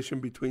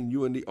conversation between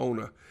you and the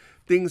owner.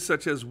 Things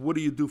such as, what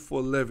do you do for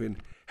a living?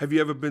 Have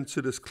you ever been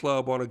to this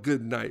club on a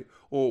good night?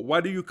 Or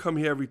why do you come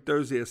here every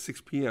Thursday at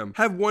 6 p.m.?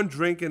 Have one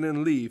drink and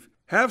then leave.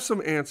 Have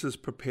some answers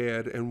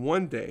prepared, and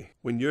one day,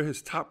 when you're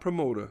his top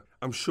promoter,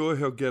 I'm sure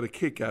he'll get a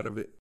kick out of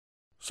it.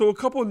 So a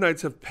couple of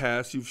nights have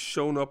passed, you've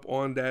shown up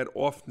on that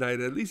off night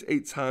at least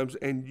 8 times,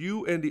 and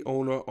you and the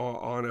owner are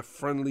on a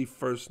friendly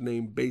first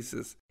name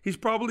basis. He's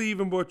probably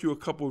even bought you a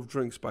couple of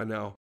drinks by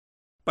now.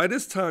 By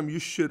this time, you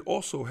should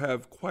also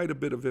have quite a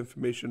bit of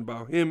information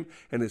about him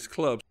and his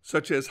club,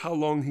 such as how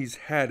long he's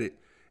had it,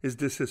 is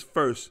this his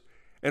first,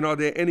 and are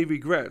there any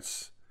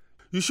regrets?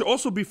 You should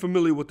also be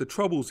familiar with the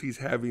troubles he's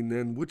having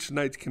and which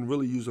nights can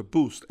really use a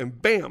boost.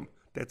 And bam,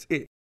 that's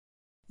it.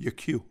 Your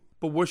cue.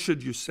 But what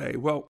should you say?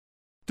 Well,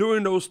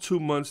 during those 2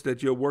 months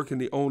that you're working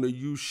the owner,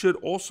 you should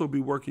also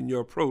be working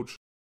your approach.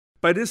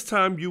 By this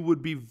time, you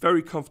would be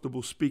very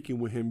comfortable speaking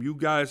with him. You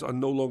guys are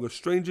no longer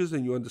strangers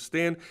and you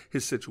understand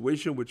his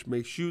situation, which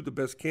makes you the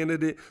best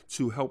candidate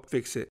to help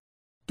fix it.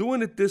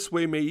 Doing it this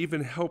way may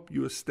even help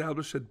you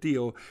establish a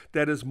deal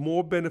that is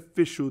more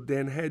beneficial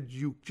than had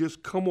you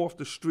just come off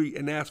the street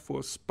and ask for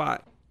a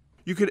spot.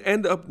 You could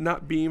end up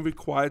not being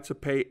required to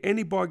pay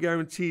any bar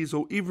guarantees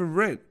or even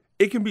rent.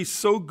 It can be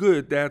so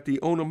good that the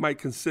owner might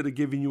consider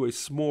giving you a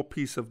small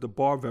piece of the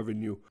bar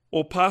revenue,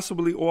 or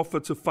possibly offer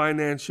to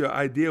finance your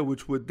idea,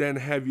 which would then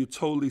have you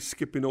totally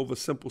skipping over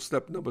simple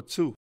step number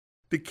 2.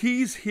 The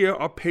keys here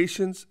are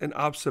patience and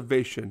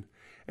observation,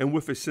 and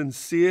with a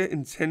sincere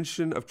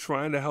intention of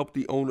trying to help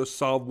the owner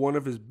solve one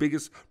of his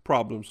biggest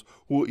problems,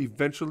 who will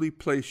eventually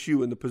place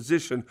you in the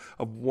position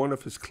of one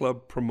of his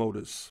club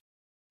promoters.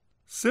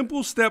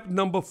 Simple step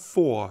number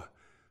 4,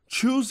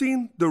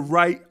 choosing the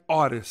right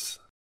artists.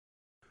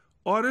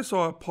 Artists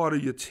are a part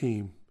of your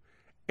team,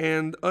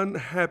 and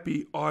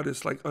unhappy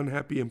artists, like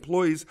unhappy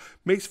employees,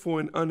 makes for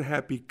an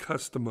unhappy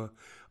customer.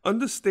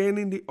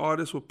 Understanding the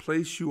artist will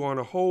place you on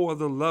a whole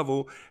other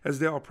level, as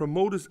there are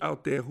promoters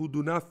out there who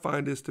do not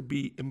find this to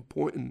be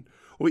important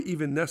or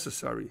even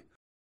necessary.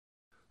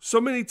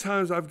 So many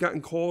times I've gotten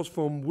calls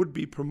from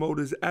would-be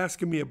promoters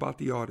asking me about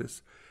the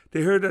artists.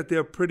 They heard that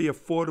they're pretty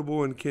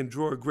affordable and can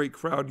draw a great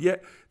crowd,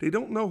 yet they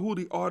don't know who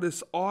the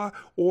artists are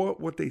or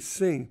what they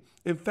sing.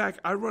 In fact,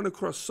 I run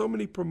across so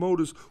many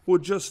promoters who are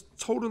just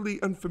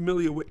totally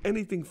unfamiliar with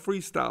anything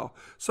freestyle,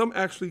 some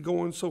actually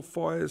going so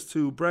far as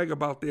to brag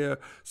about their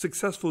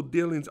successful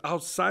dealings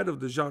outside of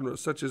the genre,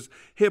 such as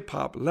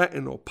hip-hop,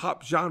 Latin, or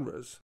pop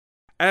genres,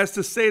 as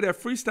to say that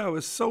freestyle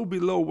is so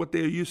below what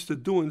they're used to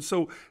doing,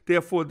 so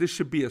therefore this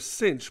should be a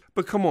cinch.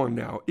 But come on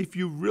now, if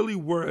you really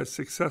were as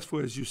successful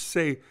as you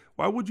say,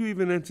 why would you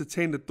even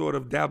entertain the thought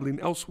of dabbling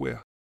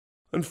elsewhere?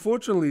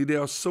 Unfortunately, there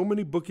are so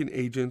many booking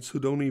agents who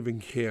don't even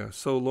care,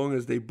 so long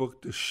as they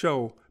book the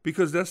show,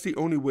 because that's the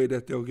only way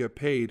that they'll get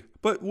paid.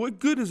 But what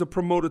good is a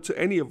promoter to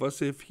any of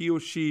us if he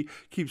or she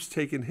keeps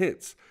taking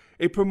hits?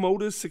 A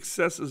promoter's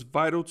success is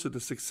vital to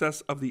the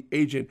success of the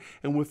agent,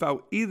 and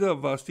without either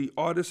of us, the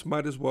artists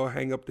might as well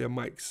hang up their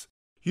mics.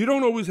 You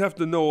don't always have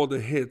to know all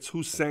the hits,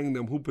 who sang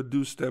them, who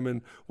produced them,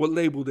 and what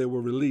label they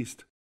were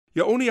released.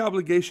 Your only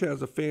obligation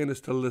as a fan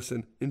is to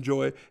listen,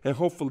 enjoy, and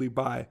hopefully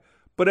buy.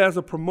 But as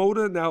a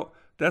promoter, now,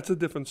 that's a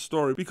different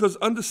story, because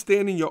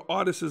understanding your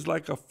artist is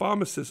like a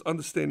pharmacist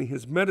understanding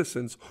his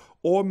medicines.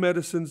 All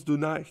medicines do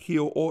not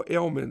heal all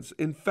ailments.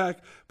 In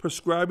fact,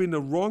 prescribing the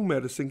wrong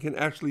medicine can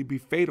actually be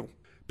fatal.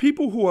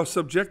 People who are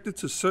subjected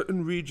to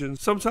certain regions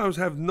sometimes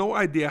have no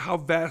idea how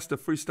vast the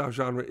freestyle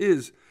genre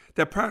is,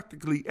 that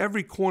practically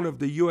every corner of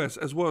the US,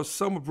 as well as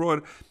some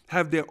abroad,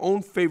 have their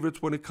own favorites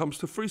when it comes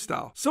to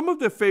freestyle. Some of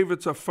their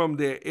favorites are from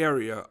their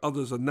area,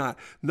 others are not.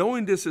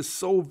 Knowing this is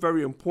so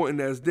very important,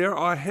 as there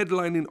are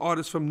headlining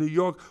artists from New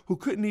York who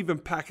couldn't even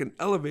pack an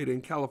elevator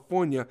in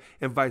California,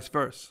 and vice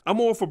versa. I'm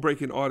all for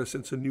breaking artists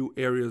into new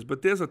areas,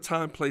 but there's a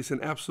time, place,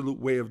 and absolute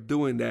way of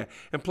doing that,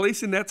 and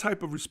placing that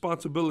type of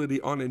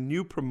responsibility on a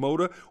new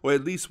promoter, or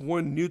at least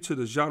one new to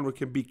the genre,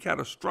 can be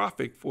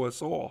catastrophic for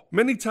us all.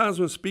 Many times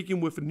when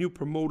speaking with a new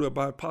promoter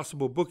about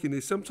possible booking, they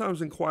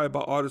sometimes inquire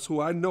about artists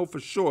who I know for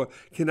sure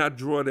cannot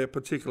draw their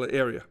particular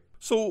area.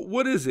 So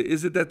what is it?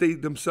 Is it that they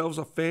themselves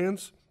are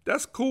fans?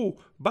 That's cool.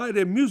 Buy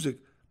their music,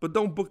 but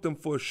don't book them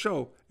for a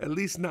show, at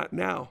least not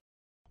now.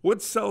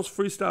 What sells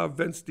freestyle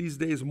events these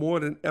days more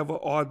than ever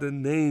are the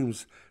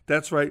names.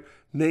 That's right,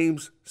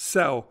 names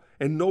sell.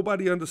 And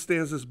nobody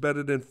understands this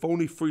better than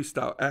phony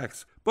freestyle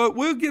acts. But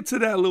we'll get to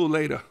that a little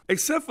later.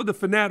 Except for the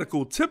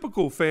fanatical,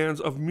 typical fans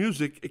of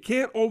music, it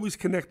can't always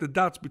connect the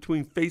dots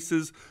between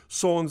faces,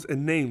 songs,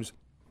 and names.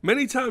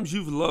 Many times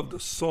you've loved a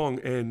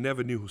song and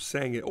never knew who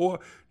sang it, or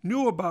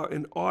knew about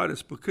an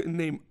artist but couldn't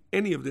name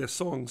any of their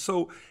songs.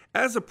 So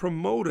as a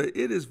promoter,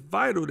 it is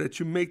vital that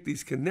you make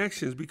these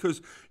connections,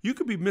 because you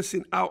could be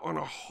missing out on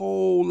a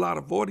whole lot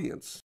of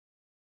audience.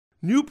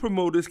 New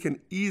promoters can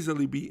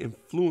easily be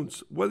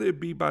influenced, whether it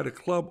be by the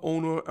club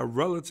owner, a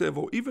relative,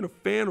 or even a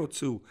fan or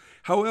two.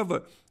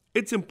 However,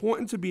 it's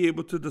important to be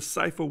able to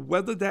decipher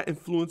whether that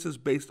influence is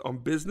based on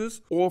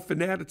business or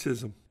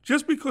fanaticism.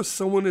 Just because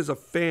someone is a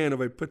fan of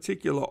a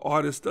particular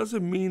artist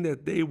doesn't mean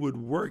that they would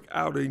work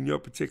out in your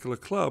particular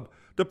club.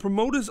 The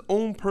promoter's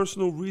own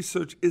personal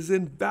research is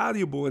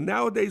invaluable, and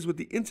nowadays with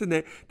the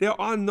internet, there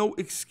are no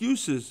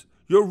excuses.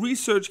 Your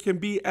research can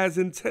be as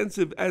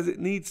intensive as it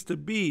needs to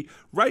be,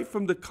 right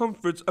from the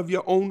comforts of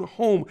your own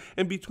home,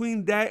 and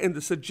between that and the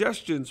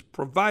suggestions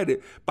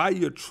provided by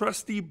your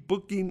trusty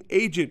booking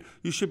agent,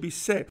 you should be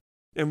set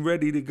and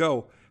ready to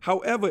go.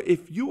 However,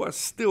 if you are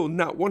still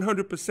not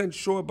 100%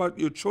 sure about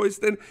your choice,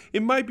 then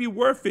it might be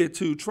worth it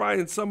to try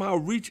and somehow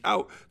reach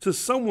out to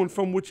someone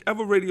from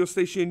whichever radio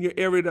station in your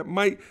area that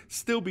might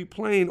still be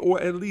playing,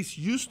 or at least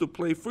used to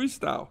play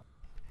freestyle.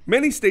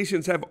 Many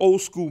stations have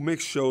old school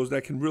mix shows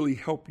that can really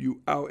help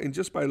you out, and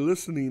just by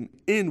listening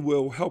in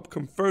will help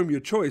confirm your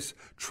choice.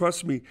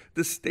 Trust me,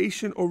 the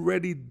station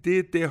already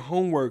did their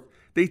homework.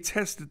 They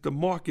tested the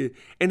market,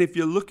 and if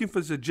you're looking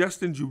for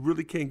suggestions, you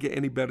really can't get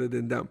any better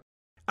than them.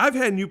 I've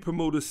had new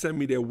promoters send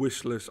me their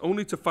wish list,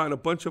 only to find a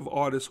bunch of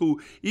artists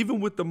who, even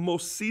with the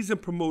most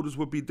seasoned promoters,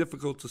 would be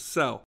difficult to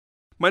sell.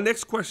 My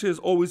next question is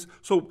always,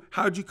 so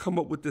how'd you come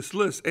up with this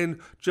list? And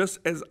just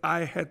as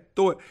I had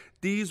thought,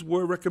 these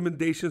were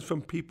recommendations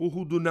from people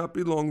who do not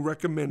belong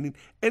recommending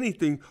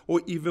anything,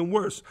 or even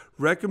worse,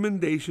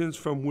 recommendations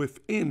from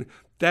within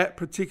that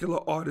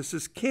particular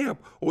artist's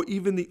camp or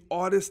even the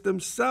artist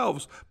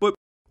themselves. But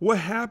what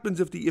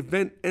happens if the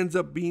event ends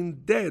up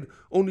being dead?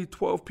 Only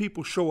 12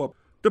 people show up.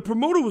 The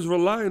promoter was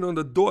relying on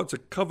the door to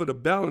cover the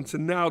balance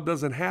and now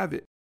doesn't have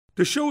it.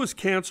 The show is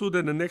canceled,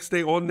 and the next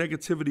day all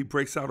negativity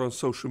breaks out on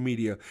social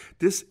media.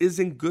 This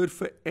isn't good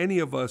for any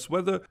of us,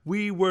 whether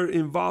we were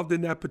involved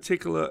in that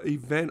particular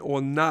event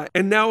or not.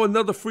 And now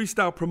another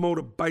freestyle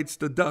promoter bites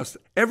the dust.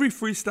 Every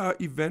freestyle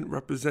event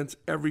represents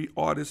every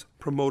artist,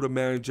 promoter,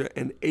 manager,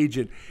 and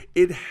agent.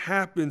 It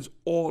happens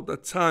all the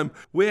time,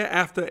 where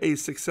after a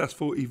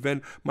successful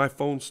event, my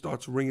phone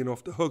starts ringing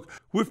off the hook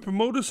with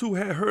promoters who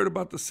had heard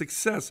about the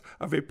success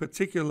of a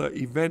particular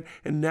event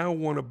and now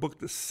want to book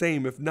the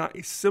same, if not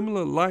a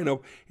similar lineup,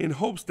 in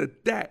hopes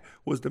that that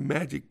was the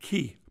magic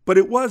key. But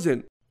it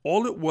wasn't.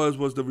 All it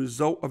was the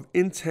result of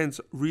intense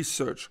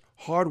research,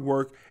 hard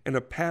work, and a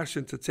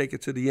passion to take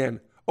it to the end.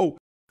 Oh,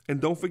 and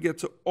don't forget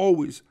to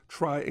always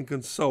try and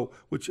consult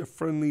with your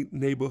friendly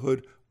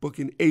neighborhood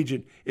booking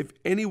agent. If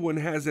anyone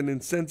has an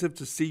incentive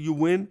to see you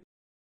win,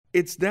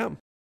 it's them.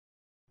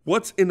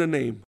 What's in a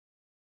name?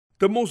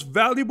 The most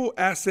valuable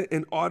asset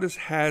an artist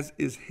has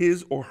is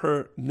his or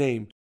her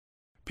name.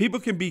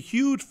 People can be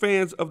huge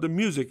fans of the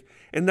music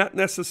and not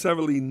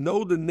necessarily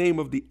know the name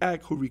of the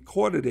act who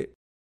recorded it.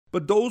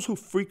 But those who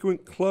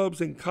frequent clubs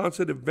and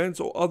concert events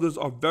or others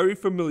are very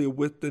familiar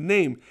with the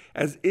name,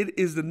 as it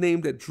is the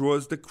name that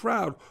draws the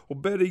crowd, or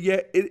better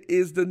yet, it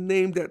is the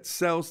name that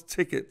sells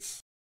tickets.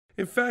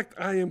 In fact,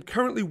 I am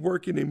currently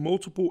working a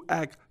multiple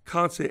act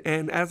concert,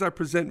 and as I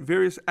present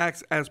various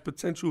acts as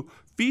potential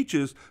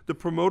features, the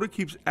promoter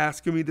keeps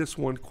asking me this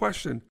one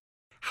question: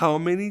 how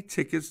many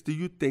tickets do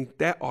you think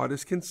that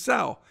artist can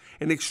sell?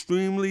 An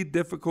extremely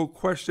difficult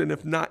question,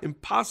 if not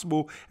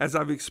impossible, as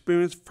I've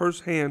experienced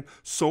firsthand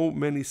so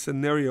many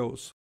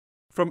scenarios.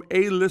 From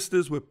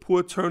A-listers with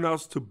poor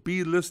turnouts to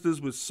B-listers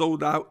with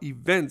sold-out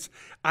events,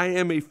 I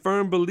am a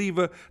firm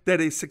believer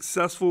that a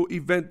successful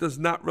event does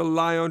not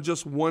rely on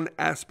just one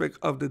aspect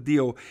of the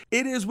deal.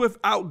 It is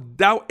without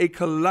doubt a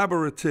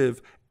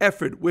collaborative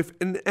effort with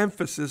an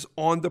emphasis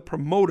on the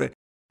promoter.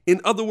 In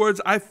other words,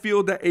 I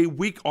feel that a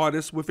weak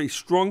artist with a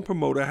strong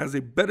promoter has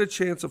a better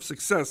chance of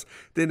success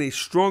than a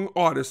strong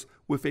artist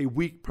with a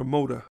weak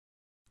promoter.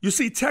 You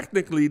see,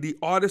 technically, the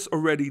artists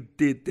already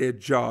did their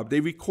job. They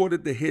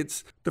recorded the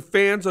hits, the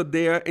fans are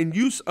there, and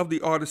use of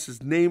the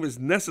artist's name is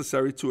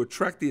necessary to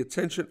attract the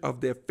attention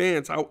of their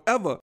fans.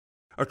 However,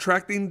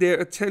 attracting their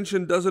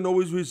attention doesn't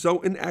always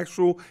result in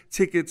actual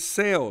ticket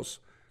sales.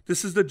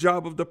 This is the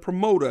job of the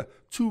promoter,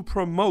 to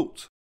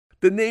promote.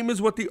 The name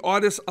is what the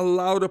artists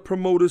allow the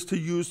promoters to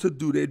use to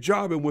do their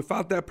job, and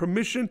without that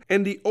permission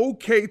and the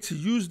okay to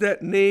use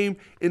that name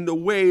in the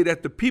way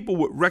that the people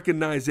would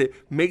recognize it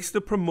makes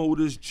the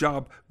promoter's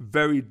job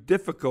very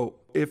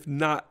difficult, if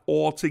not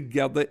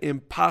altogether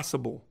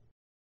impossible.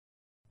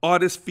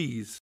 Artist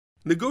fees.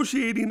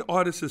 Negotiating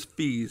artists'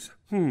 fees.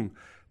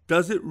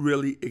 Does it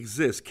really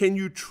exist? Can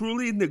you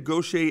truly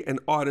negotiate an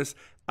artist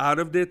out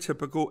of their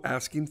typical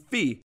asking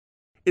fee?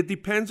 It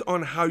depends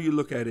on how you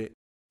look at it.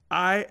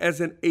 I, as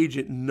an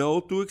agent, know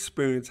through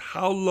experience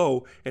how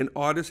low an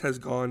artist has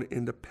gone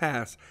in the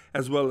past,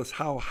 as well as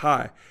how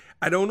high.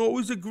 I don't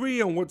always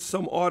agree on what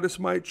some artists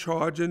might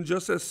charge, and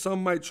just as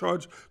some might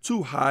charge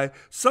too high,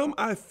 some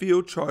I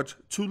feel charge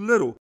too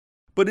little.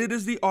 But it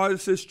is the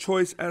artist's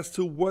choice as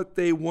to what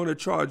they want to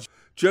charge,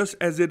 just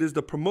as it is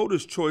the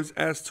promoter's choice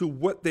as to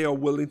what they are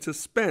willing to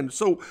spend.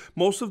 So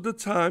most of the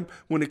time,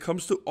 when it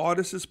comes to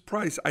artists'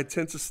 price, I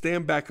tend to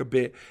stand back a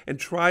bit and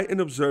try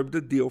and observe the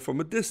deal from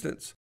a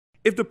distance.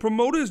 If the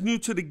promoter is new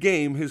to the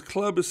game, his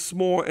club is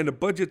small and the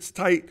budget's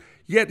tight,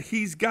 yet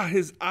he's got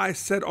his eye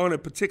set on a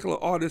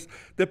particular artist,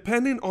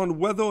 depending on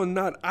whether or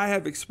not I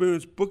have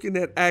experienced booking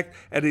that act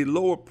at a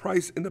lower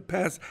price in the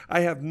past, I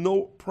have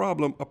no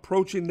problem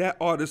approaching that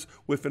artist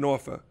with an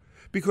offer.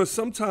 Because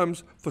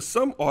sometimes, for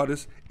some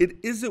artists, it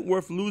isn't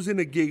worth losing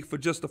a gig for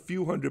just a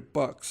few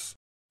 $100.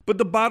 But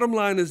the bottom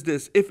line is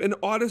this: if an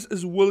artist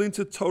is willing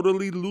to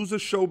totally lose a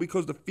show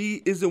because the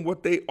fee isn't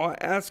what they are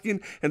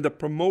asking and the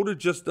promoter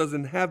just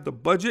doesn't have the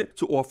budget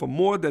to offer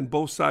more, then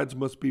both sides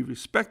must be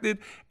respected,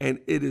 and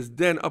it is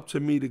then up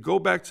to me to go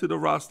back to the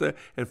roster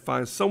and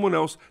find someone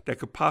else that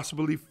could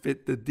possibly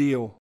fit the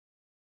deal.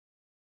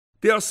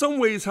 There are some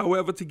ways,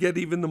 however, to get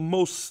even the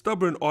most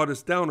stubborn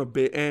artists down a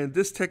bit, and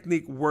this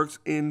technique works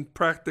in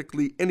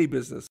practically any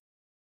business.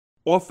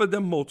 Offer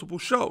them multiple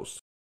shows.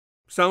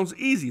 Sounds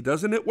easy,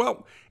 doesn't it?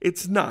 Well,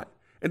 it's not,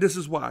 and this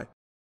is why.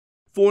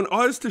 For an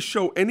artist to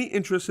show any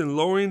interest in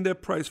lowering their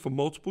price for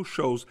multiple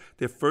shows,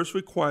 their first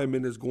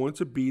requirement is going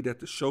to be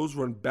that the shows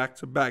run back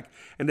to back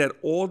and that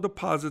all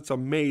deposits are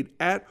made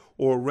at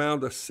or around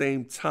the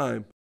same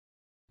time.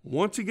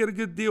 Want to get a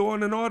good deal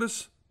on an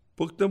artist?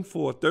 Book them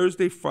for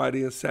Thursday,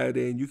 Friday, and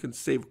Saturday, and you can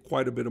save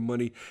quite a bit of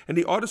money, and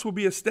the artist will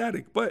be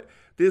ecstatic. But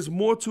there's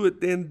more to it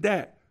than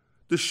that.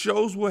 The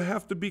shows will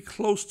have to be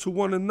close to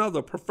one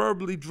another,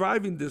 preferably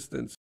driving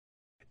distance.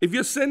 If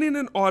you're sending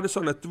an artist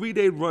on a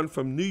 3-day run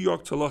from New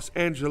York to Los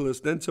Angeles,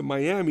 then to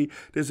Miami,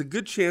 there's a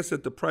good chance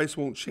that the price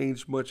won't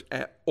change much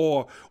at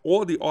all,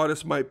 or the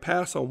artist might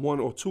pass on one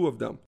or two of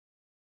them.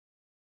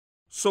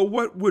 So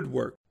what would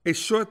work? A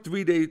short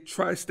 3-day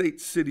tri-state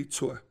city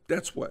tour.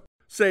 That's what.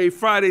 Say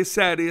Friday,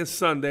 Saturday, and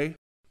Sunday,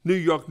 New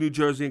York, New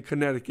Jersey, and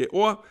Connecticut.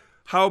 Or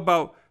how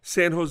about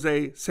San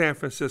Jose, San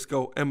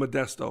Francisco, and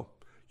Modesto?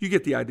 You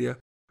get the idea.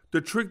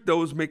 The trick,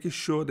 though, is making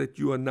sure that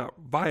you are not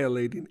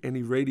violating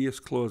any radius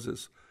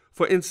clauses.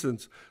 For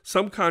instance,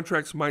 some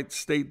contracts might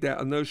state that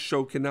another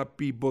show cannot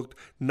be booked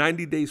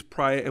 90 days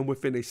prior and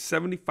within a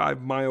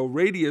 75-mile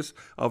radius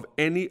of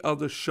any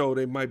other show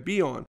they might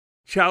be on.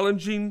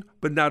 Challenging,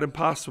 but not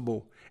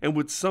impossible. And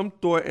with some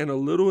thought and a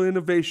little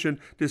innovation,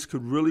 this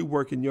could really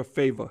work in your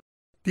favor.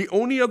 The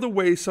only other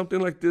way something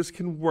like this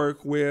can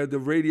work where the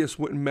radius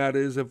wouldn't matter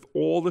is if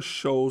all the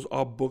shows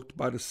are booked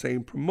by the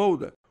same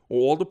promoter, or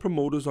all the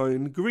promoters are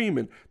in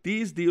agreement.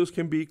 These deals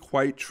can be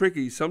quite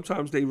tricky.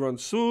 Sometimes they run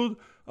smooth,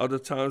 other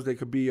times they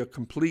could be a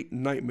complete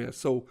nightmare,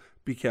 so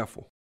be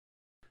careful.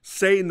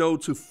 Say no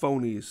to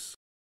phonies.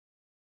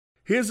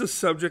 Here's a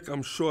subject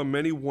I'm sure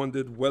many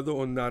wondered whether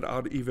or not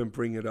I'd even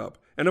bring it up,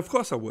 and of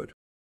course I would.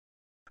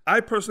 I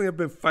personally have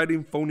been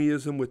fighting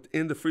phonyism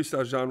within the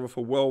freestyle genre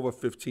for well over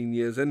 15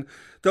 years, and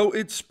though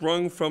it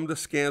sprung from the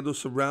scandal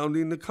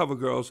surrounding the cover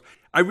girls,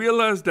 I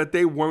realized that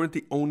they weren't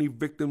the only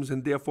victims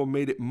and therefore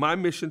made it my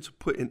mission to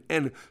put an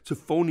end to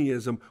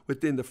phonyism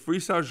within the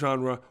freestyle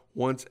genre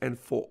once and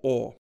for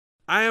all.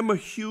 I am a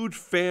huge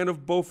fan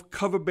of both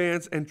cover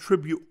bands and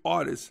tribute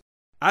artists.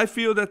 I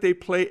feel that they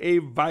play a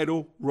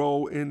vital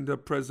role in the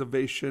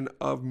preservation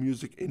of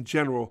music in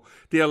general.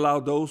 They allow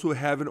those who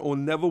haven't or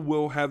never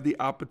will have the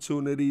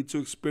opportunity to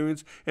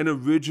experience an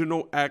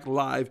original act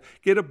live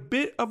get a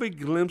bit of a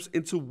glimpse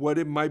into what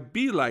it might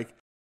be like,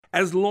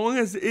 as long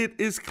as it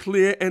is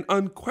clear and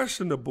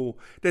unquestionable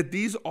that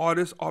these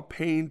artists are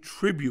paying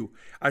tribute.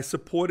 I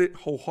support it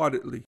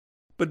wholeheartedly.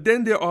 But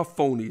then there are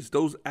phonies,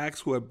 those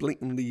acts who have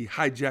blatantly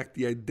hijacked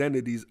the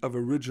identities of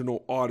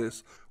original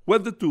artists,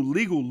 whether through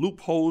legal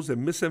loopholes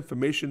and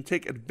misinformation,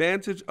 take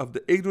advantage of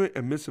the ignorant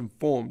and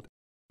misinformed.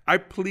 I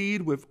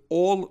plead with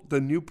all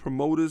the new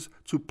promoters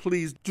to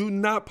please do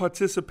not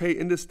participate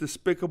in this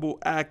despicable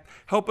act.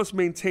 Help us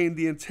maintain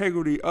the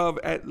integrity of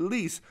at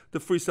least the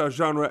freestyle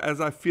genre, as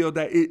I feel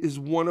that it is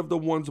one of the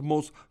ones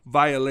most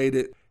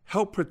violated.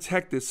 Help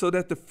protect it so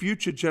that the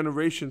future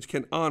generations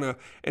can honor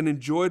and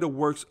enjoy the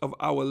works of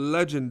our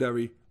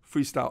legendary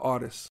freestyle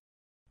artists.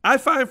 I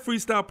find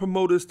freestyle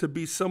promoters to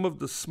be some of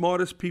the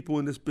smartest people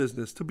in this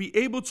business. To be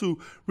able to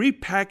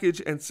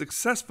repackage and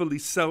successfully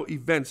sell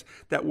events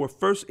that were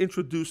first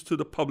introduced to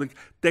the public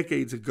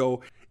decades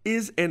ago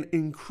is an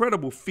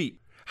incredible feat.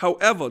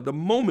 However, the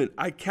moment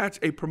I catch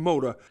a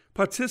promoter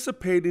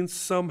participating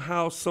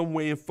somehow, some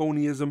way in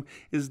phonyism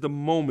is the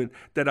moment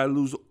that I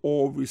lose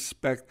all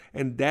respect,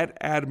 and that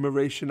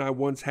admiration I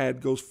once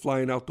had goes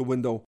flying out the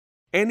window.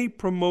 Any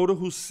promoter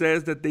who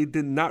says that they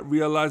did not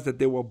realize that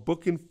they were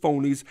booking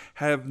phonies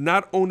have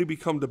not only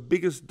become the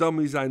biggest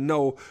dummies I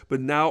know, but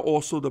now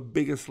also the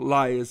biggest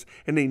liars,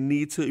 and they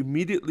need to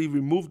immediately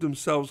remove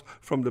themselves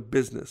from the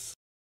business.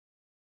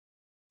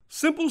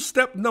 Simple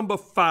step number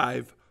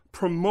 5,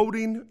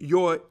 promoting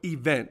your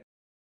event.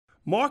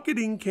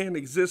 Marketing can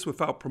exist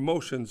without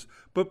promotions,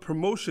 but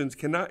promotions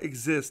cannot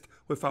exist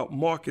without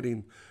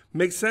marketing.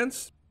 Make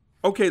sense?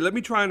 Okay, let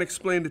me try and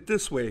explain it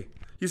this way.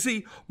 You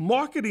see,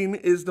 marketing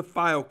is the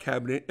file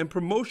cabinet and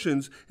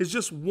promotions is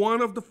just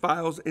one of the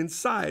files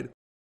inside.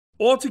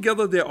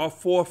 Altogether, there are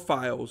 4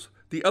 files.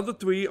 The other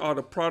 3 are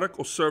the product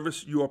or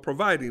service you are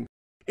providing.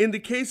 In the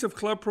case of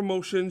club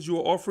promotions, you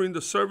are offering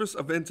the service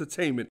of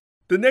entertainment.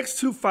 The next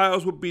 2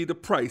 files would be the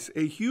price,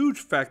 a huge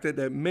factor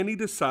that many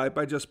decide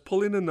by just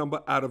pulling a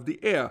number out of the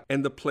air,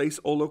 and the place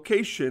or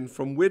location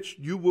from which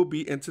you will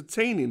be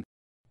entertaining.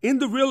 In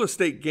the real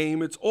estate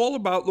game, it's all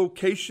about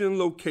location,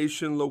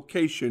 location,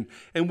 location.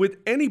 And with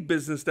any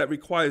business that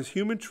requires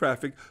human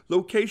traffic,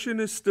 location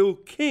is still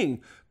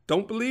king.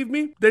 Don't believe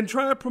me? Then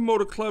try to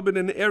promote a club in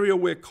an area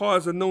where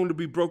cars are known to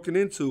be broken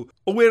into,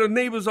 or where the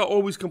neighbors are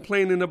always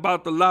complaining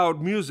about the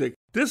loud music.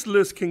 This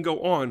list can go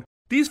on.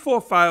 These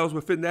 4 files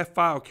within that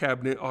file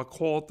cabinet are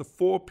called the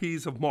 4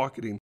 P's of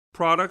marketing: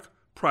 product,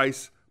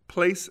 price,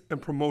 place,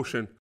 and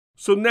promotion.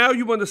 So now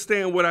you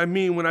understand what I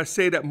mean when I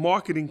say that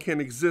marketing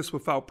can exist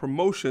without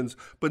promotions,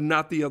 but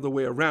not the other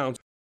way around.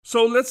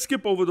 So let's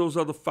skip over those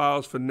other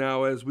files for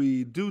now, as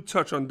we do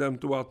touch on them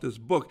throughout this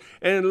book,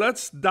 and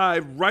let's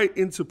dive right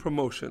into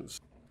promotions.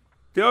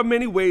 There are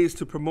many ways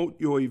to promote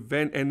your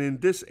event, and in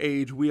this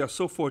age, we are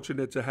so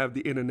fortunate to have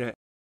the internet.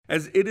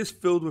 as it is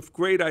filled with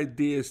great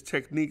ideas,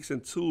 techniques,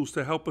 and tools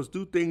to help us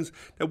do things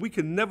that we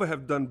could never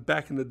have done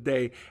back in the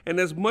day. And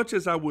as much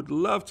as I would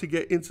love to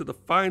get into the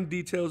fine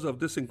details of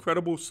this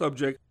incredible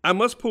subject, I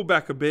must pull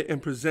back a bit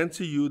and present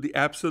to you the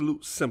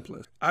absolute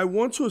simplest. I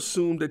want to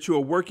assume that you are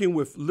working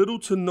with little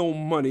to no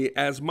money,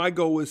 as my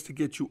goal is to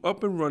get you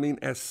up and running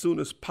as soon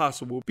as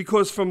possible,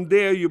 because from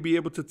there you'll be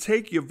able to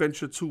take your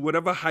venture to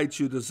whatever heights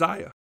you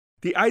desire.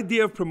 The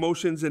idea of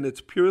promotions in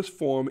its purest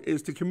form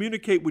is to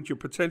communicate with your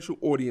potential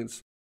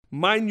audience.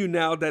 Mind you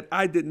now that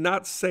I did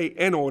not say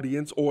an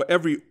audience or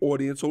every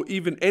audience or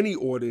even any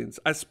audience.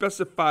 I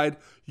specified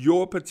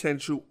your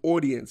potential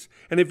audience.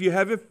 And if you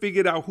haven't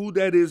figured out who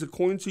that is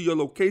according to your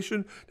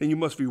location, then you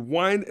must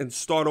rewind and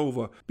start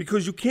over,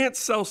 because you can't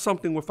sell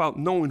something without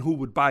knowing who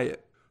would buy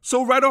it.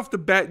 So right off the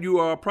bat, you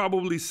are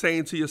probably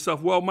saying to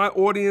yourself, well, my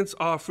audience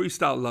are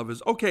freestyle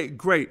lovers. Okay,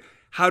 great.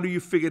 How do you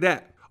figure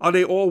that? Are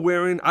they all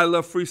wearing I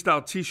Love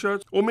Freestyle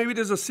t-shirts? Or maybe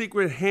there's a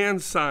secret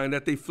hand sign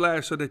that they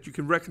flash so that you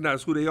can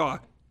recognize who they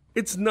are.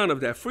 It's none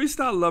of that.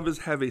 Freestyle lovers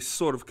have a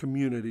sort of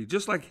community,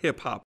 just like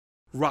hip-hop,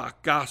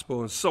 rock,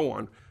 gospel, and so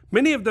on.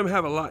 Many of them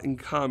have a lot in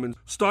common,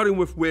 starting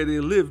with where they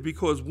live,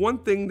 because one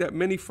thing that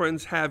many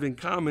friends have in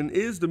common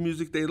is the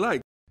music they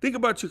like. Think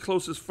about your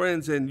closest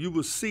friends and you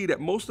will see that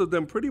most of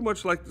them pretty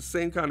much like the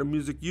same kind of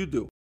music you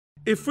do.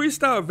 If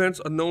freestyle events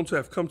are known to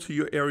have come to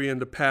your area in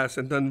the past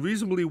and done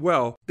reasonably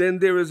well, then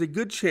there is a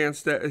good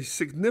chance that a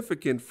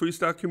significant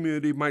freestyle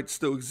community might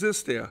still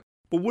exist there.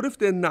 But what if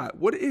they're not?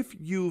 What if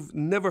you've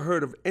never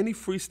heard of any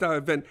freestyle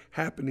event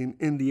happening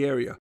in the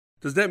area?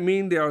 Does that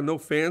mean there are no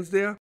fans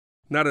there?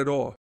 Not at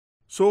all.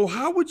 So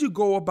how would you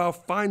go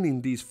about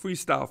finding these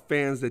freestyle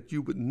fans that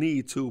you would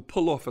need to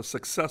pull off a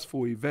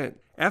successful event?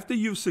 After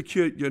you've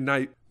secured your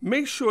night,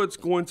 make sure it's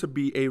going to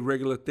be a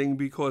regular thing,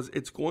 because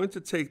it's going to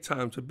take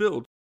time to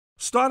build.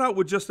 Start out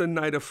with just a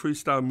night of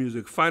freestyle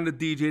music. Find a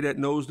DJ that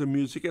knows the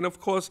music and of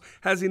course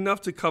has enough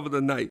to cover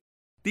the night.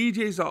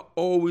 DJs are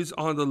always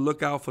on the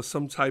lookout for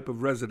some type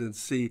of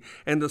residency,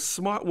 and the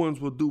smart ones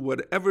will do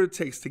whatever it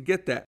takes to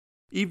get that,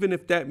 even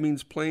if that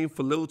means playing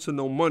for little to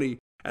no money,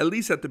 at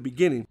least at the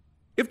beginning.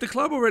 If the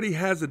club already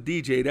has a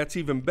DJ, that's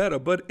even better,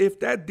 but if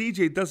that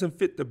DJ doesn't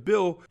fit the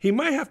bill, he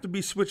might have to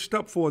be switched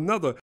up for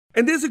another,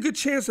 and there's a good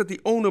chance that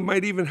the owner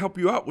might even help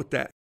you out with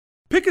that.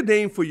 Pick a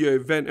name for your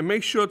event and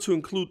make sure to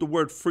include the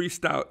word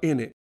freestyle in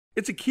it.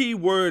 It's a key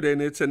word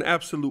and it's an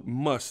absolute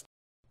must.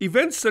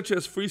 Events such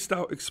as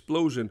Freestyle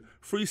Explosion,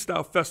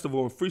 Freestyle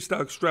Festival, and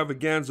Freestyle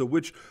Extravaganza,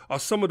 which are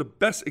some of the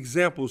best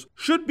examples,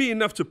 should be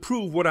enough to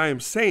prove what I am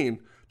saying.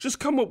 Just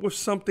come up with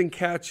something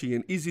catchy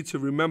and easy to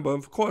remember,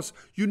 and of course,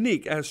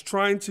 unique, as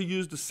trying to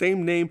use the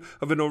same name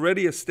of an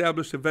already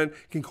established event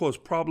can cause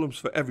problems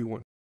for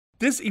everyone.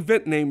 This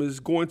event name is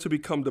going to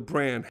become the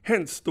brand,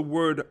 hence the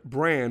word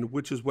brand,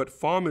 which is what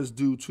farmers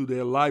do to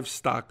their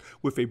livestock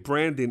with a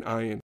branding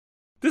iron.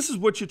 This is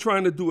what you're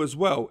trying to do as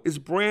well, is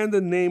brand the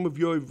name of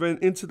your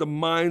event into the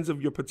minds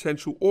of your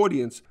potential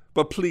audience.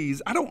 But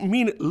please, I don't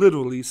mean it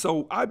literally,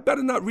 so I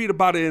better not read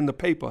about it in the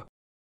paper.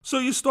 So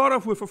you start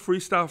off with a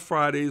Freestyle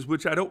Fridays,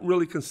 which I don't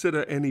really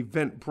consider an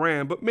event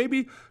brand, but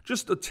maybe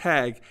just a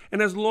tag.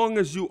 And as long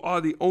as you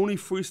are the only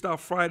Freestyle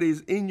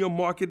Fridays in your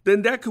market,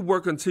 then that could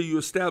work until you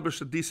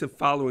establish a decent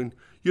following.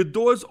 Your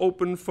doors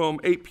open from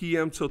 8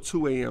 p.m. till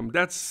 2 a.m.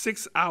 That's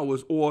 6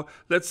 hours, or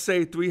let's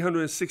say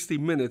 360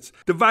 minutes.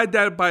 Divide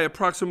that by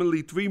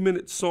approximately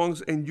 3-minute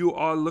songs and you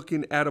are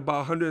looking at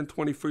about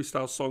 120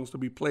 freestyle songs to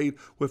be played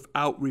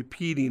without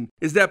repeating.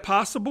 Is that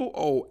possible?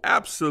 Oh,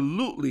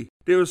 absolutely.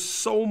 There is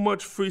so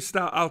much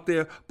freestyle out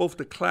there, both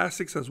the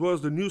classics as well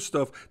as the new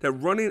stuff, that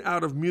running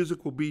out of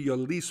music will be your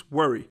least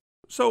worry.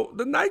 So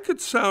the night could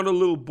sound a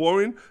little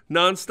boring,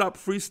 non-stop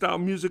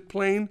freestyle music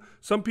playing,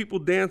 some people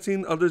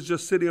dancing, others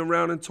just sitting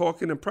around and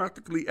talking, and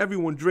practically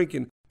everyone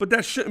drinking. But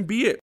that shouldn't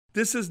be it.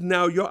 This is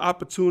now your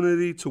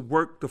opportunity to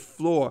work the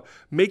floor,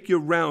 make your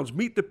rounds,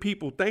 meet the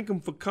people, thank them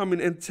for coming,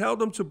 and tell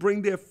them to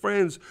bring their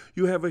friends.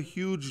 You have a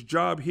huge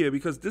job here,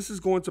 because this is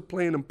going to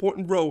play an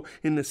important role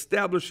in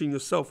establishing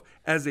yourself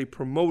as a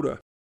promoter.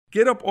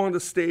 Get up on the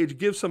stage,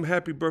 give some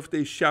happy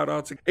birthday shout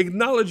outs,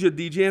 acknowledge your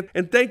DJ,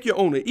 and thank your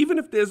owner. Even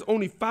if there's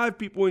only 5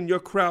 people in your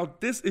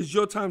crowd, this is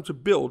your time to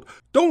build.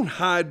 Don't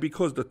hide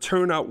because the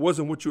turnout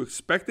wasn't what you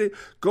expected.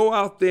 Go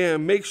out there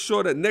and make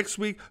sure that next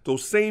week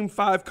those same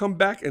 5 come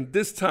back, and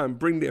this time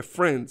bring their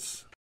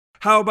friends.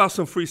 How about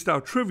some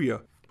freestyle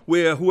trivia,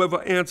 where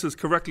whoever answers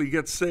correctly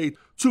gets, say,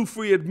 2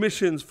 free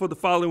admissions for the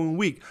following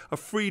week, a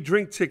free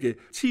drink ticket,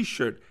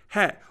 t-shirt,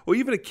 hat, or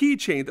even a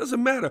keychain?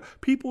 Doesn't matter.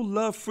 People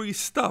love free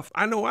stuff.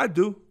 I know I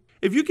do.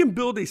 If you can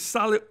build a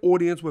solid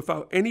audience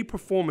without any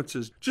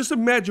performances, just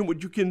imagine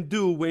what you can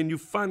do when you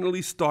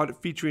finally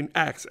start featuring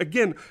acts.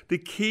 Again, the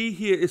key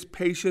here is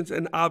patience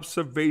and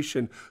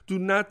observation. Do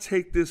not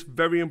take this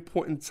very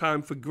important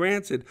time for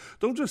granted.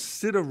 Don't just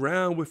sit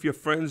around with your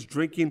friends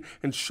drinking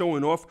and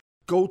showing off.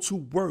 Go to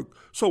work.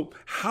 So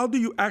how do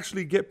you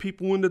actually get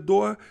people in the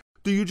door?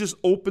 Do you just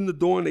open the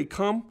door and they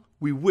come?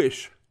 We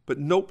wish, but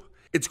nope.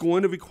 It's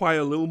going to require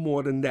a little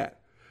more than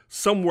that.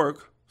 Some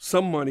work,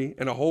 some money,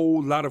 and a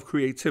whole lot of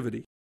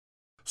creativity.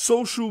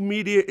 Social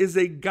media is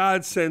a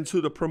godsend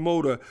to the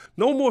promoter.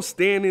 No more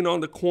standing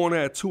on the corner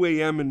at 2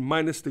 a.m. in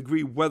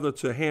 -degree weather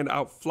to hand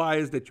out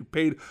flyers that you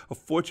paid a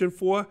fortune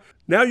for.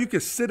 Now you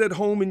can sit at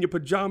home in your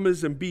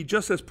pajamas and be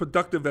just as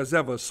productive as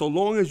ever, so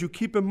long as you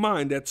keep in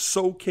mind that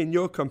so can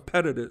your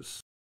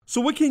competitors.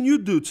 So what can you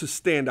do to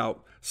stand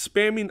out?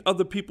 Spamming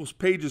other people's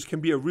pages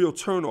can be a real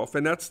turnoff,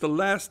 and that's the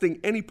last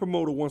thing any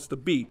promoter wants to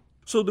be.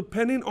 So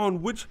depending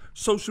on which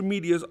social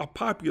medias are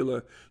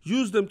popular,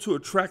 use them to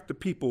attract the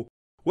people.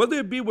 Whether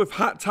it be with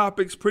hot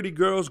topics, pretty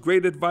girls,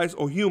 great advice,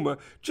 or humor,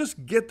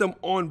 just get them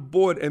on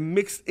board and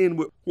mix in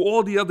with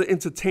all the other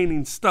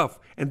entertaining stuff,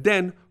 and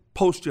then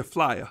post your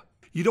flyer.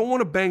 You don't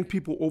want to bang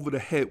people over the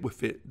head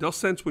with it. They'll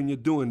sense when you're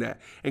doing that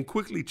and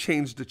quickly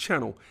change the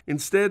channel.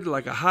 Instead,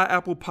 like a hot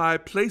apple pie,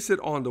 place it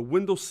on the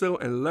windowsill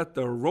and let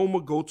the aroma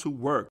go to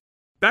work.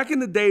 Back in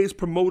the days,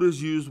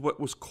 promoters used what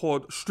was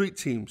called street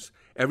teams.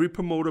 Every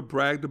promoter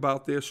bragged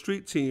about their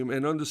street team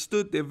and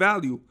understood their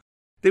value.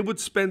 They would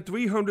spend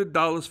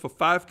 $300 for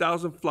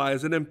 5,000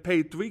 flyers and then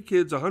pay 3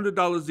 kids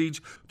 $100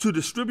 each to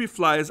distribute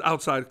flyers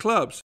outside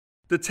clubs.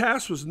 The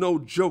task was no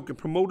joke, and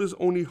promoters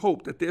only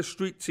hoped that their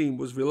street team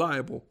was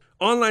reliable.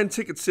 Online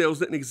ticket sales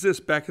didn't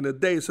exist back in the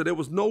day, so there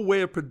was no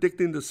way of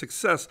predicting the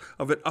success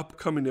of an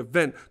upcoming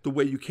event the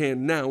way you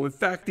can now. In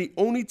fact, the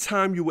only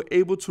time you were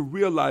able to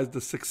realize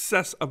the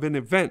success of an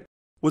event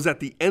was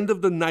at the end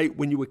of the night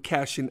when you were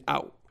cashing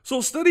out. So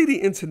study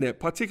the internet,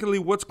 particularly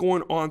what's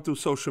going on through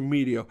social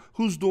media,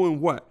 who's doing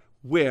what,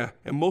 where,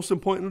 and most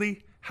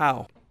importantly,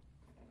 how.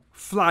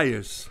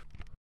 Flyers.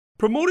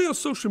 Promoting on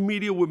social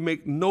media would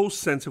make no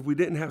sense if we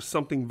didn't have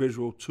something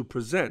visual to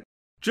present.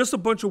 Just a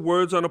bunch of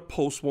words on a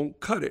post won't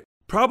cut it.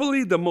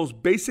 Probably the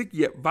most basic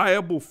yet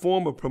viable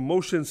form of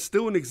promotion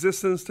still in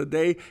existence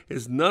today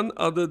is none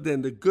other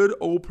than the good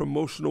old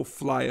promotional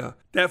flyer.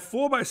 That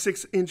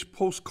 4x6-inch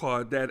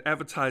postcard that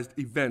advertised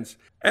events.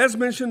 As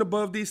mentioned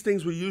above, these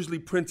things were usually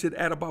printed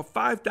at about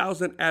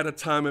 5,000 at a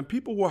time, and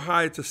people were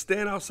hired to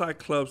stand outside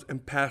clubs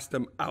and pass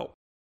them out.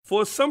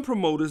 For some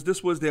promoters,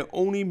 this was their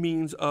only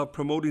means of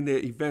promoting their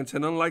events,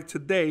 and unlike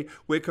today,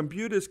 where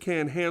computers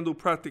can handle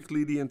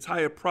practically the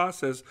entire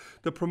process,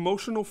 the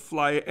promotional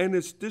flyer and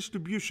its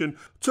distribution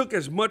took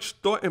as much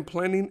thought and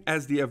planning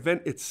as the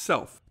event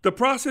itself. The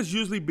process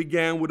usually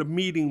began with a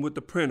meeting with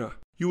the printer.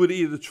 You would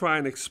either try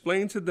and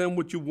explain to them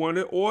what you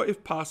wanted, or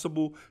if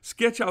possible,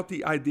 sketch out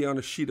the idea on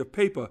a sheet of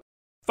paper.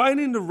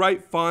 Finding the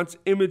right fonts,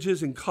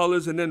 images, and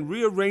colors, and then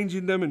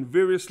rearranging them in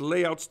various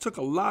layouts took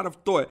a lot of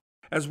thought,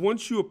 as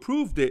once you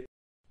approved it,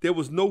 there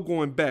was no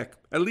going back,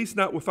 at least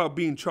not without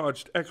being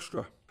charged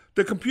extra.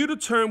 The computer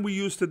term we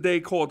use today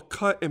called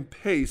cut and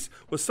paste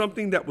was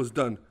something that was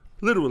done,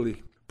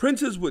 literally.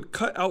 Printers would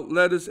cut out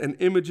letters and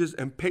images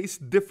and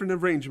paste different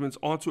arrangements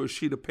onto a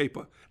sheet of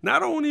paper.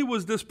 Not only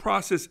was this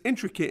process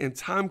intricate and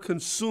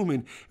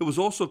time-consuming, it was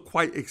also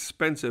quite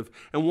expensive,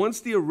 and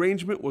once the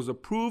arrangement was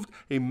approved,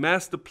 a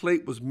master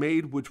plate was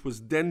made which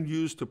was then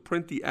used to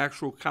print the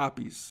actual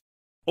copies.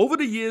 Over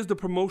the years, the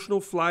promotional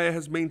flyer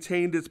has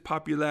maintained its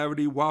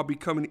popularity while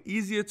becoming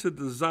easier to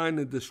design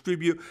and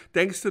distribute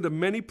thanks to the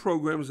many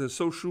programs and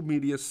social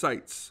media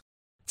sites.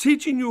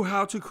 Teaching you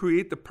how to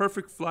create the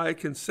perfect flyer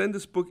can send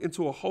this book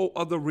into a whole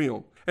other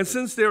realm. And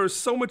since there is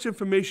so much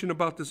information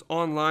about this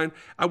online,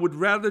 I would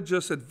rather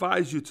just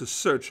advise you to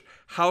search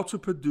how to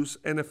produce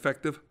an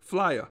effective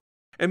flyer.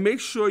 And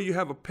make sure you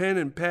have a pen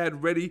and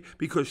pad ready,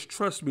 because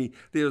trust me,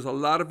 there's a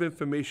lot of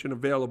information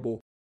available.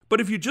 But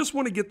if you just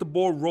want to get the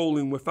ball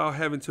rolling without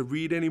having to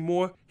read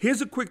anymore,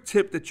 here's a quick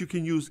tip that you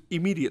can use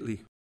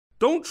immediately.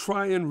 Don't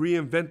try and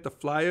reinvent the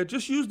flyer,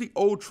 just use the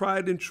old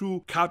tried and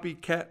true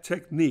copycat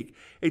technique,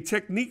 a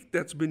technique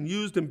that's been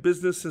used in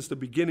business since the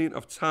beginning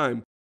of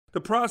time.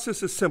 The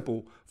process is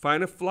simple.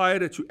 Find a flyer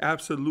that you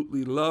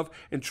absolutely love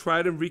and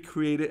try to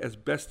recreate it as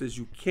best as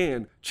you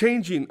can,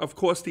 changing, of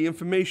course, the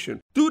information.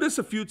 Do this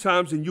a few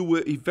times and you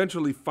will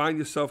eventually find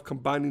yourself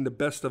combining the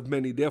best of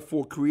many,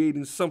 therefore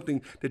creating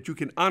something that you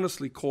can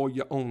honestly call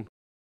your own.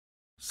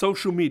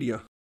 Social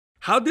media.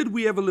 How did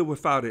we ever live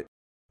without it?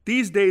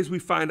 These days, we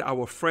find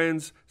our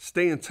friends,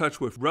 stay in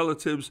touch with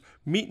relatives,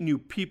 meet new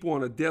people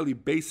on a daily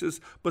basis,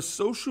 but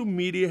social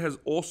media has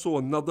also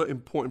another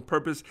important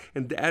purpose,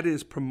 and that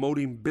is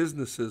promoting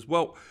businesses.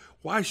 Well,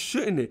 why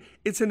shouldn't it?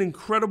 It's an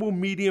incredible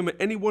medium, and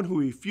anyone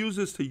who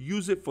refuses to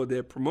use it for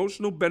their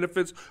promotional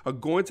benefits are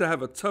going to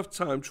have a tough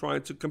time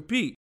trying to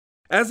compete.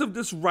 As of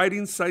this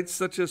writing, sites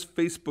such as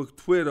Facebook,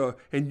 Twitter,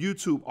 and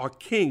YouTube are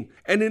king,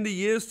 and in the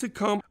years to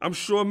come, I'm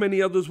sure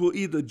many others will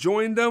either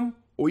join them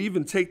or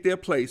even take their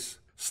place.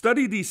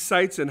 Study these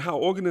sites and how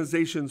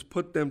organizations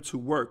put them to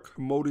work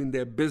promoting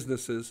their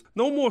businesses.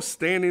 No more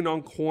standing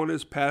on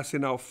corners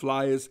passing out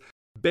flyers,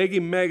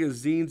 begging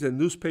magazines and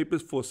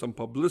newspapers for some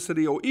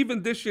publicity, or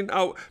even dishing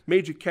out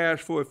major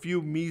cash for a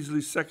few measly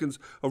seconds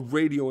of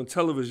radio and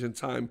television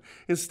time.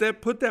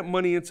 Instead, put that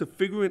money into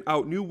figuring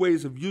out new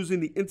ways of using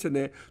the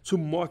internet to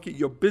market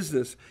your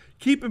business.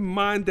 Keep in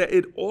mind that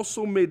it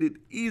also made it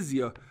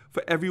easier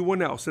for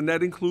everyone else, and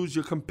that includes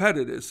your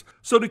competitors.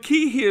 So the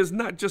key here is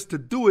not just to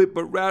do it,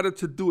 but rather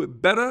to do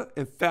it better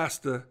and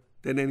faster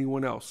than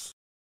anyone else.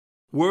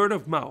 Word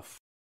of mouth.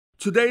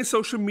 Today,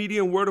 social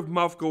media and word of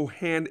mouth go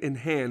hand in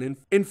hand.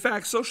 In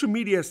fact, social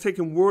media has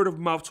taken word of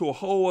mouth to a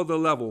whole other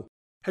level.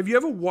 Have you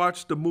ever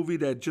watched a movie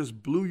that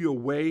just blew you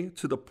away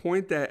to the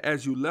point that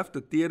as you left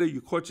the theater, you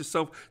caught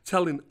yourself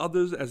telling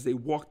others as they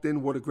walked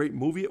in what a great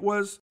movie it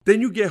was? Then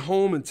you get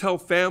home and tell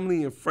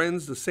family and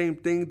friends the same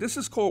thing. This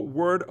is called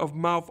word of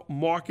mouth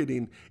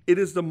marketing. It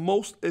is the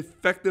most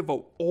effective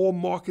of all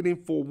marketing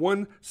for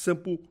one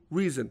simple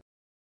reason.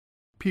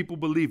 People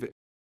believe it.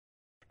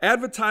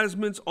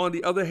 Advertisements, on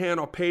the other hand,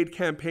 are paid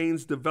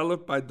campaigns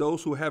developed by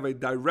those who have a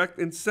direct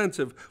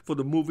incentive for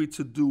the movie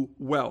to do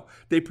well.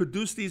 They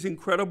produce these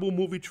incredible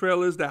movie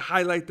trailers that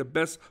highlight the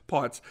best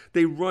parts.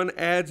 They run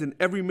ads in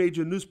every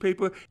major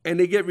newspaper, and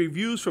they get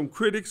reviews from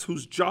critics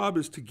whose job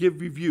is to give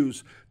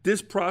reviews.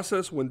 This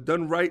process, when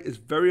done right, is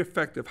very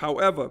effective.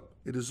 However,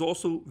 it is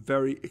also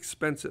very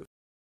expensive.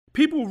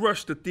 People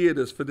rush to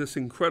theaters for this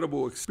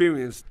incredible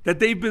experience that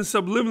they've been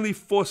subliminally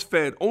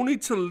force-fed, only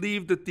to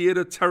leave the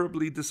theater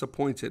terribly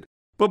disappointed.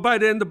 But by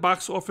then, the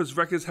box office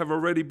records have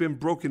already been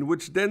broken,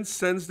 which then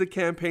sends the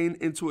campaign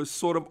into a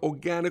sort of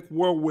organic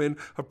whirlwind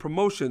of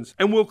promotions,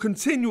 and will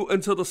continue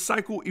until the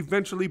cycle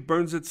eventually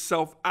burns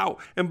itself out,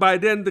 and by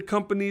then, the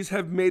companies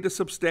have made a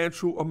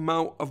substantial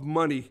amount of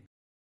money.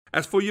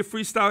 As for your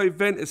freestyle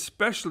event,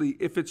 especially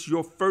if it's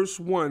your first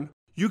one,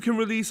 you can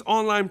release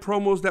online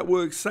promos that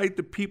will excite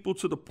the people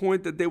to the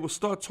point that they will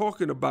start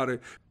talking about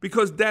it,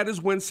 because that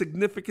is when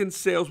significant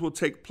sales will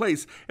take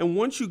place. And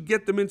once you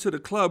get them into the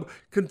club,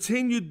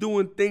 continue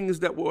doing things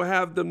that will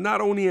have them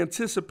not only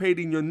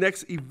anticipating your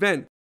next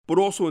event, but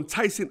also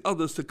enticing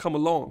others to come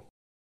along.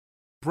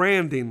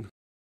 Branding.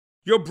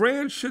 Your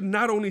brand should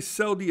not only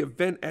sell the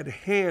event at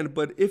hand,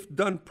 but if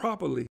done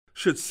properly,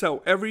 should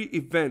sell every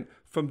event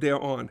from there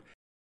on.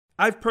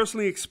 I've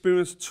personally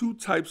experienced two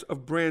types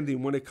of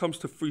branding when it comes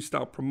to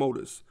freestyle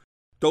promoters.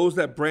 Those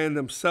that brand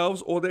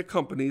themselves or their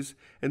companies,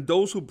 and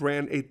those who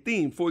brand a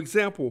theme. For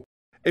example,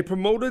 a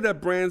promoter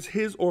that brands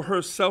his or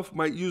herself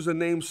might use a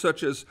name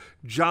such as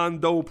John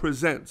Doe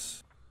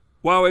Presents,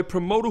 while a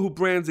promoter who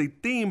brands a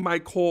theme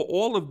might call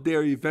all of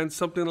their events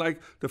something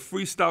like the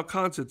Freestyle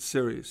Concert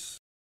Series.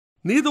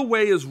 Neither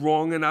way is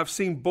wrong, and I've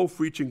seen both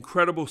reach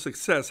incredible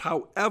success.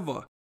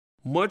 However,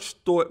 much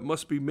thought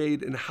must be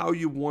made in how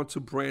you want to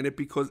brand it,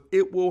 because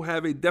it will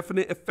have a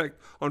definite effect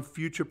on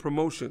future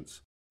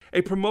promotions.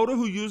 A promoter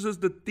who uses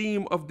the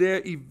theme of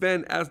their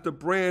event as the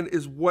brand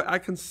is what I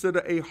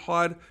consider a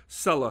hard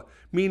seller,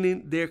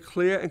 meaning they're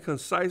clear and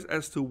concise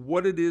as to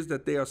what it is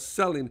that they are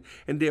selling,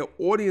 and their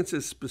audience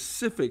is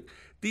specific.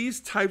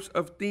 These types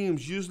of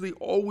themes usually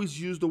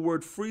always use the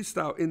word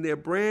freestyle in their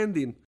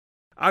branding.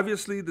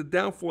 Obviously, the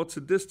downfall to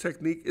this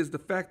technique is the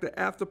fact that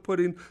after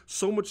putting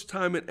so much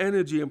time and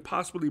energy and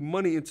possibly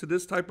money into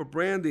this type of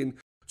branding,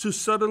 to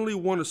suddenly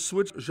want to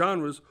switch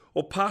genres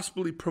or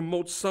possibly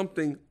promote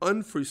something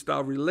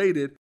unfreestyle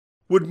related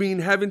would mean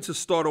having to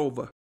start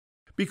over,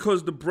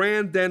 because the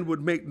brand then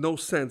would make no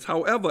sense.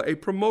 However, a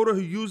promoter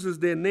who uses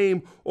their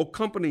name or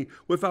company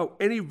without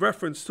any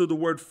reference to the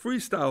word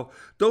freestyle,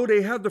 though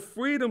they have the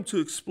freedom to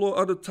explore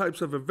other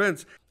types of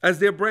events, as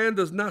their brand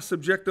does not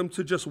subject them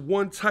to just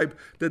one type,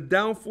 the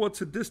downfall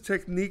to this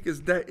technique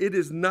is that it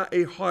is not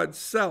a hard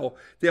sell.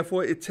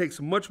 Therefore, it takes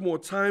much more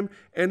time,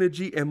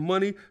 energy, and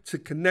money to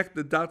connect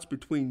the dots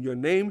between your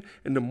name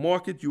and the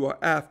market you are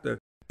after.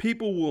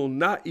 People will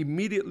not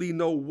immediately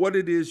know what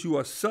it is you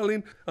are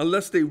selling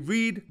unless they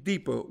read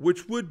deeper,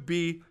 which would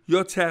be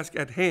your task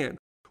at hand.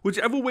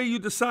 Whichever way you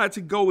decide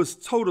to go is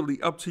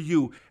totally up to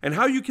you, and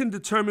how you can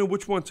determine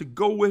which one to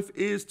go with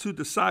is to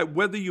decide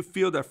whether you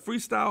feel that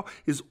freestyle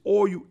is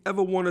all you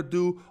ever want to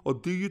do, or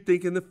do you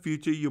think in the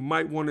future you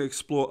might want to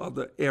explore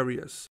other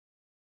areas.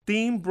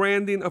 Theme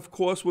branding, of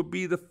course, would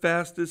be the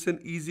fastest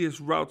and easiest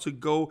route to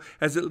go,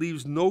 as it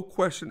leaves no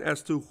question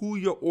as to who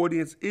your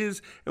audience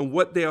is and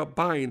what they are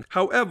buying.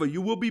 However,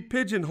 you will be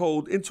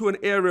pigeonholed into an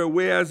area,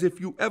 whereas if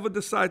you ever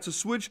decide to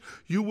switch,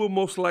 you will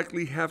most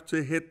likely have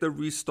to hit the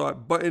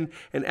restart button.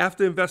 And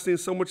after investing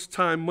so much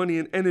time, money,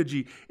 and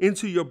energy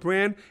into your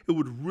brand, it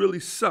would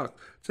really suck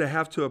to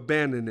have to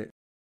abandon it.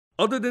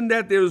 Other than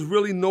that, there is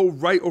really no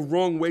right or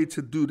wrong way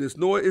to do this,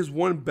 nor is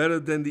one better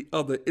than the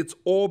other. It's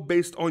all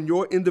based on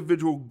your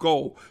individual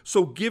goal.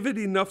 So give it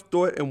enough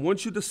thought, and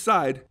once you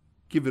decide,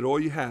 give it all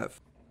you have.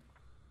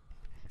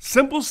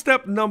 Simple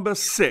step number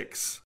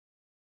 6,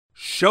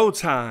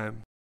 showtime.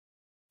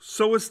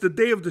 So it's the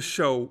day of the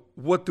show.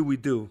 What do we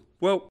do?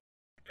 Well,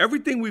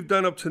 everything we've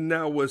done up to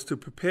now was to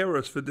prepare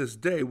us for this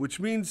day,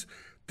 which means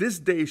this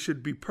day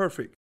should be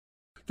perfect.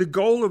 The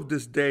goal of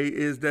this day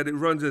is that it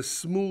runs as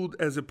smooth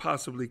as it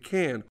possibly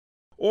can.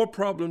 All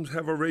problems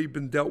have already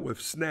been dealt with,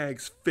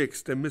 snags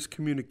fixed, and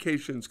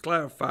miscommunications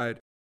clarified.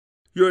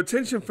 Your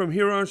attention from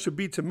here on should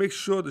be to make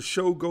sure the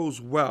show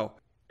goes well.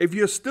 If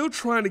you're still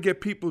trying to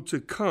get people to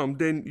come,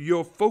 then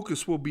your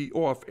focus will be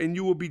off, and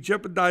you will be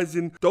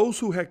jeopardizing those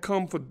who had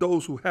come for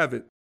those who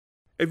haven't.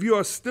 If you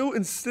are still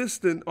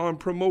insistent on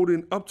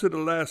promoting up to the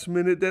last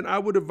minute, then I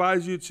would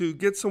advise you to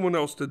get someone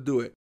else to do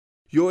it.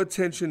 your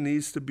attention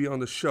needs to be on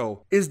the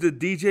show. Is the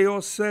DJ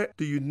all set?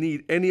 Do you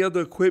need any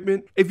other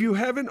equipment? If you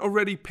haven't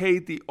already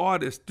paid the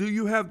artist, do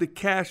you have the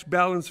cash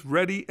balance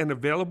ready and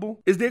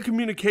available? Is there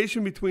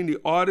communication between the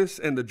artist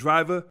and the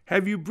driver?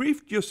 Have you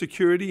briefed your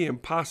security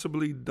and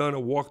possibly done a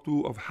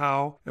walkthrough of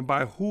how and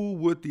by who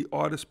would the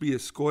artist be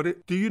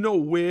escorted? Do you know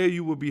where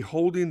you will be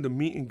holding the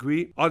meet and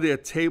greet? Are there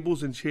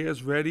tables and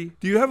chairs ready?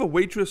 Do you have a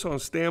waitress on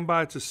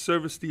standby to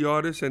service the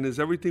artist, and is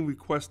everything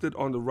requested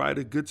on the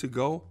rider good to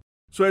go?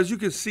 So as you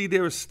can see,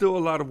 there is still a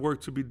lot of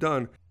work to be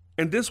done,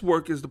 and this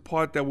work is the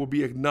part that will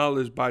be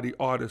acknowledged by the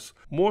artist,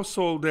 more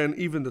so than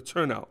even the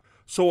turnout.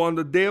 So on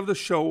the day of the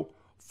show,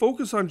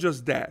 focus on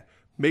just that,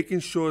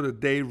 making sure the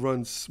day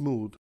runs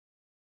smooth.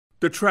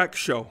 The track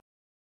show.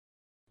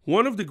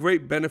 One of the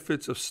great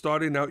benefits of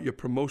starting out your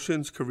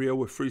promotions career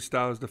with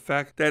freestyle is the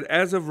fact that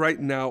as of right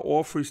now,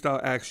 all freestyle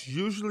acts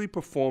usually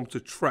perform to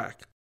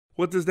track.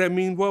 What does that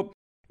mean? Well,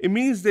 it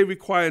means they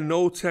require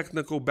no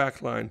technical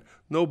backline,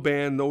 no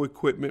band, no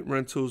equipment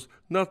rentals,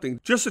 nothing.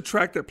 Just a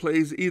track that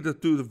plays either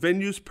through the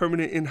venue's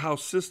permanent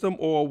in-house system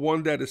or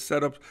one that is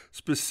set up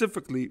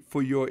specifically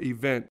for your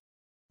event.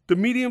 The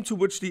medium to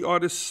which the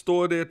artists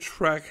store their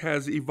track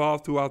has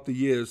evolved throughout the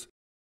years.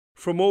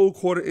 From old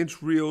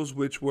quarter-inch reels,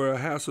 which were a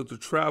hassle to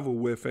travel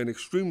with and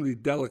extremely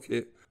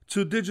delicate,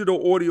 to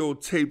digital audio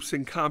tapes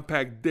and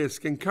compact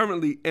disc, and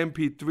currently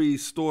MP3s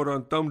stored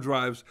on thumb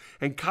drives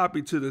and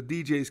copied to the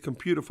DJ's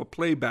computer for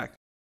playback.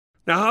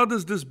 Now, how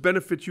does this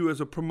benefit you as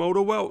a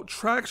promoter? Well,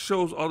 track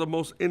shows are the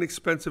most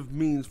inexpensive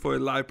means for a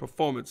live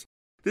performance.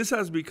 This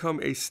has become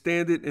a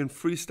standard in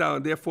freestyle,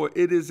 and therefore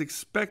it is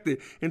expected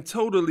and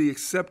totally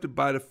accepted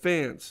by the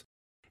fans.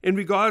 In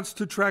regards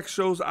to track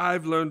shows,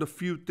 I've learned a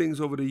few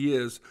things over the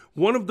years.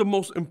 One of the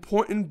most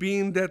important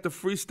being that the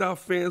freestyle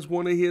fans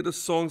want to hear the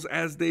songs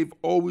as they've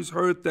always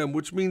heard them,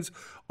 which means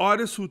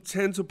artists who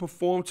tend to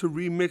perform to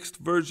remixed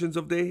versions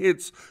of their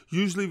hits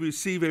usually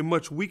receive a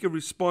much weaker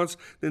response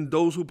than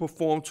those who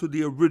perform to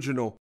the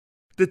original.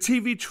 The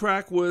TV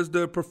track was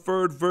the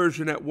preferred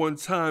version at one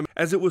time,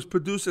 as it was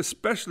produced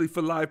especially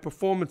for live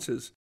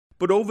performances.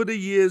 But over the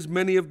years,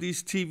 many of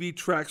these TV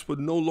tracks were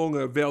no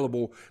longer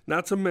available,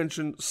 not to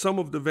mention some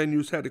of the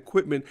venues had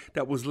equipment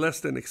that was less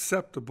than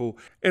acceptable,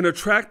 and a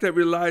track that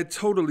relied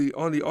totally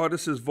on the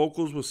artist's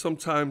vocals was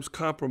sometimes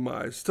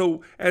compromised.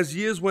 So as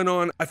years went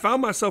on, I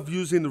found myself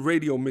using the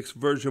radio mix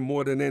version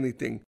more than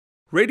anything.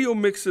 Radio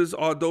mixes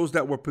are those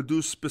that were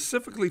produced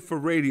specifically for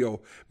radio.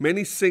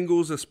 Many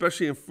singles,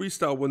 especially in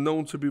freestyle, were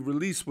known to be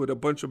released with a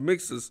bunch of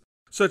mixes,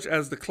 such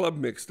as the club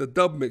mix, the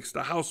dub mix,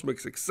 the house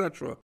mix,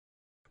 etc.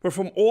 But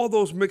from all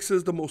those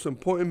mixes, the most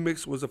important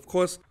mix was, of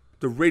course,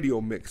 the radio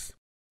mix.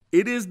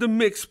 It is the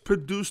mix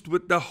produced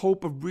with the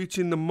hope of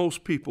reaching the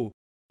most people.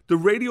 The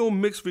radio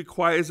mix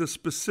requires a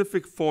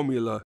specific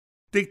formula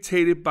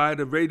dictated by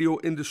the radio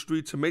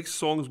industry to make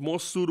songs more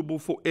suitable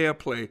for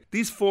airplay.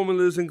 These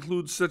formulas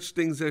include such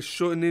things as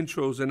shortened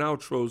intros and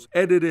outros,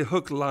 edited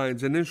hook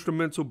lines, and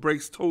instrumental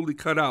breaks totally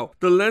cut out.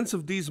 The lengths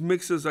of these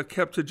mixes are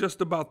kept to just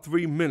about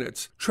 3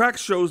 minutes. Track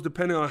shows,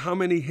 depending on how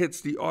many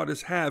hits the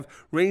artists have,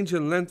 range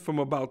in length from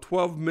about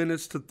 12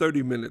 minutes to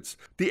 30 minutes,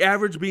 the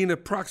average being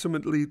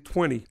approximately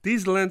 20.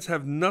 These lengths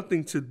have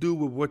nothing to do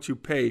with what you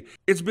pay.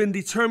 It's been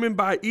determined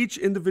by each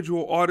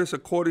individual artist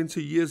according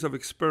to years of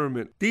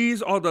experiment.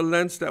 These are the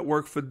lengths that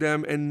work for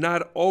them, and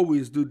not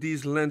always do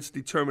these lengths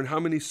determine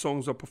how many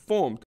songs are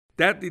performed.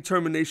 That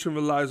determination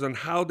relies on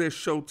how their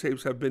show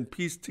tapes have been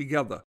pieced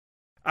together.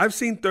 I've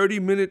seen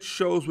 30-minute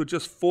shows with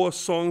just 4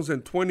 songs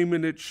and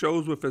 20-minute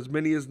shows with as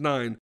many as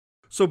 9.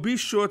 So be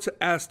sure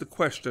to ask the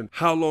question,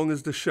 how long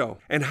is the show?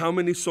 And how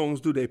many songs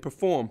do they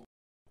perform?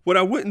 What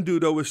I wouldn't do,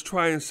 though, is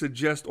try and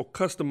suggest or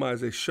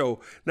customize a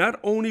show. Not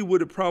only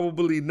would it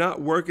probably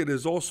not work, it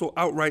is also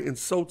outright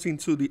insulting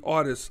to the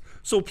artist.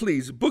 So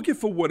please, book it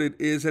for what it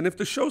is, and if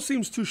the show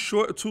seems too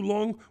short or too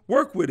long,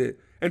 work with it,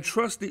 and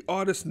trust the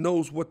artist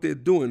knows what they're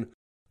doing.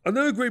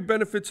 Another great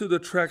benefit to the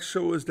track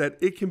show is that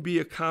it can be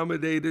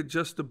accommodated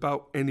just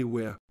about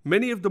anywhere.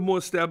 Many of the more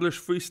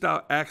established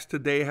freestyle acts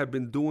today have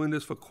been doing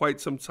this for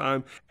quite some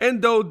time,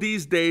 and though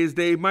these days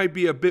they might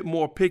be a bit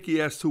more picky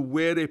as to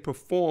where they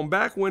perform,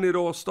 back when it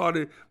all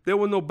started, there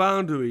were no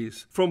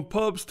boundaries. From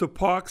pubs to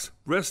parks,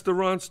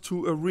 restaurants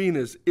to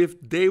arenas, if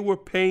they were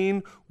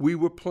paying, we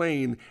were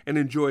playing and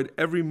enjoyed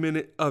every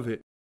minute of it.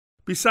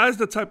 Besides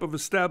the type of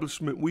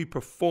establishment we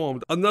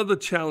performed, another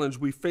challenge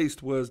we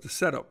faced was the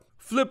setup.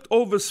 Flipped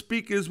over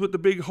speakers with the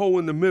big hole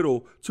in the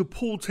middle to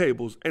pool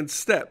tables and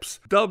steps,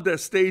 dubbed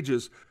as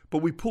stages, but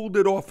we pulled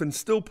it off and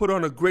still put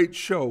on a great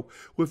show.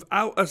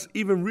 Without us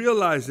even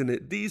realizing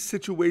it, these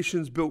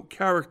situations built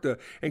character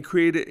and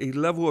created a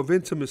level of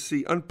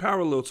intimacy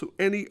unparalleled to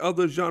any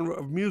other genre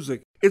of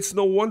music. It's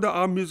no wonder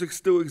our music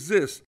still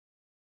exists.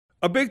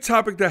 A big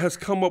topic that has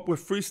come up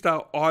with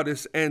freestyle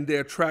artists and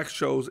their track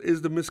shows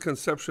is the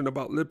misconception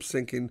about lip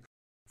syncing.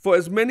 For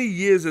as many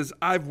years as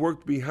I've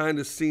worked behind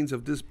the scenes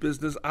of this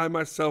business, I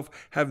myself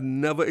have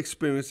never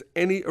experienced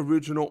any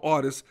original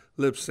artist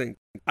lip sync.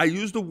 I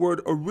use the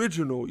word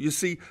original. You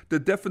see, the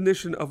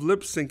definition of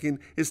lip syncing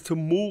is to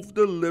move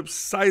the lips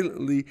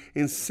silently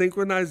in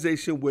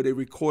synchronization with a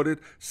recorded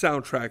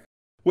soundtrack.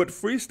 What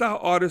freestyle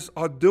artists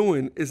are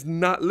doing is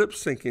not lip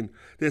syncing.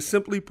 They're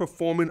simply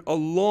performing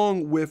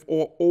along with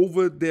or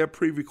over their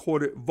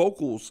pre-recorded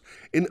vocals.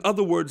 In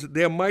other words,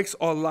 their mics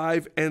are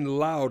live and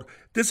loud.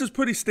 This is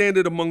pretty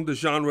standard among the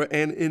genre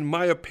and, in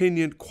my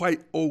opinion,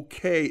 quite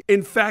okay.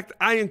 In fact,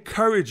 I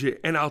encourage it,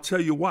 and I'll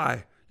tell you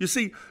why. You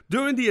see,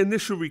 during the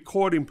initial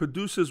recording,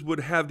 producers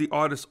would have the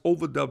artists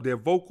overdub their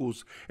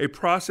vocals, a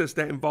process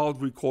that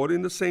involved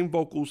recording the same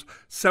vocals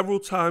several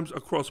times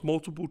across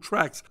multiple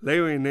tracks,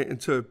 layering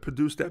it to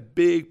produce that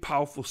big,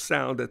 powerful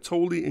sound that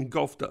totally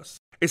engulfed us.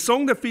 A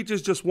song that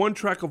features just one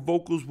track of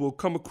vocals will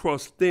come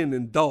across thin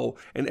and dull,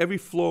 and every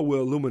flaw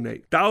will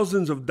illuminate.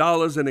 Thousands of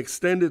dollars in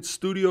extended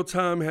studio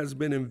time has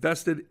been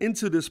invested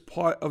into this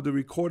part of the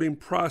recording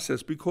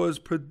process because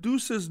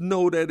producers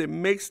know that it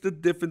makes the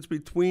difference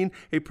between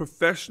a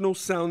professional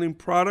sounding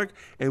product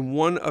and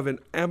one of an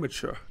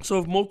amateur. So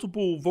if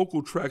multiple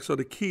vocal tracks are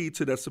the key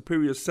to that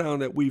superior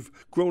sound that we've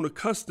grown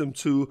accustomed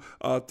to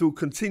through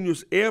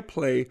continuous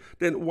airplay,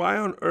 then why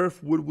on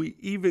earth would we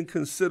even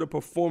consider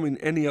performing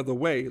any other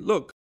way?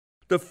 Look,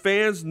 the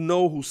fans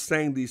know who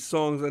sang these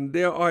songs, and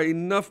there are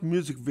enough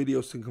music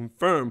videos to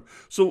confirm.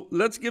 So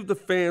let's give the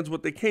fans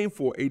what they came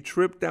for, a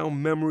trip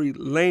down memory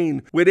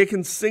lane where they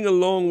can sing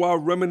along while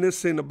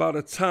reminiscing about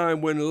a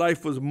time when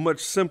life was much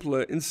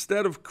simpler,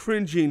 instead of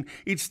cringing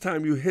each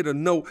time you hit a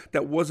note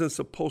that wasn't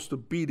supposed to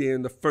be there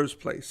in the first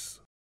place.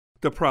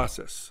 The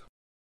process.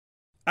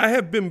 I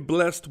have been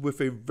blessed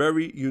with a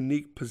very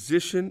unique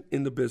position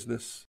in the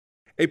business.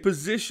 A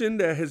position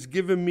that has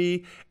given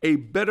me a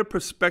better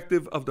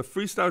perspective of the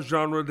freestyle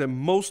genre than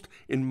most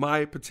in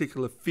my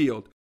particular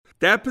field.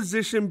 That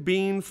position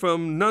being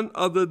from none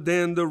other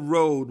than the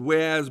road.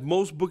 Whereas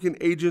most booking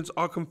agents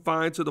are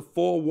confined to the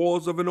four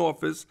walls of an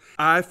office,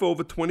 I, for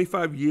over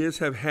 25 years,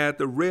 have had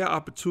the rare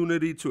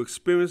opportunity to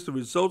experience the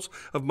results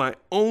of my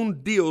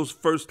own deals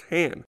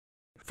firsthand.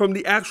 From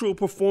the actual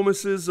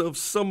performances of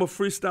some of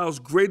freestyle's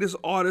greatest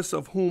artists,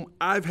 of whom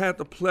I've had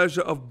the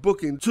pleasure of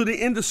booking, to the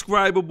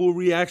indescribable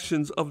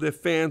reactions of their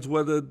fans,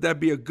 whether that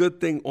be a good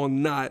thing or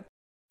not.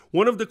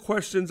 One of the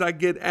questions I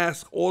get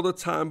asked all the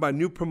time by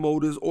new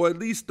promoters, or at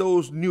least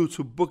those new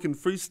to booking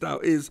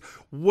freestyle, is,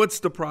 what's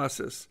the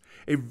process?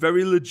 A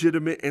very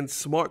legitimate and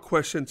smart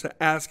question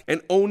to ask,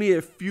 and only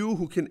a few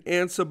who can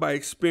answer by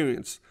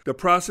experience. The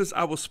process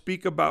I will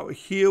speak about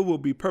here will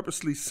be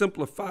purposely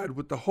simplified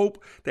with the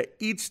hope that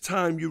each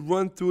time you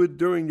run through it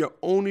during your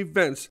own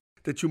events,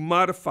 that you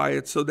modify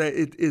it so that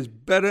it is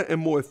better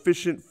and more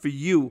efficient for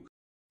you.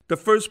 The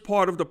first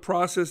part of the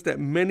process that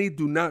many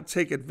do not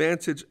take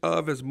advantage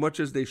of as much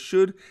as they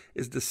should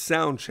is the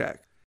sound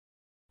check.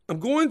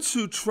 I'm going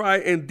to try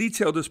and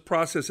detail this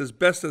process as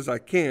best as I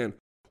can.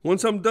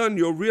 Once I'm done,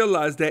 you'll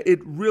realize that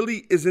it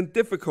really isn't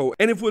difficult.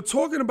 And if we're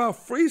talking about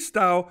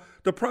freestyle,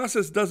 the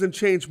process doesn't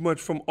change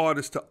much from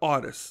artist to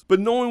artist.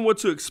 But knowing what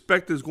to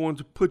expect is going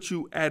to put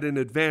you at an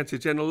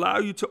advantage and allow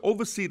you to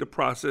oversee the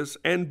process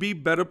and be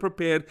better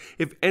prepared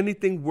if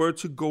anything were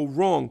to go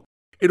wrong.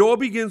 It all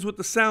begins with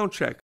the sound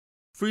check.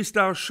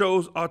 Freestyle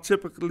shows are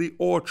typically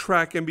all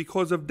track, and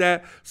because of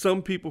that,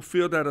 some people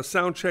feel that a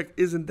sound check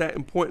isn't that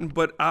important,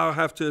 but I'll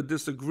have to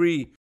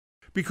disagree.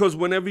 Because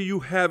whenever you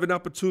have an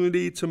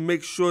opportunity to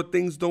make sure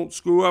things don't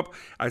screw up,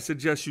 I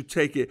suggest you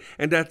take it.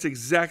 And that's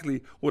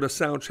exactly what a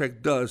sound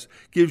check does,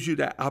 gives you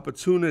that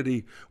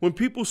opportunity. When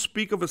people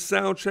speak of a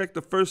sound check,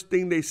 the first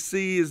thing they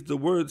see is the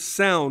word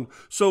sound.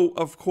 So,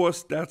 of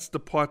course, that's the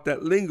part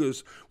that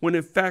lingers, when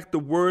in fact the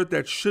word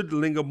that should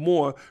linger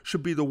more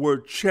should be the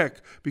word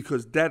check,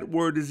 because that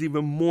word is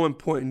even more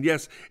important.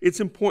 Yes, it's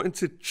important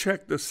to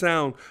check the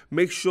sound,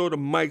 make sure the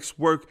mics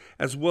work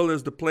as well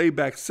as the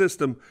playback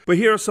system. But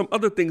here are some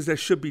other things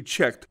that should be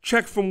checked.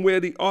 Check from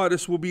where the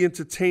artist will be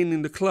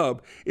entertaining the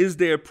club. Is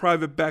there a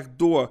private back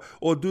door,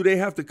 or do they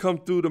have to come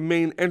through the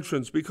main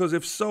entrance? Because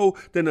if so,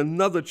 then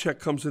another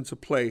check comes into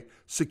play.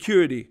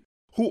 Security.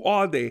 Who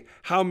are they?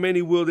 How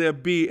many will there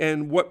be?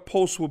 And what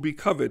posts will be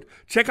covered?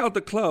 Check out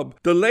the club.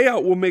 The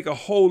layout will make a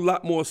whole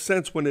lot more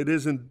sense when it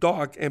isn't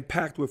dark and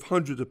packed with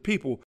hundreds of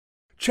people.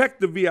 Check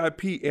the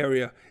VIP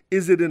area.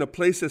 Is it in a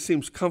place that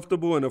seems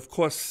comfortable and of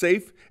course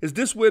safe? Is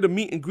this where the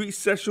meet and greet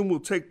session will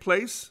take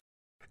place?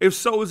 If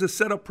so, is it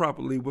set up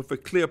properly with a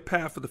clear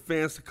path for the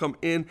fans to come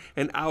in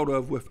and out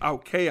of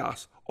without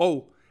chaos?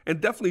 Oh, and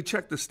definitely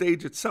check the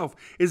stage itself.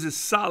 Is it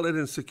solid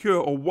and secure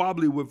or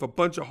wobbly with a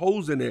bunch of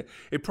holes in it?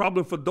 A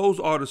problem for those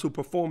artists who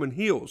perform in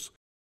heels.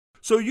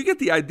 So you get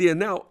the idea.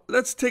 Now,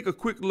 let's take a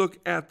quick look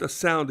at the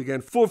sound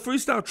again. For a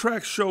freestyle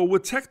track show, we're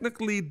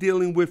technically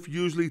dealing with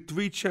usually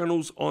 3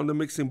 channels on the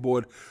mixing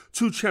board.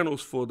 2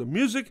 channels for the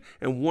music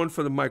and 1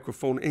 for the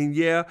microphone. And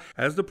yeah,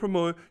 as the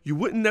promoter, you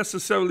wouldn't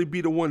necessarily be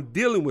the one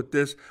dealing with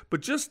this,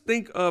 but just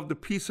think of the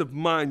peace of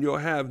mind you'll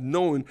have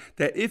knowing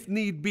that if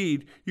need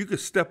be, you could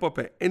step up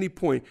at any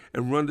point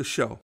and run the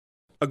show.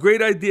 A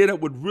great idea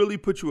that would really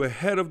put you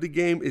ahead of the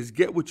game is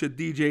get with your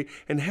DJ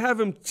and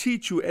have him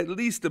teach you at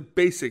least the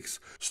basics.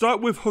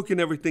 Start with hooking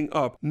everything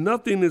up.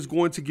 Nothing is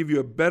going to give you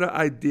a better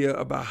idea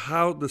about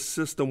how the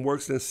system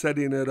works than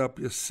setting it up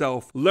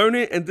yourself. Learn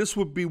it, and this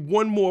would be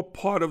one more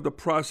part of the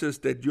process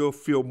that you'll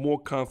feel more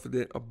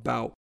confident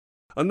about.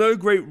 Another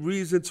great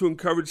reason to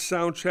encourage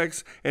sound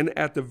checks, and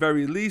at the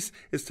very least,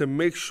 is to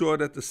make sure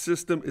that the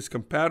system is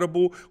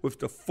compatible with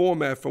the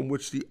format from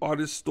which the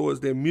artist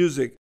stores their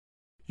music.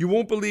 You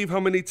won't believe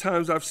how many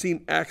times I've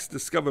seen acts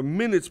discover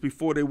minutes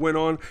before they went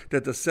on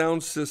that the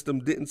sound system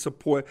didn't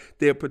support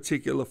their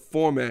particular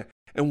format.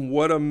 And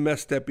what a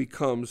mess that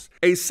becomes.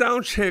 A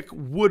sound check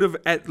would have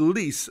at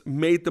least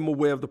made them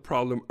aware of the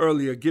problem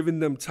earlier, giving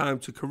them time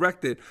to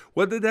correct it,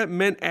 whether that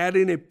meant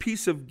adding a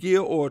piece of gear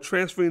or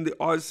transferring the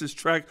artist's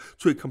track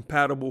to a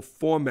compatible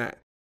format.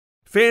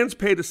 Fans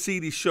pay to see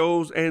these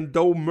shows, and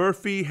though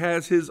Murphy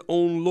has his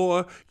own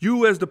law,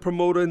 you as the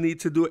promoter need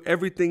to do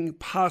everything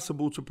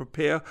possible to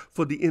prepare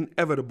for the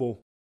inevitable.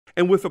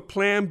 And with a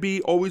plan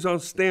B always on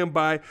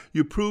standby,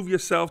 you prove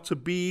yourself to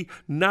be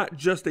not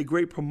just a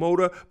great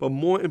promoter, but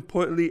more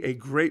importantly, a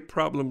great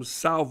problem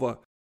solver.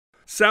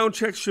 Sound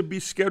checks should be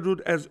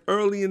scheduled as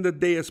early in the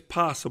day as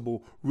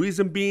possible.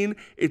 Reason being,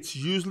 it's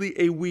usually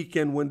a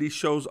weekend when these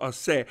shows are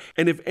set,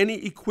 and if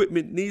any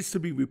equipment needs to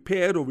be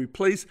repaired or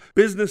replaced,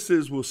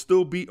 businesses will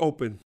still be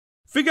open.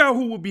 Figure out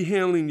who will be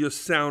handling your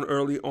sound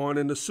early on,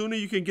 and the sooner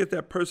you can get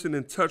that person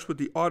in touch with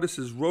the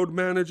artist's road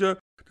manager,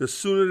 the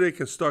sooner they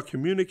can start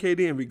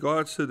communicating in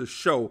regards to the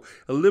show,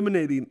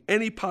 eliminating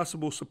any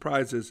possible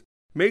surprises.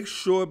 Make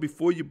sure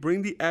before you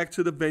bring the act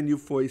to the venue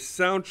for a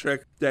sound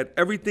check that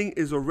everything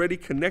is already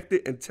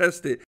connected and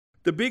tested.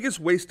 The biggest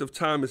waste of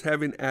time is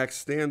having acts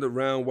stand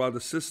around while the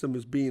system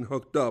is being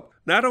hooked up.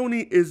 Not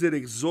only is it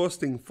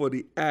exhausting for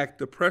the act,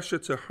 the pressure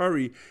to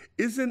hurry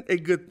isn't a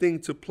good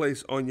thing to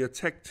place on your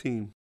tech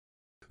team.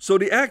 So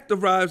the act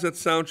arrives at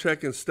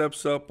soundcheck and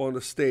steps up on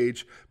the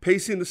stage.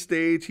 Pacing the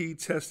stage, he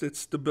tests its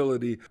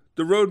stability.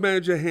 The road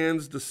manager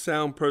hands the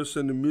sound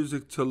person the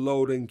music to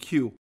load and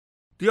cue.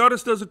 The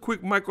artist does a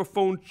quick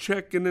microphone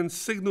check and then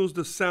signals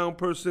the sound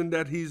person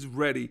that he's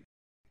ready.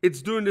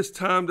 It's during this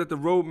time that the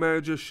road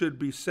manager should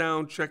be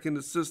sound checking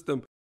the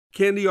system.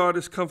 Can the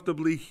artist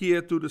comfortably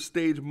hear through the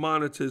stage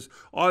monitors?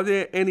 Are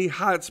there any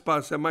hot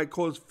spots that might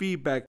cause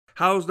feedback?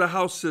 How's the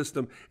house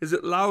system? Is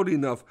it loud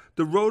enough?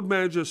 The road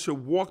manager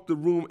should walk the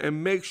room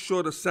and make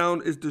sure the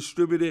sound is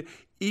distributed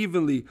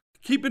evenly.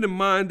 Keeping in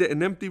mind that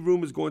an empty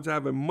room is going to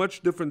have a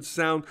much different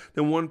sound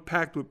than one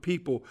packed with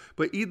people,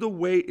 but either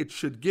way, it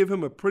should give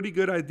him a pretty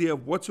good idea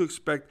of what to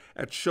expect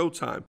at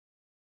showtime.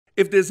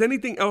 If there's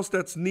anything else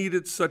that's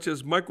needed, such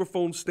as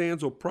microphone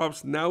stands or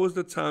props, now is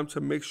the time to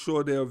make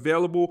sure they're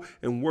available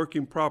and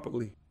working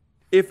properly.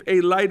 If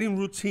a lighting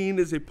routine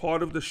is a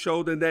part of the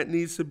show, then that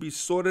needs to be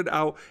sorted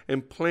out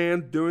and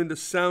planned during the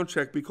sound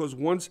check, because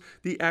once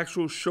the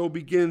actual show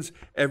begins,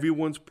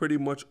 everyone's pretty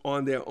much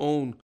on their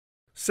own.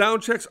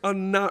 Sound checks are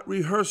not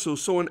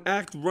rehearsals, so an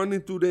act running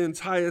through the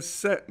entire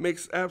set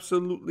makes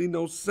absolutely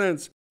no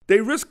sense.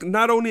 They risk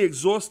not only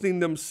exhausting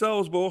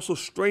themselves, but also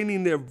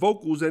straining their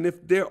vocals, and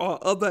if there are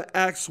other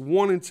acts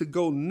wanting to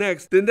go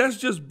next, then that's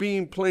just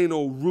being plain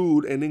old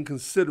rude and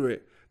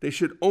inconsiderate. They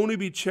should only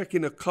be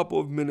checking a couple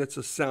of minutes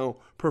of sound,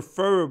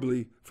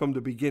 preferably from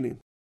the beginning.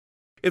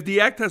 If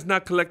the act has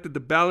not collected the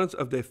balance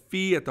of their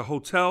fee at the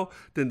hotel,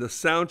 then the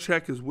sound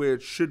check is where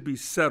it should be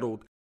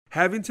settled.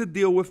 Having to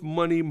deal with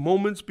money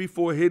moments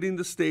before hitting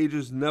the stage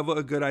is never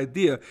a good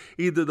idea.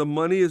 Either the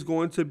money is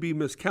going to be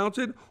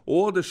miscounted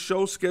or the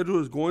show schedule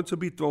is going to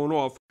be thrown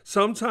off.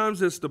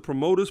 Sometimes it's the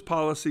promoter's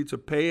policy to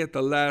pay at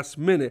the last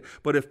minute,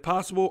 but if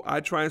possible,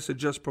 I try and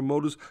suggest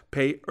promoters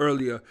pay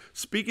earlier.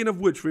 Speaking of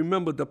which,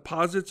 remember,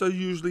 deposits are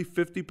usually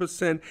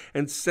 50%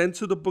 and sent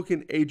to the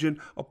booking agent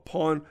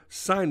upon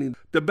signing.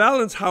 The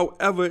balance,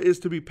 however, is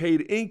to be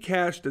paid in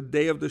cash the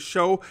day of the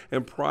show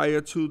and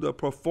prior to the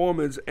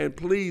performance, and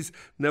please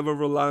never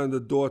rely on the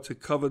door to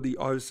cover the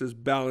artist's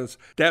balance.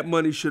 That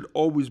money should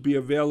always be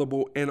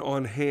available and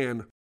on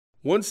hand.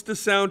 Once the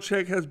sound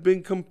check has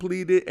been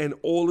completed and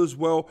all is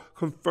well,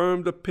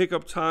 confirm the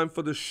pickup time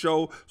for the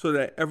show so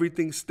that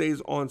everything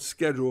stays on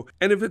schedule.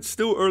 And if it's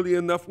still early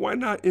enough, why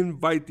not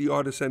invite the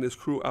artist and his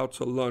crew out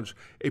to lunch?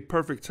 A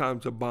perfect time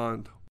to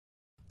bond.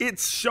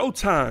 It's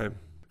showtime!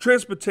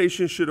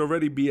 Transportation should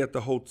already be at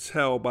the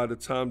hotel by the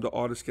time the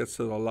artist gets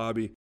to the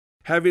lobby.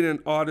 Having an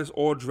artist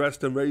all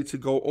dressed and ready to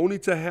go only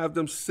to have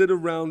them sit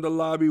around the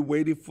lobby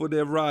waiting for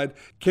their ride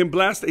can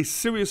blast a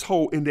serious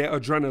hole in their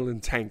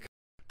adrenaline tank.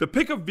 The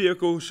pickup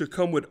vehicle should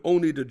come with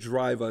only the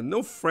driver,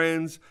 no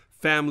friends,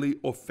 family,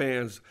 or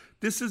fans.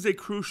 This is a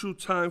crucial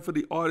time for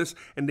the artist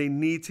and they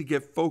need to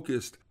get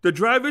focused. The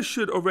driver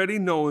should already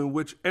know in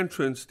which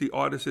entrance the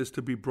artist is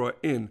to be brought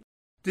in.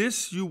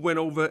 This you went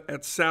over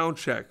at sound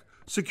check.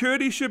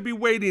 Security should be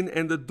waiting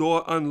and the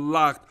door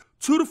unlocked.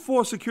 2 to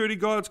 4 security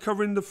guards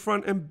covering the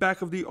front and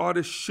back of the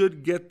artist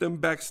should get them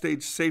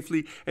backstage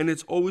safely, and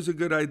it's always a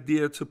good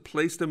idea to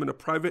place them in a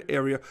private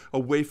area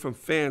away from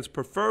fans.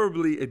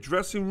 Preferably a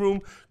dressing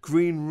room,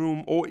 green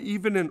room, or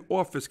even an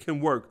office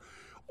can work.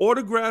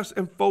 Autographs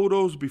and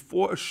photos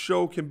before a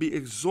show can be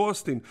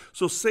exhausting,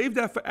 so save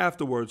that for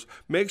afterwards.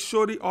 Make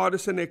sure the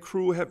artists and their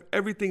crew have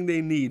everything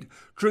they need.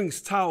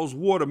 Drinks, towels,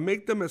 water.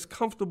 Make them as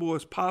comfortable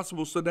as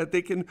possible so that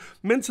they can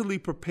mentally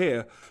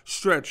prepare,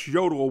 stretch,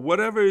 yodel, or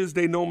whatever it is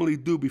they normally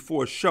do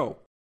before a show.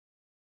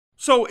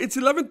 So it's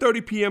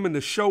 11:30 p.m. and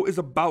the show is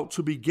about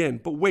to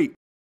begin. But wait,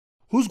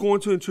 who's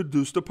going to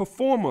introduce the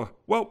performer?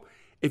 Well,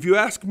 if you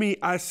ask me,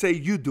 I say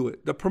you do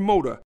it, the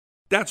promoter.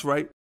 That's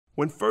right.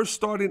 When first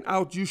starting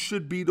out, you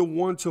should be the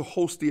one to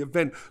host the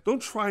event.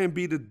 Don't try and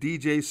be the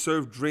DJ,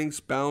 serve drinks,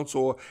 bounce,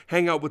 or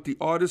hang out with the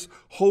artist.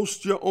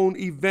 Host your own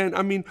event.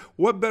 I mean,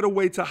 what better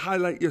way to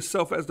highlight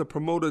yourself as the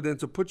promoter than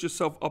to put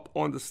yourself up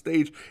on the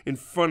stage in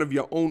front of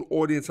your own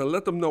audience and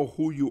let them know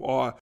who you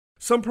are?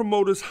 Some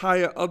promoters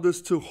hire others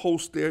to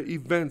host their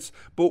events,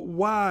 but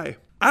why?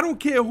 I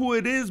don't care who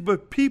it is,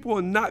 but people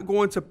are not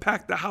going to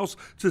pack the house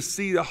to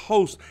see the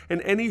host,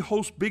 and any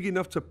host big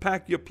enough to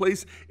pack your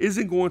place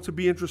isn't going to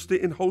be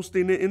interested in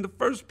hosting it in the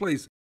first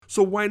place.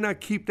 So why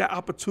not keep that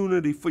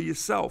opportunity for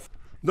yourself?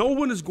 No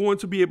one is going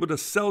to be able to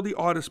sell the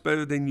artist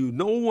better than you.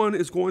 No one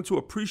is going to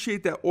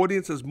appreciate that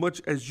audience as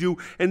much as you,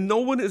 and no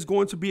one is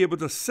going to be able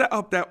to set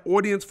up that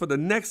audience for the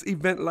next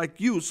event like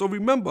you. So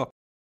remember,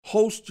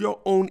 host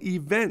your own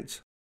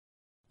event.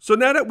 So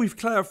now that we've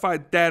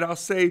clarified that, I'll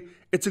say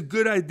it's a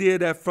good idea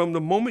that from the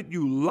moment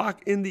you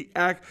lock in the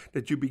act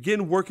that you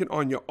begin working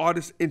on your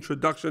artist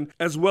introduction,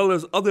 as well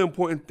as other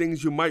important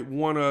things you might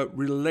want to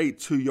relate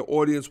to your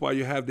audience while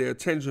you have their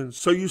attention.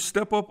 So you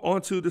step up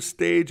onto the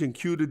stage and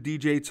cue the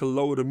DJ to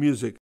lower the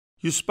music.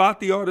 You spot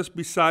the artist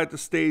beside the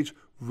stage,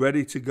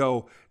 ready to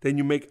go. Then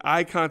you make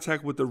eye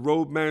contact with the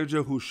road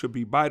manager who should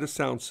be by the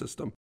sound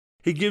system.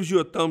 He gives you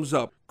a thumbs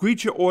up.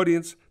 Greet your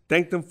audience,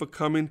 thank them for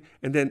coming,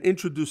 and then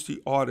introduce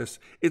the artist.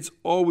 It's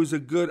always a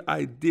good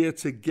idea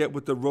to get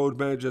with the road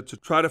manager to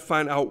try to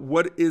find out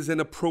what is an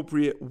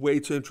appropriate way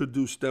to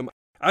introduce them.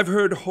 I've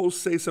heard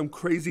hosts say some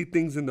crazy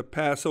things in the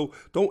past, so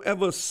don't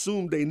ever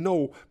assume they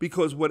know,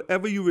 because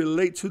whatever you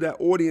relate to that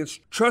audience,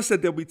 trust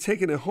that they'll be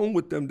taking it home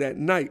with them that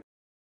night.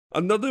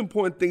 Another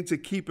important thing to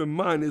keep in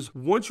mind is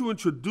once you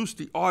introduce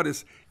the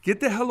artist, get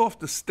the hell off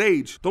the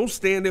stage. Don't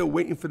stand there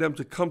waiting for them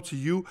to come to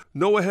you.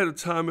 Know ahead of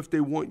time if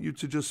they want you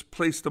to just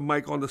place the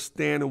mic on the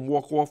stand and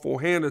walk off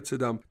or hand it to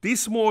them.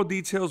 These small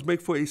details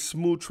make for a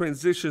smooth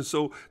transition,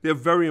 so they're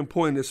very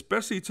important,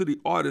 especially to the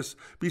artist.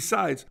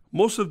 Besides,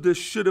 most of this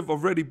should have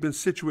already been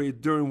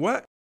situated during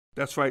what?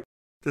 That's right,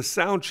 the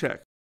sound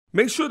check.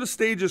 Make sure the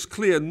stage is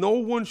clear. No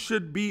one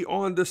should be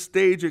on the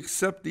stage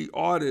except the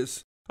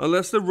artist,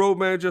 unless the road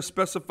manager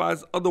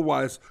specifies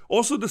otherwise.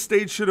 Also, the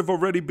stage should have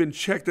already been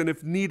checked and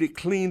if needed,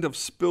 cleaned of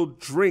spilled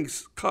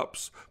drinks,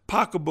 cups,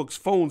 pocketbooks,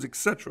 phones,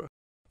 etc.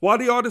 While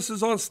the artist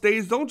is on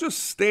stage, don't just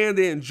stand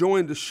there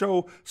enjoying the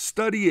show.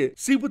 Study it.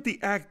 See what the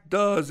act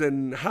does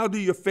and how do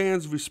your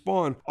fans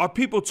respond. Are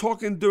people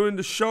talking during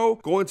the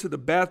show, going to the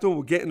bathroom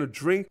or getting a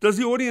drink? Does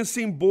the audience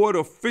seem bored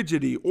or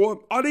fidgety,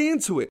 or are they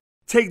into it?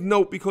 Take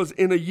note, because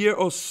in a year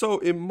or so,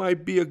 it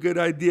might be a good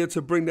idea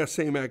to bring that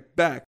same act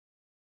back.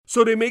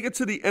 So they make it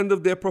to the end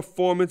of their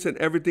performance and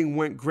everything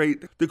went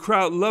great. The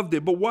crowd loved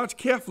it, but watch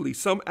carefully.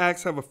 Some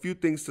acts have a few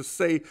things to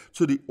say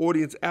to the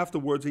audience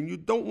afterwards and you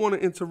don't want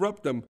to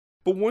interrupt them.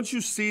 But once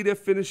you see they're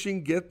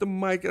finishing, get the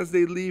mic as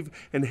they leave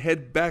and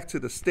head back to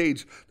the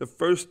stage. The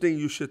first thing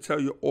you should tell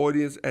your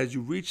audience as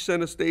you reach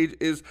center stage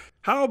is,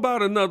 how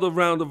about another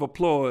round of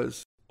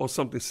applause, or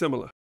something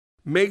similar.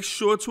 Make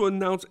sure to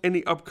announce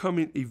any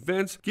upcoming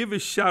events, give a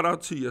shout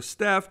out to your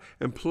staff,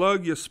 and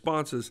plug your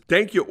sponsors.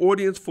 Thank your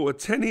audience for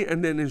attending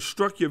and then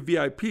instruct your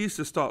VIPs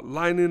to start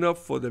lining up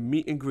for the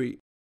meet and greet.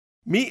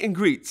 Meet and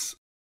greets.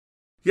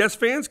 Yes,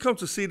 fans come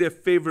to see their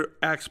favorite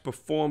acts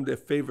perform their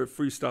favorite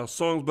freestyle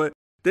songs, but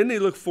then they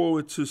look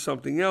forward to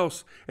something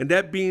else, and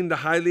that being the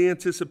highly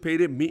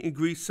anticipated meet and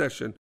greet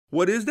session.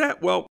 What is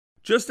that? Well,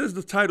 just as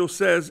the title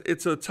says,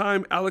 it's a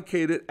time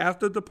allocated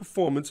after the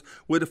performance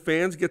where the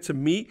fans get to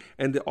meet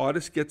and the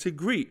artists get to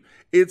greet.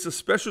 It's a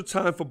special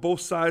time for both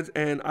sides,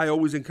 and I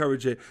always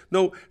encourage it.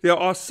 No, there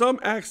are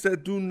some acts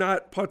that do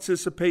not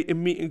participate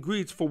in meet and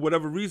greets for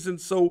whatever reason,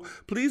 so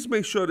please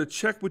make sure to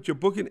check with your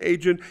booking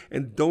agent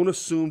and don't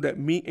assume that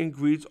meet and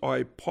greets are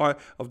a part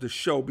of the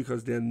show,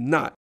 because they're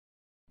not.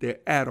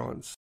 They're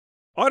add-ons.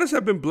 Artists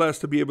have been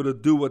blessed to be able to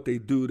do what they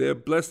do. They're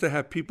blessed to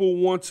have people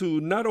want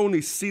to not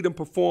only see them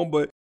perform,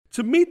 but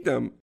to meet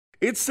them.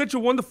 It's such a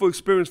wonderful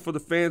experience for the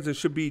fans and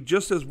should be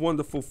just as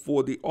wonderful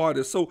for the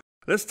artists. So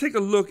let's take a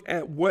look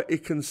at what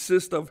it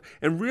consists of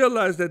and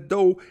realize that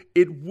though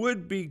it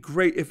would be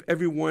great if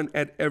everyone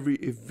at every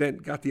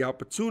event got the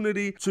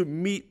opportunity to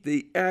meet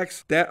the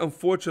acts, that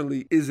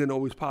unfortunately isn't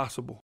always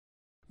possible.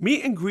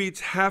 Meet and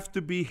greets have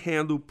to be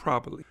handled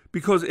properly,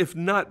 because if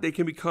not, they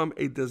can become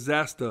a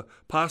disaster,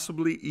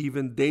 possibly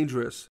even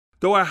dangerous.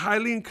 Though I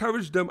highly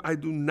encourage them, I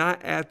do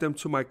not add them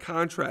to my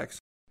contracts.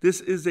 This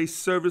is a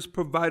service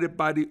provided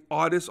by the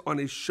artist on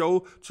a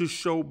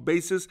show-to-show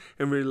basis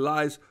and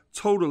relies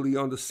totally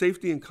on the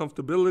safety and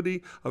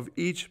comfortability of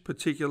each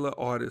particular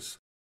artist.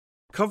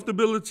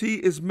 Comfortability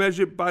is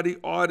measured by the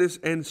artist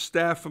and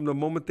staff from the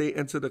moment they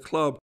enter the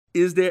club.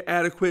 Is there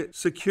adequate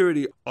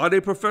security? Are they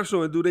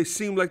professional and do they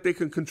seem like they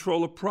can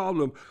control a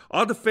problem?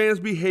 Are the fans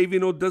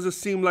behaving or does it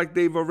seem like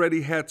they've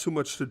already had too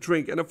much to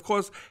drink? And of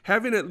course,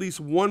 having at least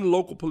one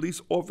local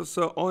police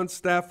officer on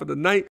staff for the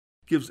night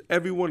gives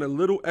everyone a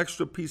little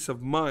extra peace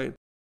of mind.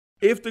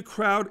 If the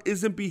crowd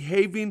isn't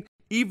behaving,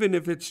 even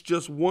if it's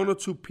just one or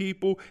two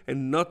people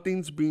and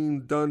nothing's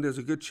being done, there's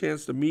a good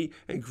chance the meet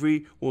and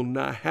greet will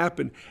not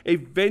happen. A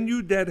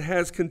venue that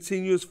has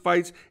continuous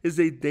fights is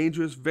a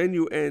dangerous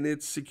venue and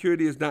its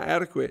security is not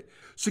adequate.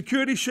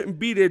 Security shouldn't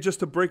be there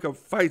just to break up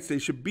fights. They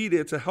should be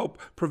there to help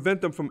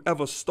prevent them from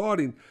ever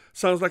starting.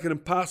 Sounds like an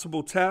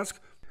impossible task?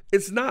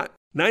 It's not.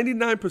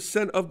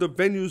 99% of the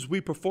venues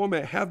we perform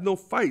at have no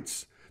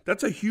fights.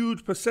 That's a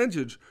huge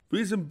percentage.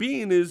 Reason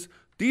being is,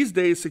 these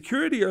days,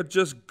 security are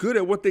just good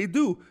at what they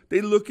do.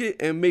 They look at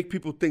and make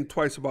people think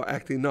twice about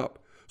acting up.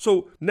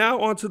 So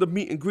now on to the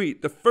meet and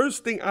greet. The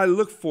first thing I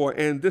look for,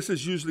 and this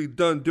is usually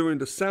done during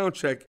the sound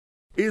check,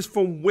 is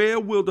from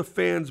where will the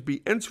fans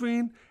be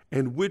entering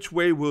and which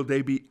way will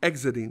they be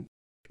exiting.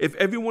 If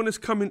everyone is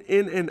coming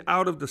in and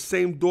out of the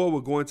same door, we're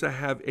going to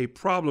have a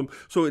problem,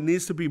 so it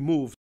needs to be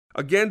moved.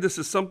 Again, this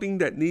is something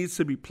that needs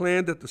to be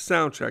planned at the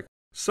sound check.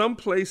 Some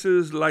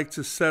places like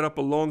to set up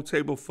a long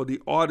table for the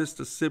artist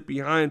to sit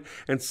behind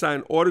and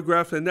sign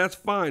autographs, and that's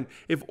fine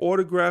if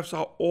autographs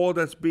are all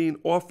that's being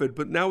offered.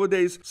 But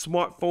nowadays,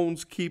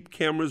 smartphones keep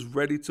cameras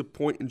ready to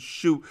point and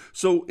shoot.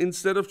 So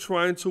instead of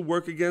trying to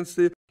work against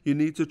it, you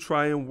need to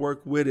try and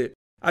work with it.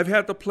 I've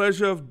had the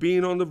pleasure of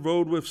being on the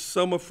road with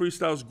some of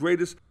freestyle's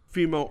greatest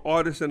female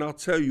artists, and I'll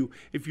tell you,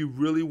 if you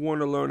really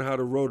want to learn how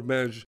to road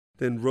manage,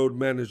 then road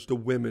manage the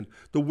women.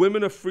 The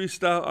women of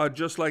freestyle are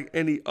just like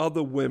any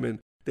other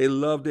women. They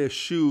love their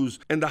shoes,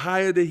 and the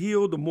higher the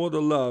heel, the more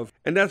the love.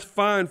 And that's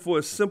fine for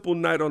a simple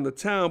night on the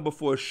town, but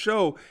for a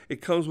show,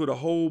 it comes with a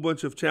whole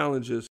bunch of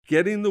challenges.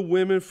 Getting the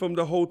women from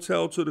the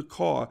hotel to the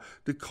car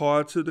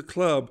to the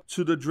club,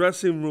 to the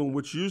dressing room,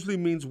 which usually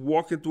means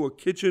walking through a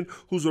kitchen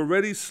whose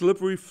already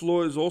slippery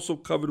floor is also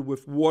covered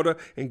with water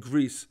and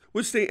grease,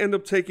 which they end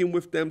up taking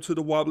with them to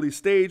the wobbly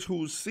stage,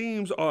 whose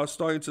seams are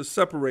starting to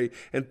separate.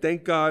 And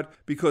thank God,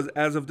 because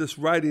as of this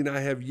writing, I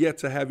have yet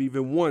to have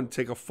even one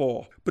take a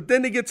fall. But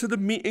then they get to the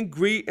meet and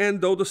greet, and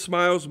though the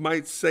smiles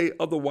might say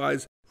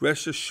otherwise,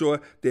 rest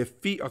assured their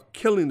feet are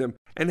killing them.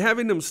 And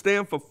having them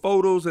stand for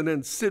photos and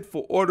then sit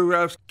for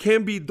autographs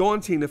can be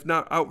daunting, if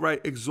not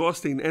outright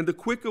exhausting. And the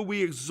quicker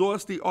we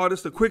exhaust the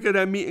artist, the quicker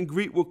that meet and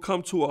greet will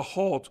come to a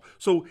halt.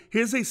 So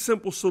here's a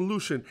simple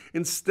solution.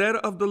 Instead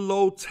of the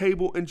low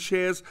table and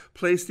chairs,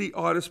 place the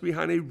artist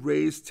behind a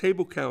raised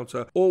table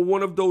counter or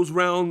one of those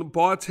round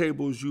bar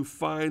tables you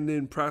find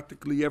in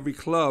practically every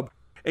club.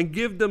 And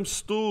give them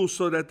stools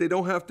so that they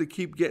don't have to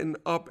keep getting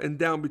up and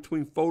down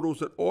between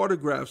photos and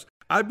autographs.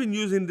 I've been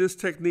using this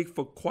technique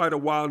for quite a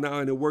while now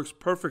and it works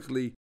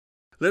perfectly.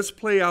 Let's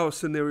play out a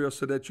scenario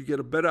so that you get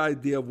a better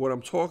idea of what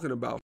I'm talking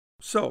about.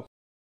 So,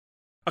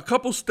 a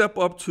couple step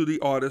up to the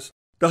artist.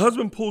 The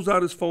husband pulls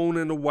out his phone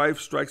and the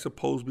wife strikes a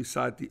pose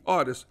beside the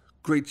artist.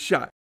 Great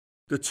shot.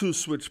 The two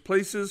switch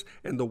places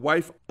and the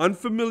wife,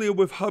 unfamiliar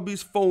with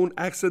hubby's phone,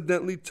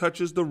 accidentally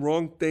touches the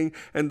wrong thing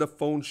and the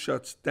phone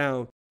shuts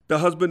down. The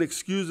husband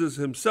excuses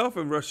himself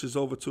and rushes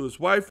over to his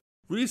wife,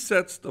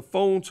 resets the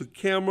phone to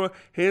camera,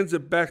 hands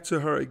it back to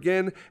her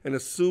again, and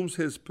assumes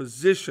his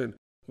position.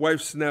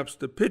 Wife snaps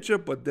the picture,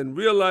 but then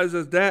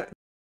realizes that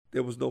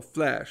there was no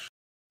flash.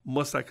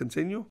 Must I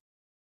continue?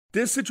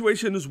 This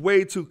situation is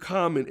way too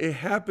common. It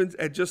happens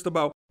at just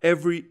about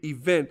every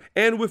event.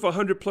 And with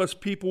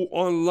 100+ people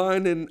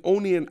online and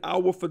only an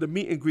hour for the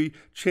meet and greet,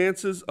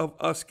 chances of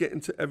us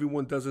getting to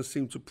everyone doesn't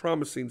seem too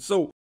promising.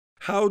 So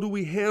how do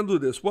we handle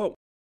this? Well,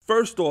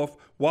 first off,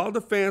 while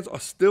the fans are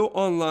still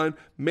online,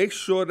 make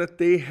sure that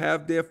they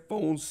have their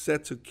phones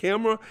set to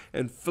camera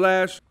and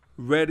flash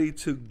ready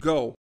to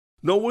go.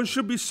 No one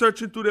should be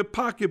searching through their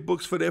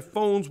pocketbooks for their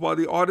phones while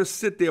the artists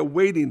sit there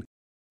waiting.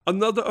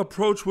 Another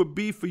approach would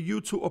be for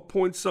you to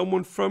appoint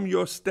someone from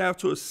your staff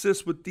to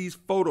assist with these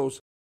photos.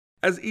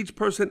 As each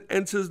person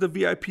enters the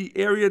VIP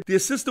area, the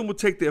assistant will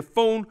take their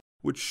phone,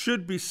 which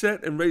should be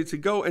set and ready to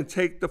go, and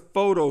take the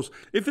photos.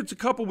 If it's a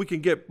couple, we can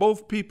get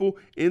both people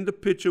in the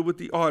picture with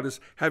the artist,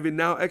 having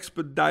now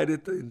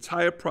expedited the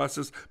entire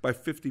process by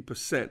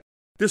 50%.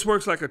 This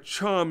works like a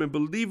charm, and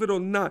believe it or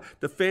not,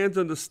 the fans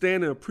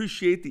understand and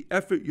appreciate the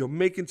effort you're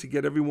making to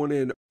get everyone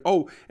in.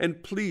 Oh,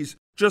 and please,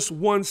 just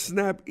one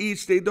snap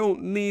each. They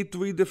don't need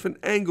 3 different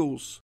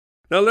angles.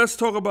 Now let's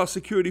talk about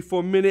security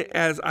for a minute,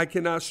 as I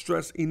cannot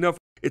stress enough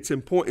its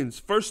importance.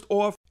 First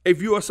off,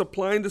 if you are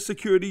supplying the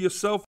security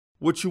yourself,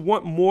 what you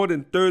want more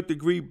than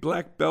 3rd-degree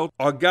black belt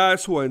are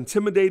guys who are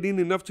intimidating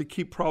enough to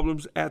keep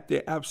problems at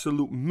their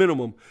absolute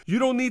minimum. You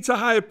don't need to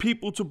hire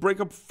people to break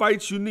up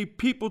fights. You need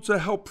people to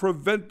help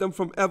prevent them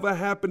from ever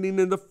happening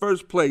in the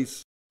first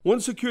place.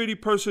 One security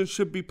person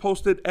should be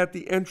posted at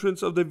the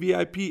entrance of the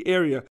VIP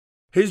area.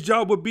 His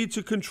job would be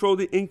to control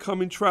the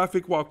incoming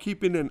traffic while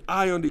keeping an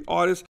eye on the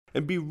artist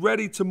and be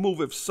ready to move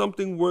if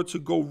something were to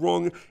go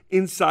wrong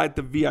inside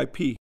the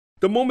VIP.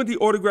 The moment the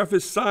autograph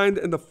is signed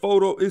and the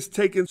photo is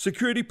taken,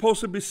 security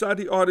posted beside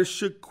the artist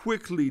should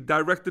quickly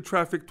direct the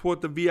traffic toward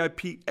the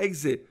VIP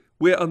exit,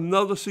 where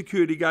another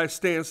security guy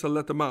stands to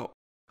let them out.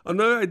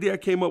 Another idea I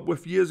came up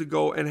with years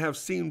ago and have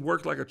seen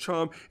work like a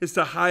charm is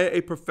to hire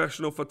a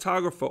professional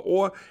photographer,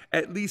 or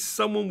at least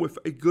someone with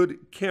a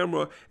good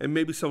camera and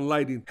maybe some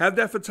lighting. Have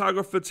that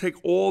photographer take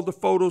all the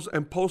photos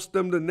and post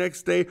them the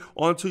next day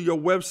onto your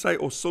website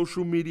or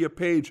social media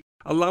page,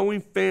 allowing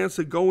fans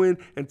to go in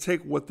and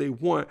take what they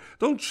want.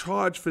 Don't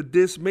charge for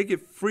this. Make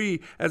it free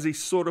as a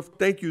sort of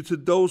thank you to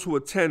those who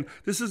attend.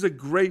 This is a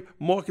great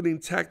marketing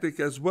tactic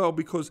as well,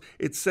 because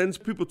it sends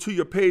people to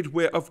your page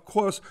where, of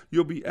course,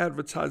 you'll be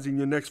advertising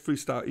your next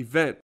freestyle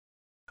event.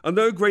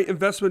 Another great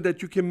investment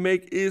that you can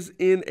make is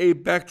in a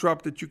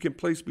backdrop that you can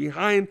place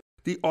behind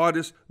the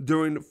artist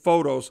during the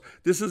photos.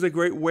 This is a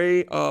great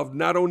way of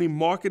not only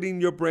marketing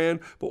your brand,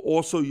 but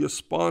also your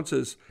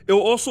sponsors. It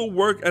will also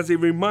work as a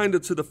reminder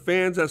to the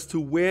fans as to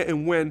where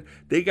and when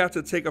they got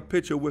to take a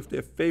picture with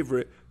their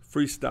favorite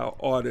freestyle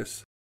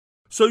artist.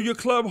 So your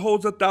club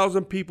holds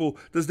 1,000 people.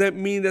 Does that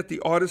mean that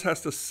the artist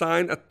has to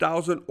sign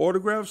 1,000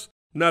 autographs?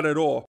 Not at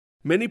all.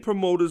 Many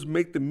promoters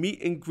make the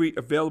meet and greet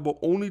available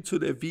only to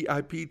their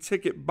VIP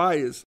ticket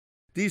buyers.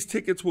 These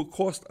tickets will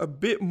cost a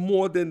bit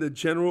more than the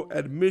general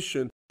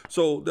admission,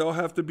 so they'll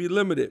have to be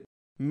limited.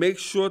 Make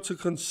sure to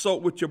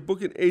consult with your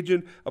booking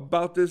agent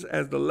about this,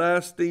 as the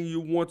last thing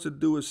you want to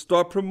do is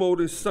start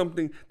promoting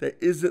something that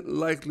isn't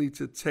likely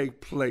to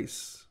take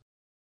place.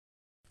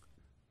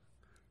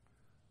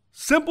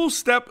 Simple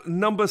step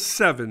number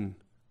 7.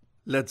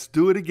 Let's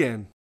do it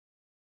again.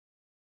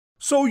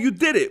 So you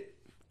did it.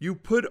 You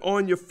put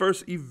on your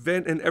first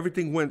event and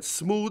everything went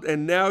smooth,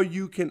 and now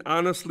you can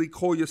honestly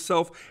call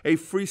yourself a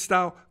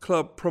freestyle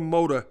club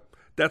promoter.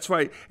 That's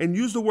right. And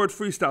use the word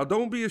freestyle.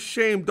 Don't be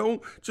ashamed.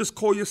 Don't just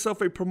call yourself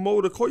a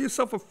promoter. Call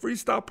yourself a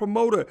freestyle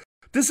promoter.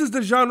 This is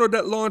the genre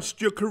that launched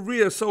your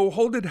career, so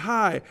hold it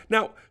high.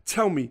 Now,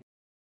 tell me,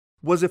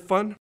 was it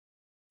fun?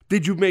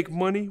 Did you make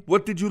money?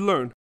 What did you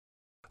learn?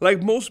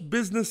 Like most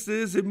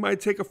businesses, it might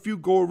take a few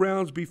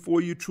go-arounds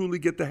before you truly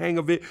get the hang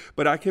of it,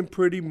 but I can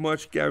pretty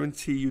much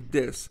guarantee you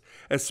this,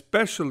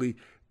 especially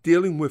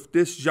dealing with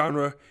this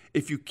genre,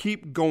 if you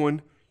keep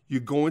going, you're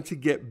going to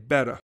get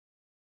better.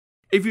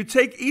 If you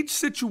take each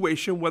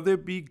situation, whether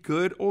it be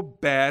good or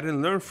bad,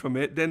 and learn from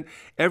it, then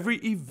every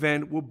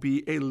event will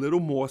be a little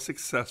more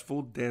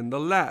successful than the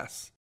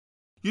last.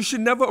 You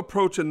should never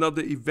approach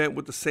another event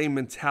with the same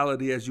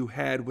mentality as you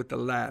had with the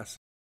last.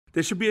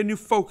 There should be a new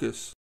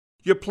focus.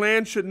 Your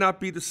plan should not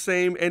be the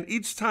same, and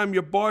each time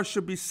your bar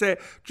should be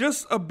set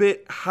just a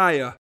bit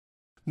higher.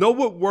 Know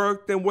what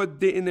worked and what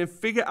didn't, and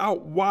figure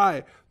out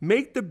why.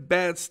 Make the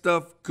bad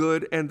stuff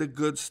good and the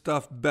good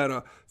stuff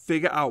better.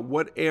 Figure out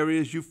what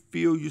areas you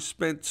feel you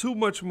spent too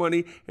much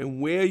money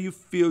and where you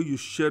feel you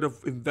should have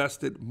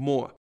invested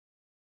more.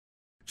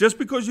 Just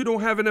because you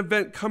don't have an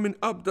event coming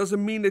up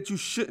doesn't mean that you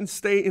shouldn't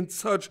stay in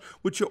touch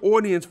with your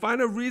audience. Find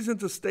a reason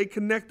to stay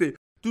connected.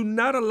 Do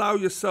not allow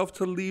yourself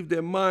to leave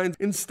their minds.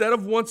 Instead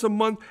of once a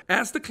month,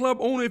 ask the club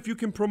owner if you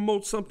can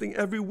promote something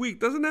every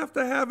week. Doesn't have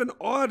to have an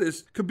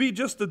artist. Could be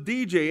just a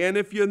DJ. And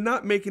if you're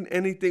not making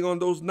anything on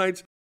those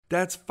nights,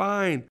 that's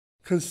fine.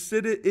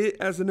 Consider it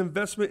as an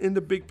investment in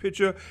the big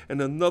picture and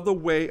another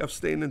way of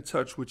staying in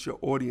touch with your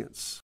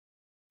audience.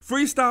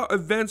 Freestyle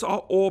events are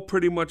all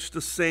pretty much the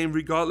same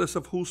regardless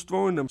of who's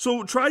throwing them.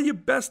 So try your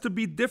best to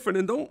be different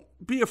and don't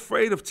be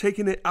afraid of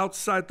taking it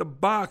outside the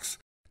box.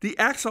 The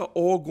acts are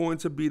all going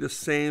to be the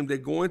same. They're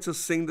going to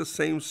sing the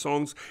same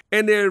songs,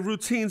 and their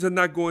routines are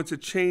not going to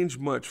change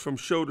much from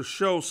show to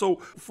show. So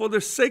for the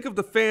sake of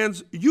the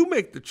fans, you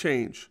make the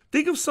change.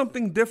 Think of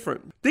something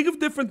different. Think of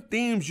different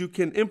themes you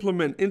can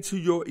implement into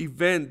your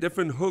event,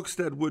 different hooks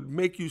that would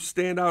make you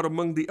stand out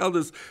among the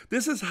others.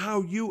 This is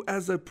how you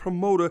as a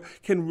promoter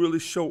can really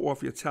show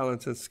off your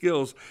talents and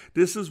skills.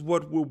 This is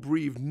what will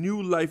breathe new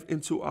life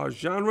into our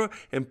genre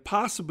and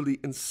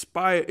possibly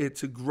inspire it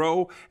to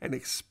grow and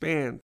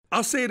expand.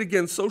 I'll say it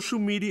again, social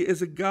media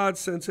is a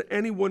godsend to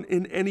anyone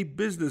in any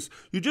business.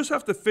 You just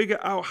have to figure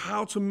out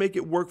how to make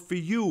it work for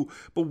you.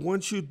 But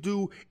once you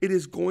do, it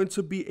is going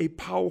to be a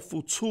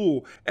powerful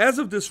tool. As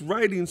of this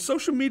writing,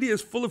 social media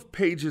is full of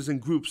pages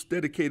and groups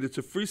dedicated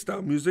to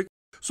freestyle music.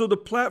 So the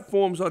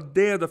platforms are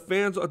there, the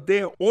fans are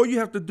there. All you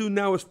have to do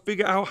now is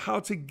figure out how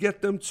to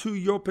get them to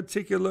your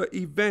particular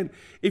event.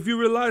 If you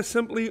rely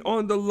simply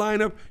on the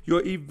lineup,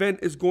 your event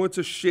is going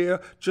to share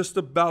just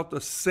about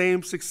the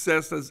same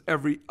success as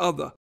every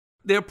other.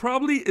 There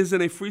probably isn't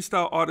a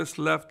freestyle artist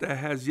left that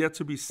has yet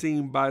to be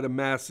seen by the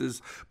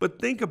masses, but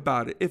think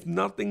about it. If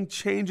nothing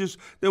changes,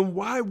 then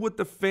why would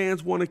the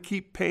fans want to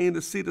keep paying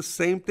to see the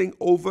same thing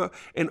over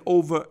and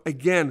over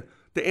again?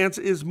 The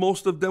answer is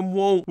most of them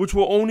won't, which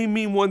will only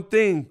mean one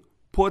thing: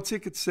 poor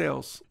ticket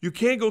sales. You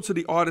can't go to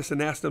the artist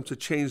and ask them to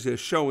change their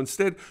show.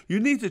 Instead, you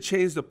need to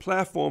change the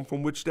platform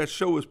from which that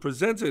show is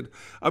presented.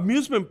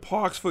 Amusement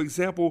parks, for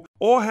example,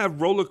 all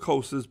have roller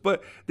coasters,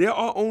 but there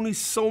are only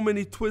so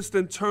many twists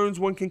and turns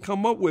one can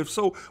come up with.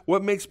 So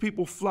what makes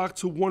people flock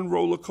to one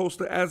roller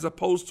coaster as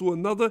opposed to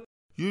another?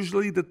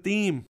 Usually the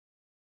theme.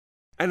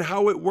 And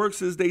how it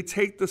works is they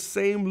take the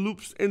same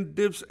loops and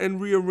dips and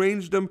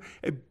rearrange them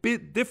a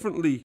bit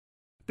differently.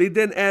 They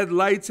then add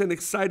lights and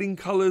exciting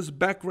colors,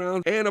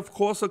 backgrounds, and of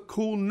course a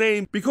cool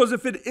name, because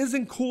if it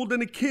isn't cool,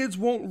 then the kids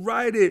won't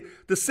ride it.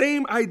 The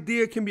same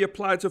idea can be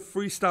applied to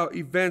freestyle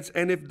events,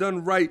 and if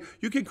done right,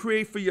 you can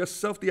create for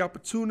yourself the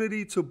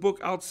opportunity to book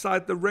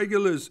outside the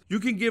regulars. You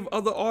can give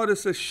other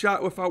artists a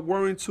shot without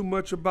worrying too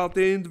much about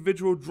their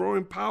individual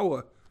drawing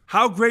power.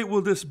 How great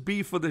will this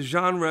be for the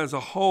genre as a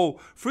whole?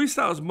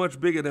 Freestyle is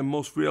much bigger than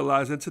most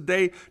realize, and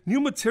today, new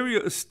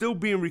material is still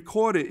being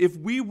recorded. If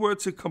we were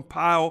to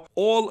compile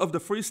all of the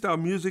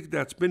freestyle music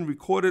that's been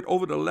recorded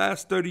over the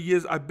last 30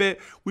 years, I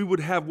bet we would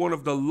have one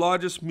of the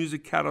largest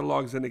music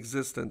catalogs in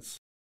existence.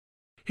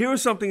 Here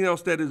is something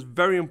else that is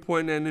very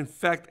important, and in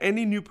fact,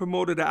 any new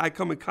promoter that I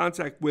come in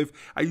contact with,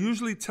 I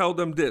usually tell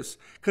them this: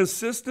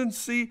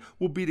 consistency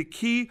will be the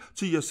key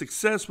to your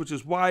success, which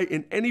is why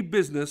in any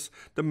business,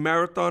 the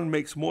marathon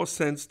makes more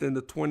sense than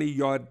the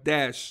 20-yard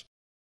dash.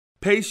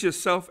 Pace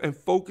yourself and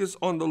focus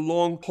on the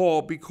long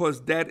haul,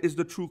 because that is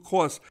the true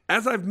cost.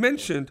 As I've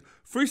mentioned,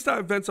 freestyle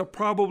events are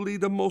probably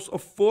the most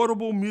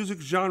affordable music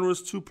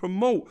genres to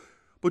promote.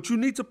 But you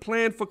need to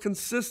plan for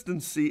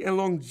consistency and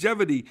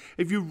longevity.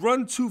 If you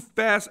run too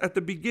fast at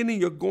the beginning,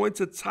 you're going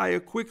to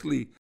tire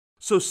quickly.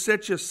 So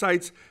set your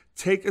sights,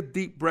 take a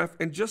deep breath,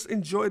 and just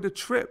enjoy the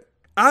trip.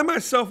 I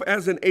myself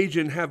as an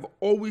agent have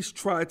always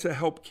tried to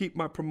help keep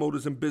my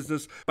promoters in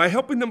business by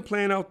helping them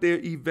plan out their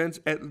events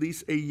at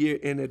least a year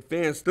in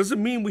advance.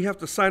 Doesn't mean we have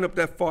to sign up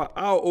that far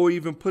out or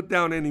even put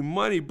down any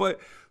money, but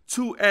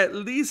to at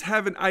least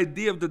have an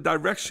idea of the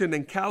direction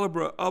and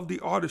caliber of the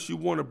artist you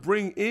want to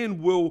bring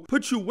in will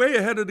put you way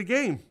ahead of the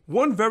game.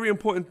 One very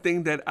important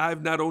thing that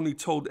I've not only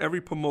told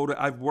every promoter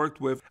I've worked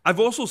with, I've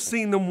also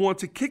seen them want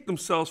to kick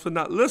themselves for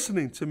not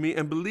listening to me.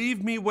 And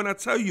believe me when I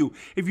tell you,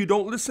 if you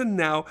don't listen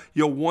now,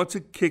 you'll want to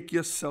kick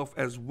yourself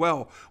as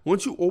well.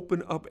 Once you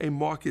open up a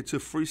market to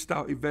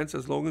freestyle events,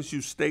 as long as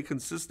you stay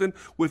consistent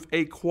with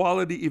a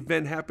quality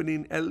event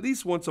happening at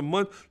least once a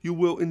month, you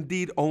will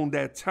indeed own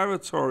that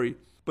territory.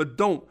 But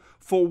don't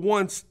for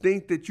once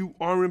think that you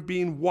aren't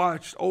being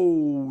watched.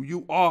 Oh,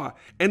 you are.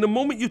 And the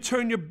moment you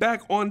turn your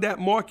back on that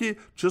market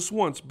just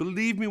once,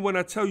 believe me when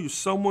I tell you,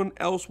 someone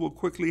else will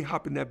quickly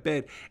hop in that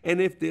bed. And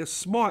if they're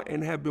smart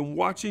and have been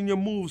watching your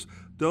moves,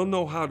 they'll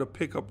know how to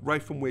pick up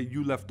right from where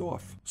you left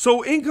off.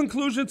 So in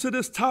conclusion to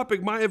this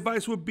topic, my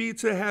advice would be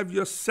to have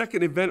your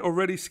second event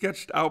already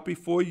sketched out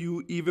before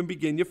you even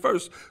begin your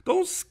first.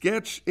 Don't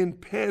sketch in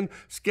pen,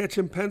 sketch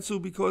in pencil,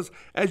 because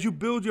as you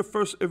build your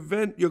first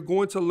event, you're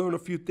going to learn a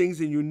few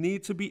things and you need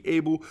to be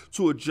able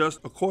to adjust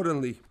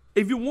accordingly.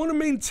 If you want to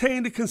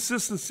maintain the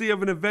consistency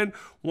of an event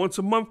once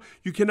a month,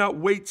 you cannot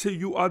wait till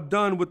you are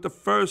done with the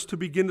first to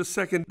begin the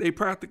second. They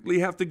practically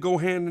have to go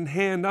hand in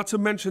hand, not to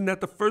mention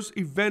that the first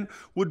event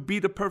would be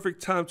the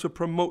perfect time to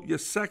promote your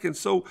second.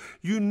 So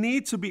you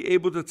need to be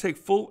able to take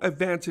full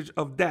advantage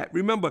of that.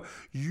 Remember,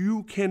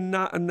 you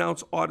cannot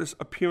announce artist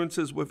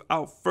appearances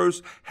without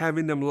first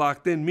having them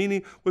locked in,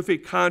 meaning with a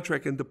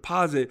contract and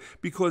deposit,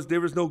 because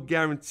there is no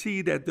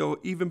guarantee that they'll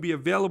even be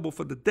available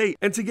for the date.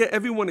 And to get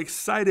everyone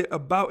excited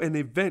about an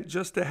event,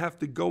 just to have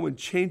to go and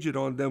change it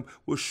on them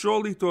will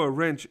surely throw a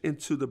wrench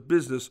into the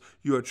business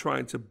you are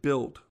trying to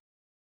build.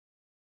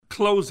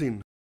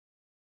 Closing.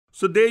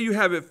 So there you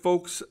have it,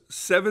 folks.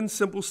 7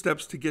 simple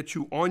steps to get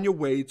you on your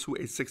way to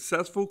a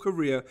successful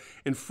career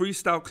in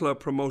freestyle club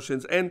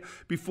promotions. And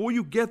before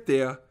you get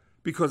there,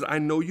 because I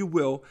know you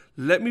will,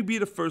 let me be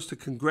the first to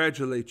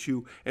congratulate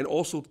you and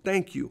also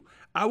thank you.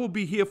 I will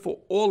be here for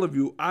all of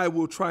you. I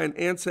will try and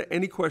answer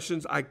any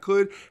questions I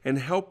could and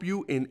help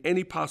you in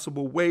any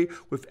possible way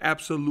with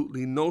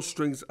absolutely no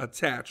strings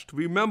attached.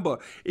 Remember,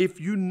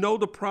 if you know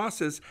the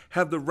process,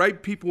 have the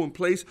right people in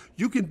place,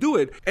 you can do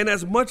it. And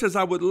as much as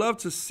I would love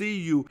to see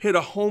you hit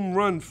a home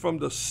run from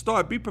the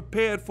start, be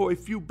prepared for a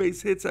few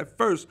base hits at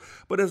first.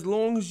 But as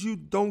long as you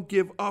don't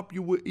give up,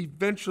 you will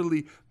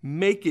eventually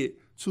make it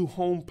to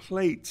home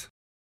plate.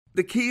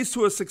 The keys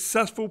to a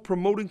successful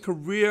promoting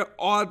career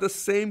are the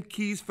same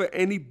keys for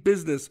any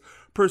business: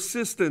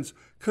 persistence,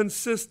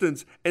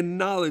 consistency, and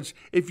knowledge.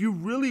 If you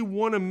really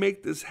want to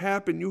make this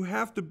happen, you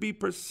have to be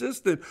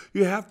persistent.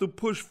 You have to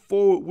push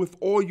forward with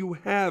all you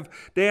have.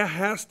 There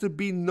has to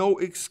be no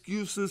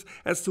excuses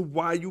as to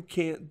why you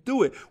can't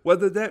do it.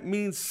 Whether that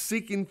means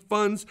seeking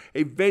funds,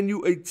 a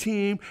venue, a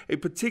team, a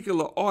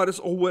particular artist,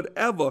 or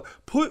whatever.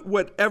 Put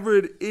whatever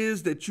it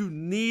is that you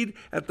need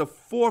at the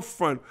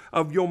forefront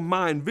of your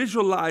mind.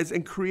 Visualize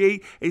and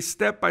create a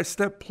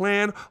step-by-step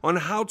plan on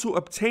how to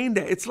obtain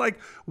that. It's like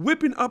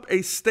whipping up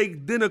a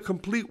steak dinner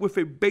complete with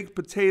a baked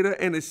potato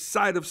and a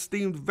side of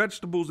steamed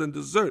vegetables and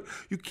dessert.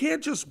 You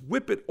can't just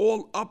whip it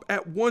all up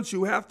at once.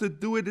 You have to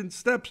do it in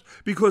steps,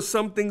 because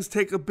some things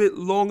take a bit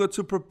longer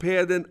to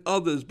prepare than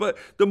others. But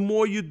the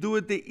more you do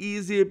it, the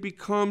easier it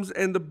becomes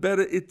and the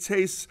better it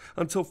tastes,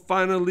 until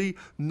finally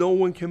no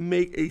one can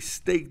make a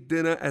steak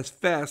dinner as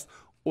fast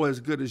or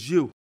as good as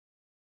you.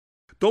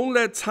 Don't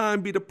let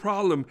time be the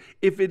problem.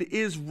 If it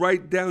is,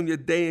 write down your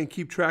day and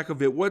keep track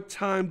of it. What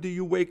time do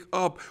you wake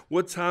up?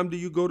 What time do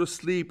you go to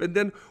sleep? And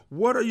then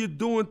what are you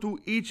doing through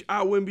each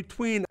hour in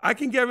between? I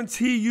can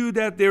guarantee you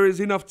that there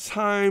is enough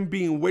time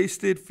being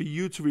wasted for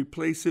you to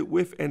replace it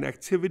with an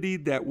activity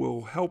that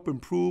will help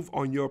improve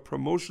on your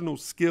promotional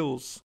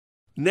skills.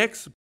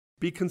 Next,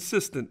 be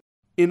consistent.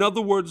 In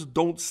other words,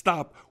 don't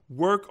stop.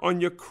 Work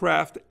on your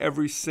craft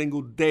every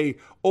single day,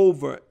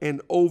 over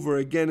and over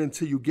again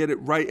until you get it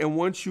right. And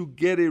once you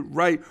get it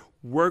right,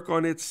 work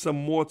on it some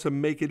more to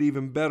make it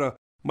even better.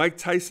 Mike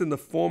Tyson, the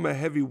former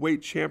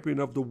heavyweight champion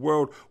of the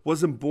world,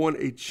 wasn't born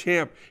a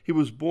champ. He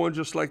was born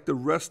just like the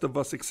rest of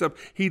us, except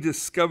he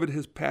discovered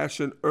his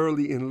passion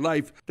early in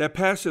life. That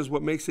passion is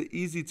what makes it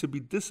easy to be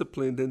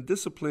disciplined, and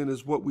discipline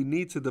is what we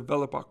need to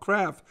develop our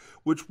craft,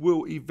 which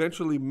will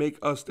eventually make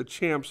us the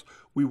champs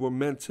we were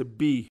meant to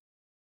be.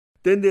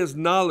 Then there's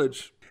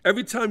knowledge.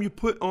 Every time you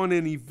put on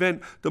an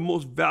event, the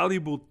most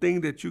valuable thing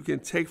that you can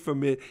take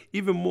from it,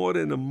 even more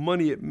than the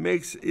money it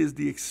makes, is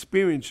the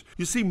experience.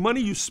 You see,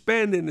 money you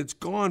spend and it's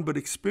gone, but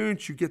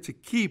experience you get to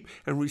keep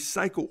and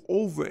recycle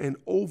over and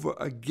over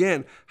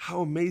again.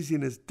 How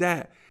amazing is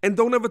that? And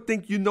don't ever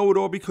think you know it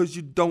all, because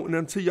you don't. And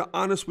until you're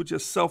honest with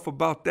yourself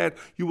about that,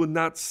 you will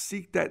not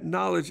seek that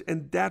knowledge,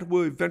 and that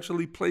will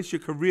eventually place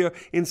your career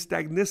in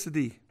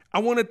stagnicity. I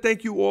want to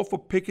thank you all for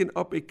picking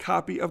up a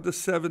copy of the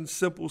 7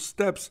 Simple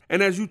Steps.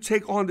 And as you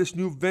take on this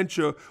new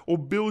venture or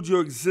build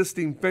your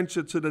existing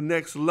venture to the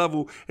next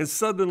level, and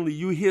suddenly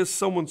you hear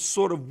someone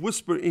sort of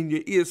whisper in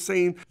your ear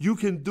saying, "You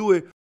can do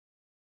it,"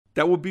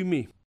 that will be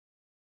me,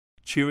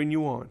 cheering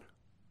you on.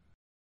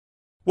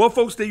 Well,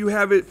 folks, there you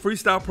have it.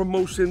 Freestyle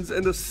Promotions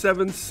and the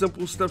 7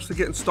 Simple Steps to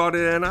getting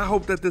started. And I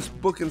hope that this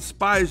book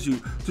inspires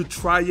you to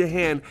try your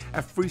hand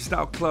at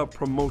Freestyle Club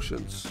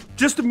Promotions.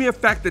 Just the mere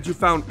fact that you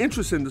found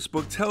interest in this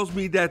book tells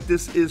me that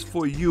this is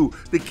for you.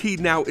 The key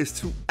now is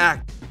to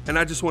act. And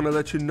I just want to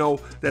let you know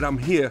that I'm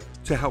here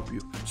to help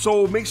you.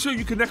 So make sure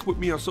you connect with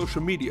me on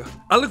social media.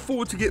 I look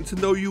forward to getting to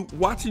know you,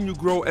 watching you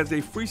grow as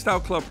a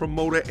Freestyle Club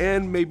promoter,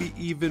 and maybe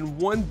even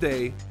one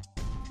day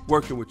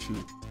working with you.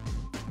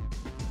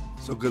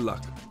 So good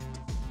luck.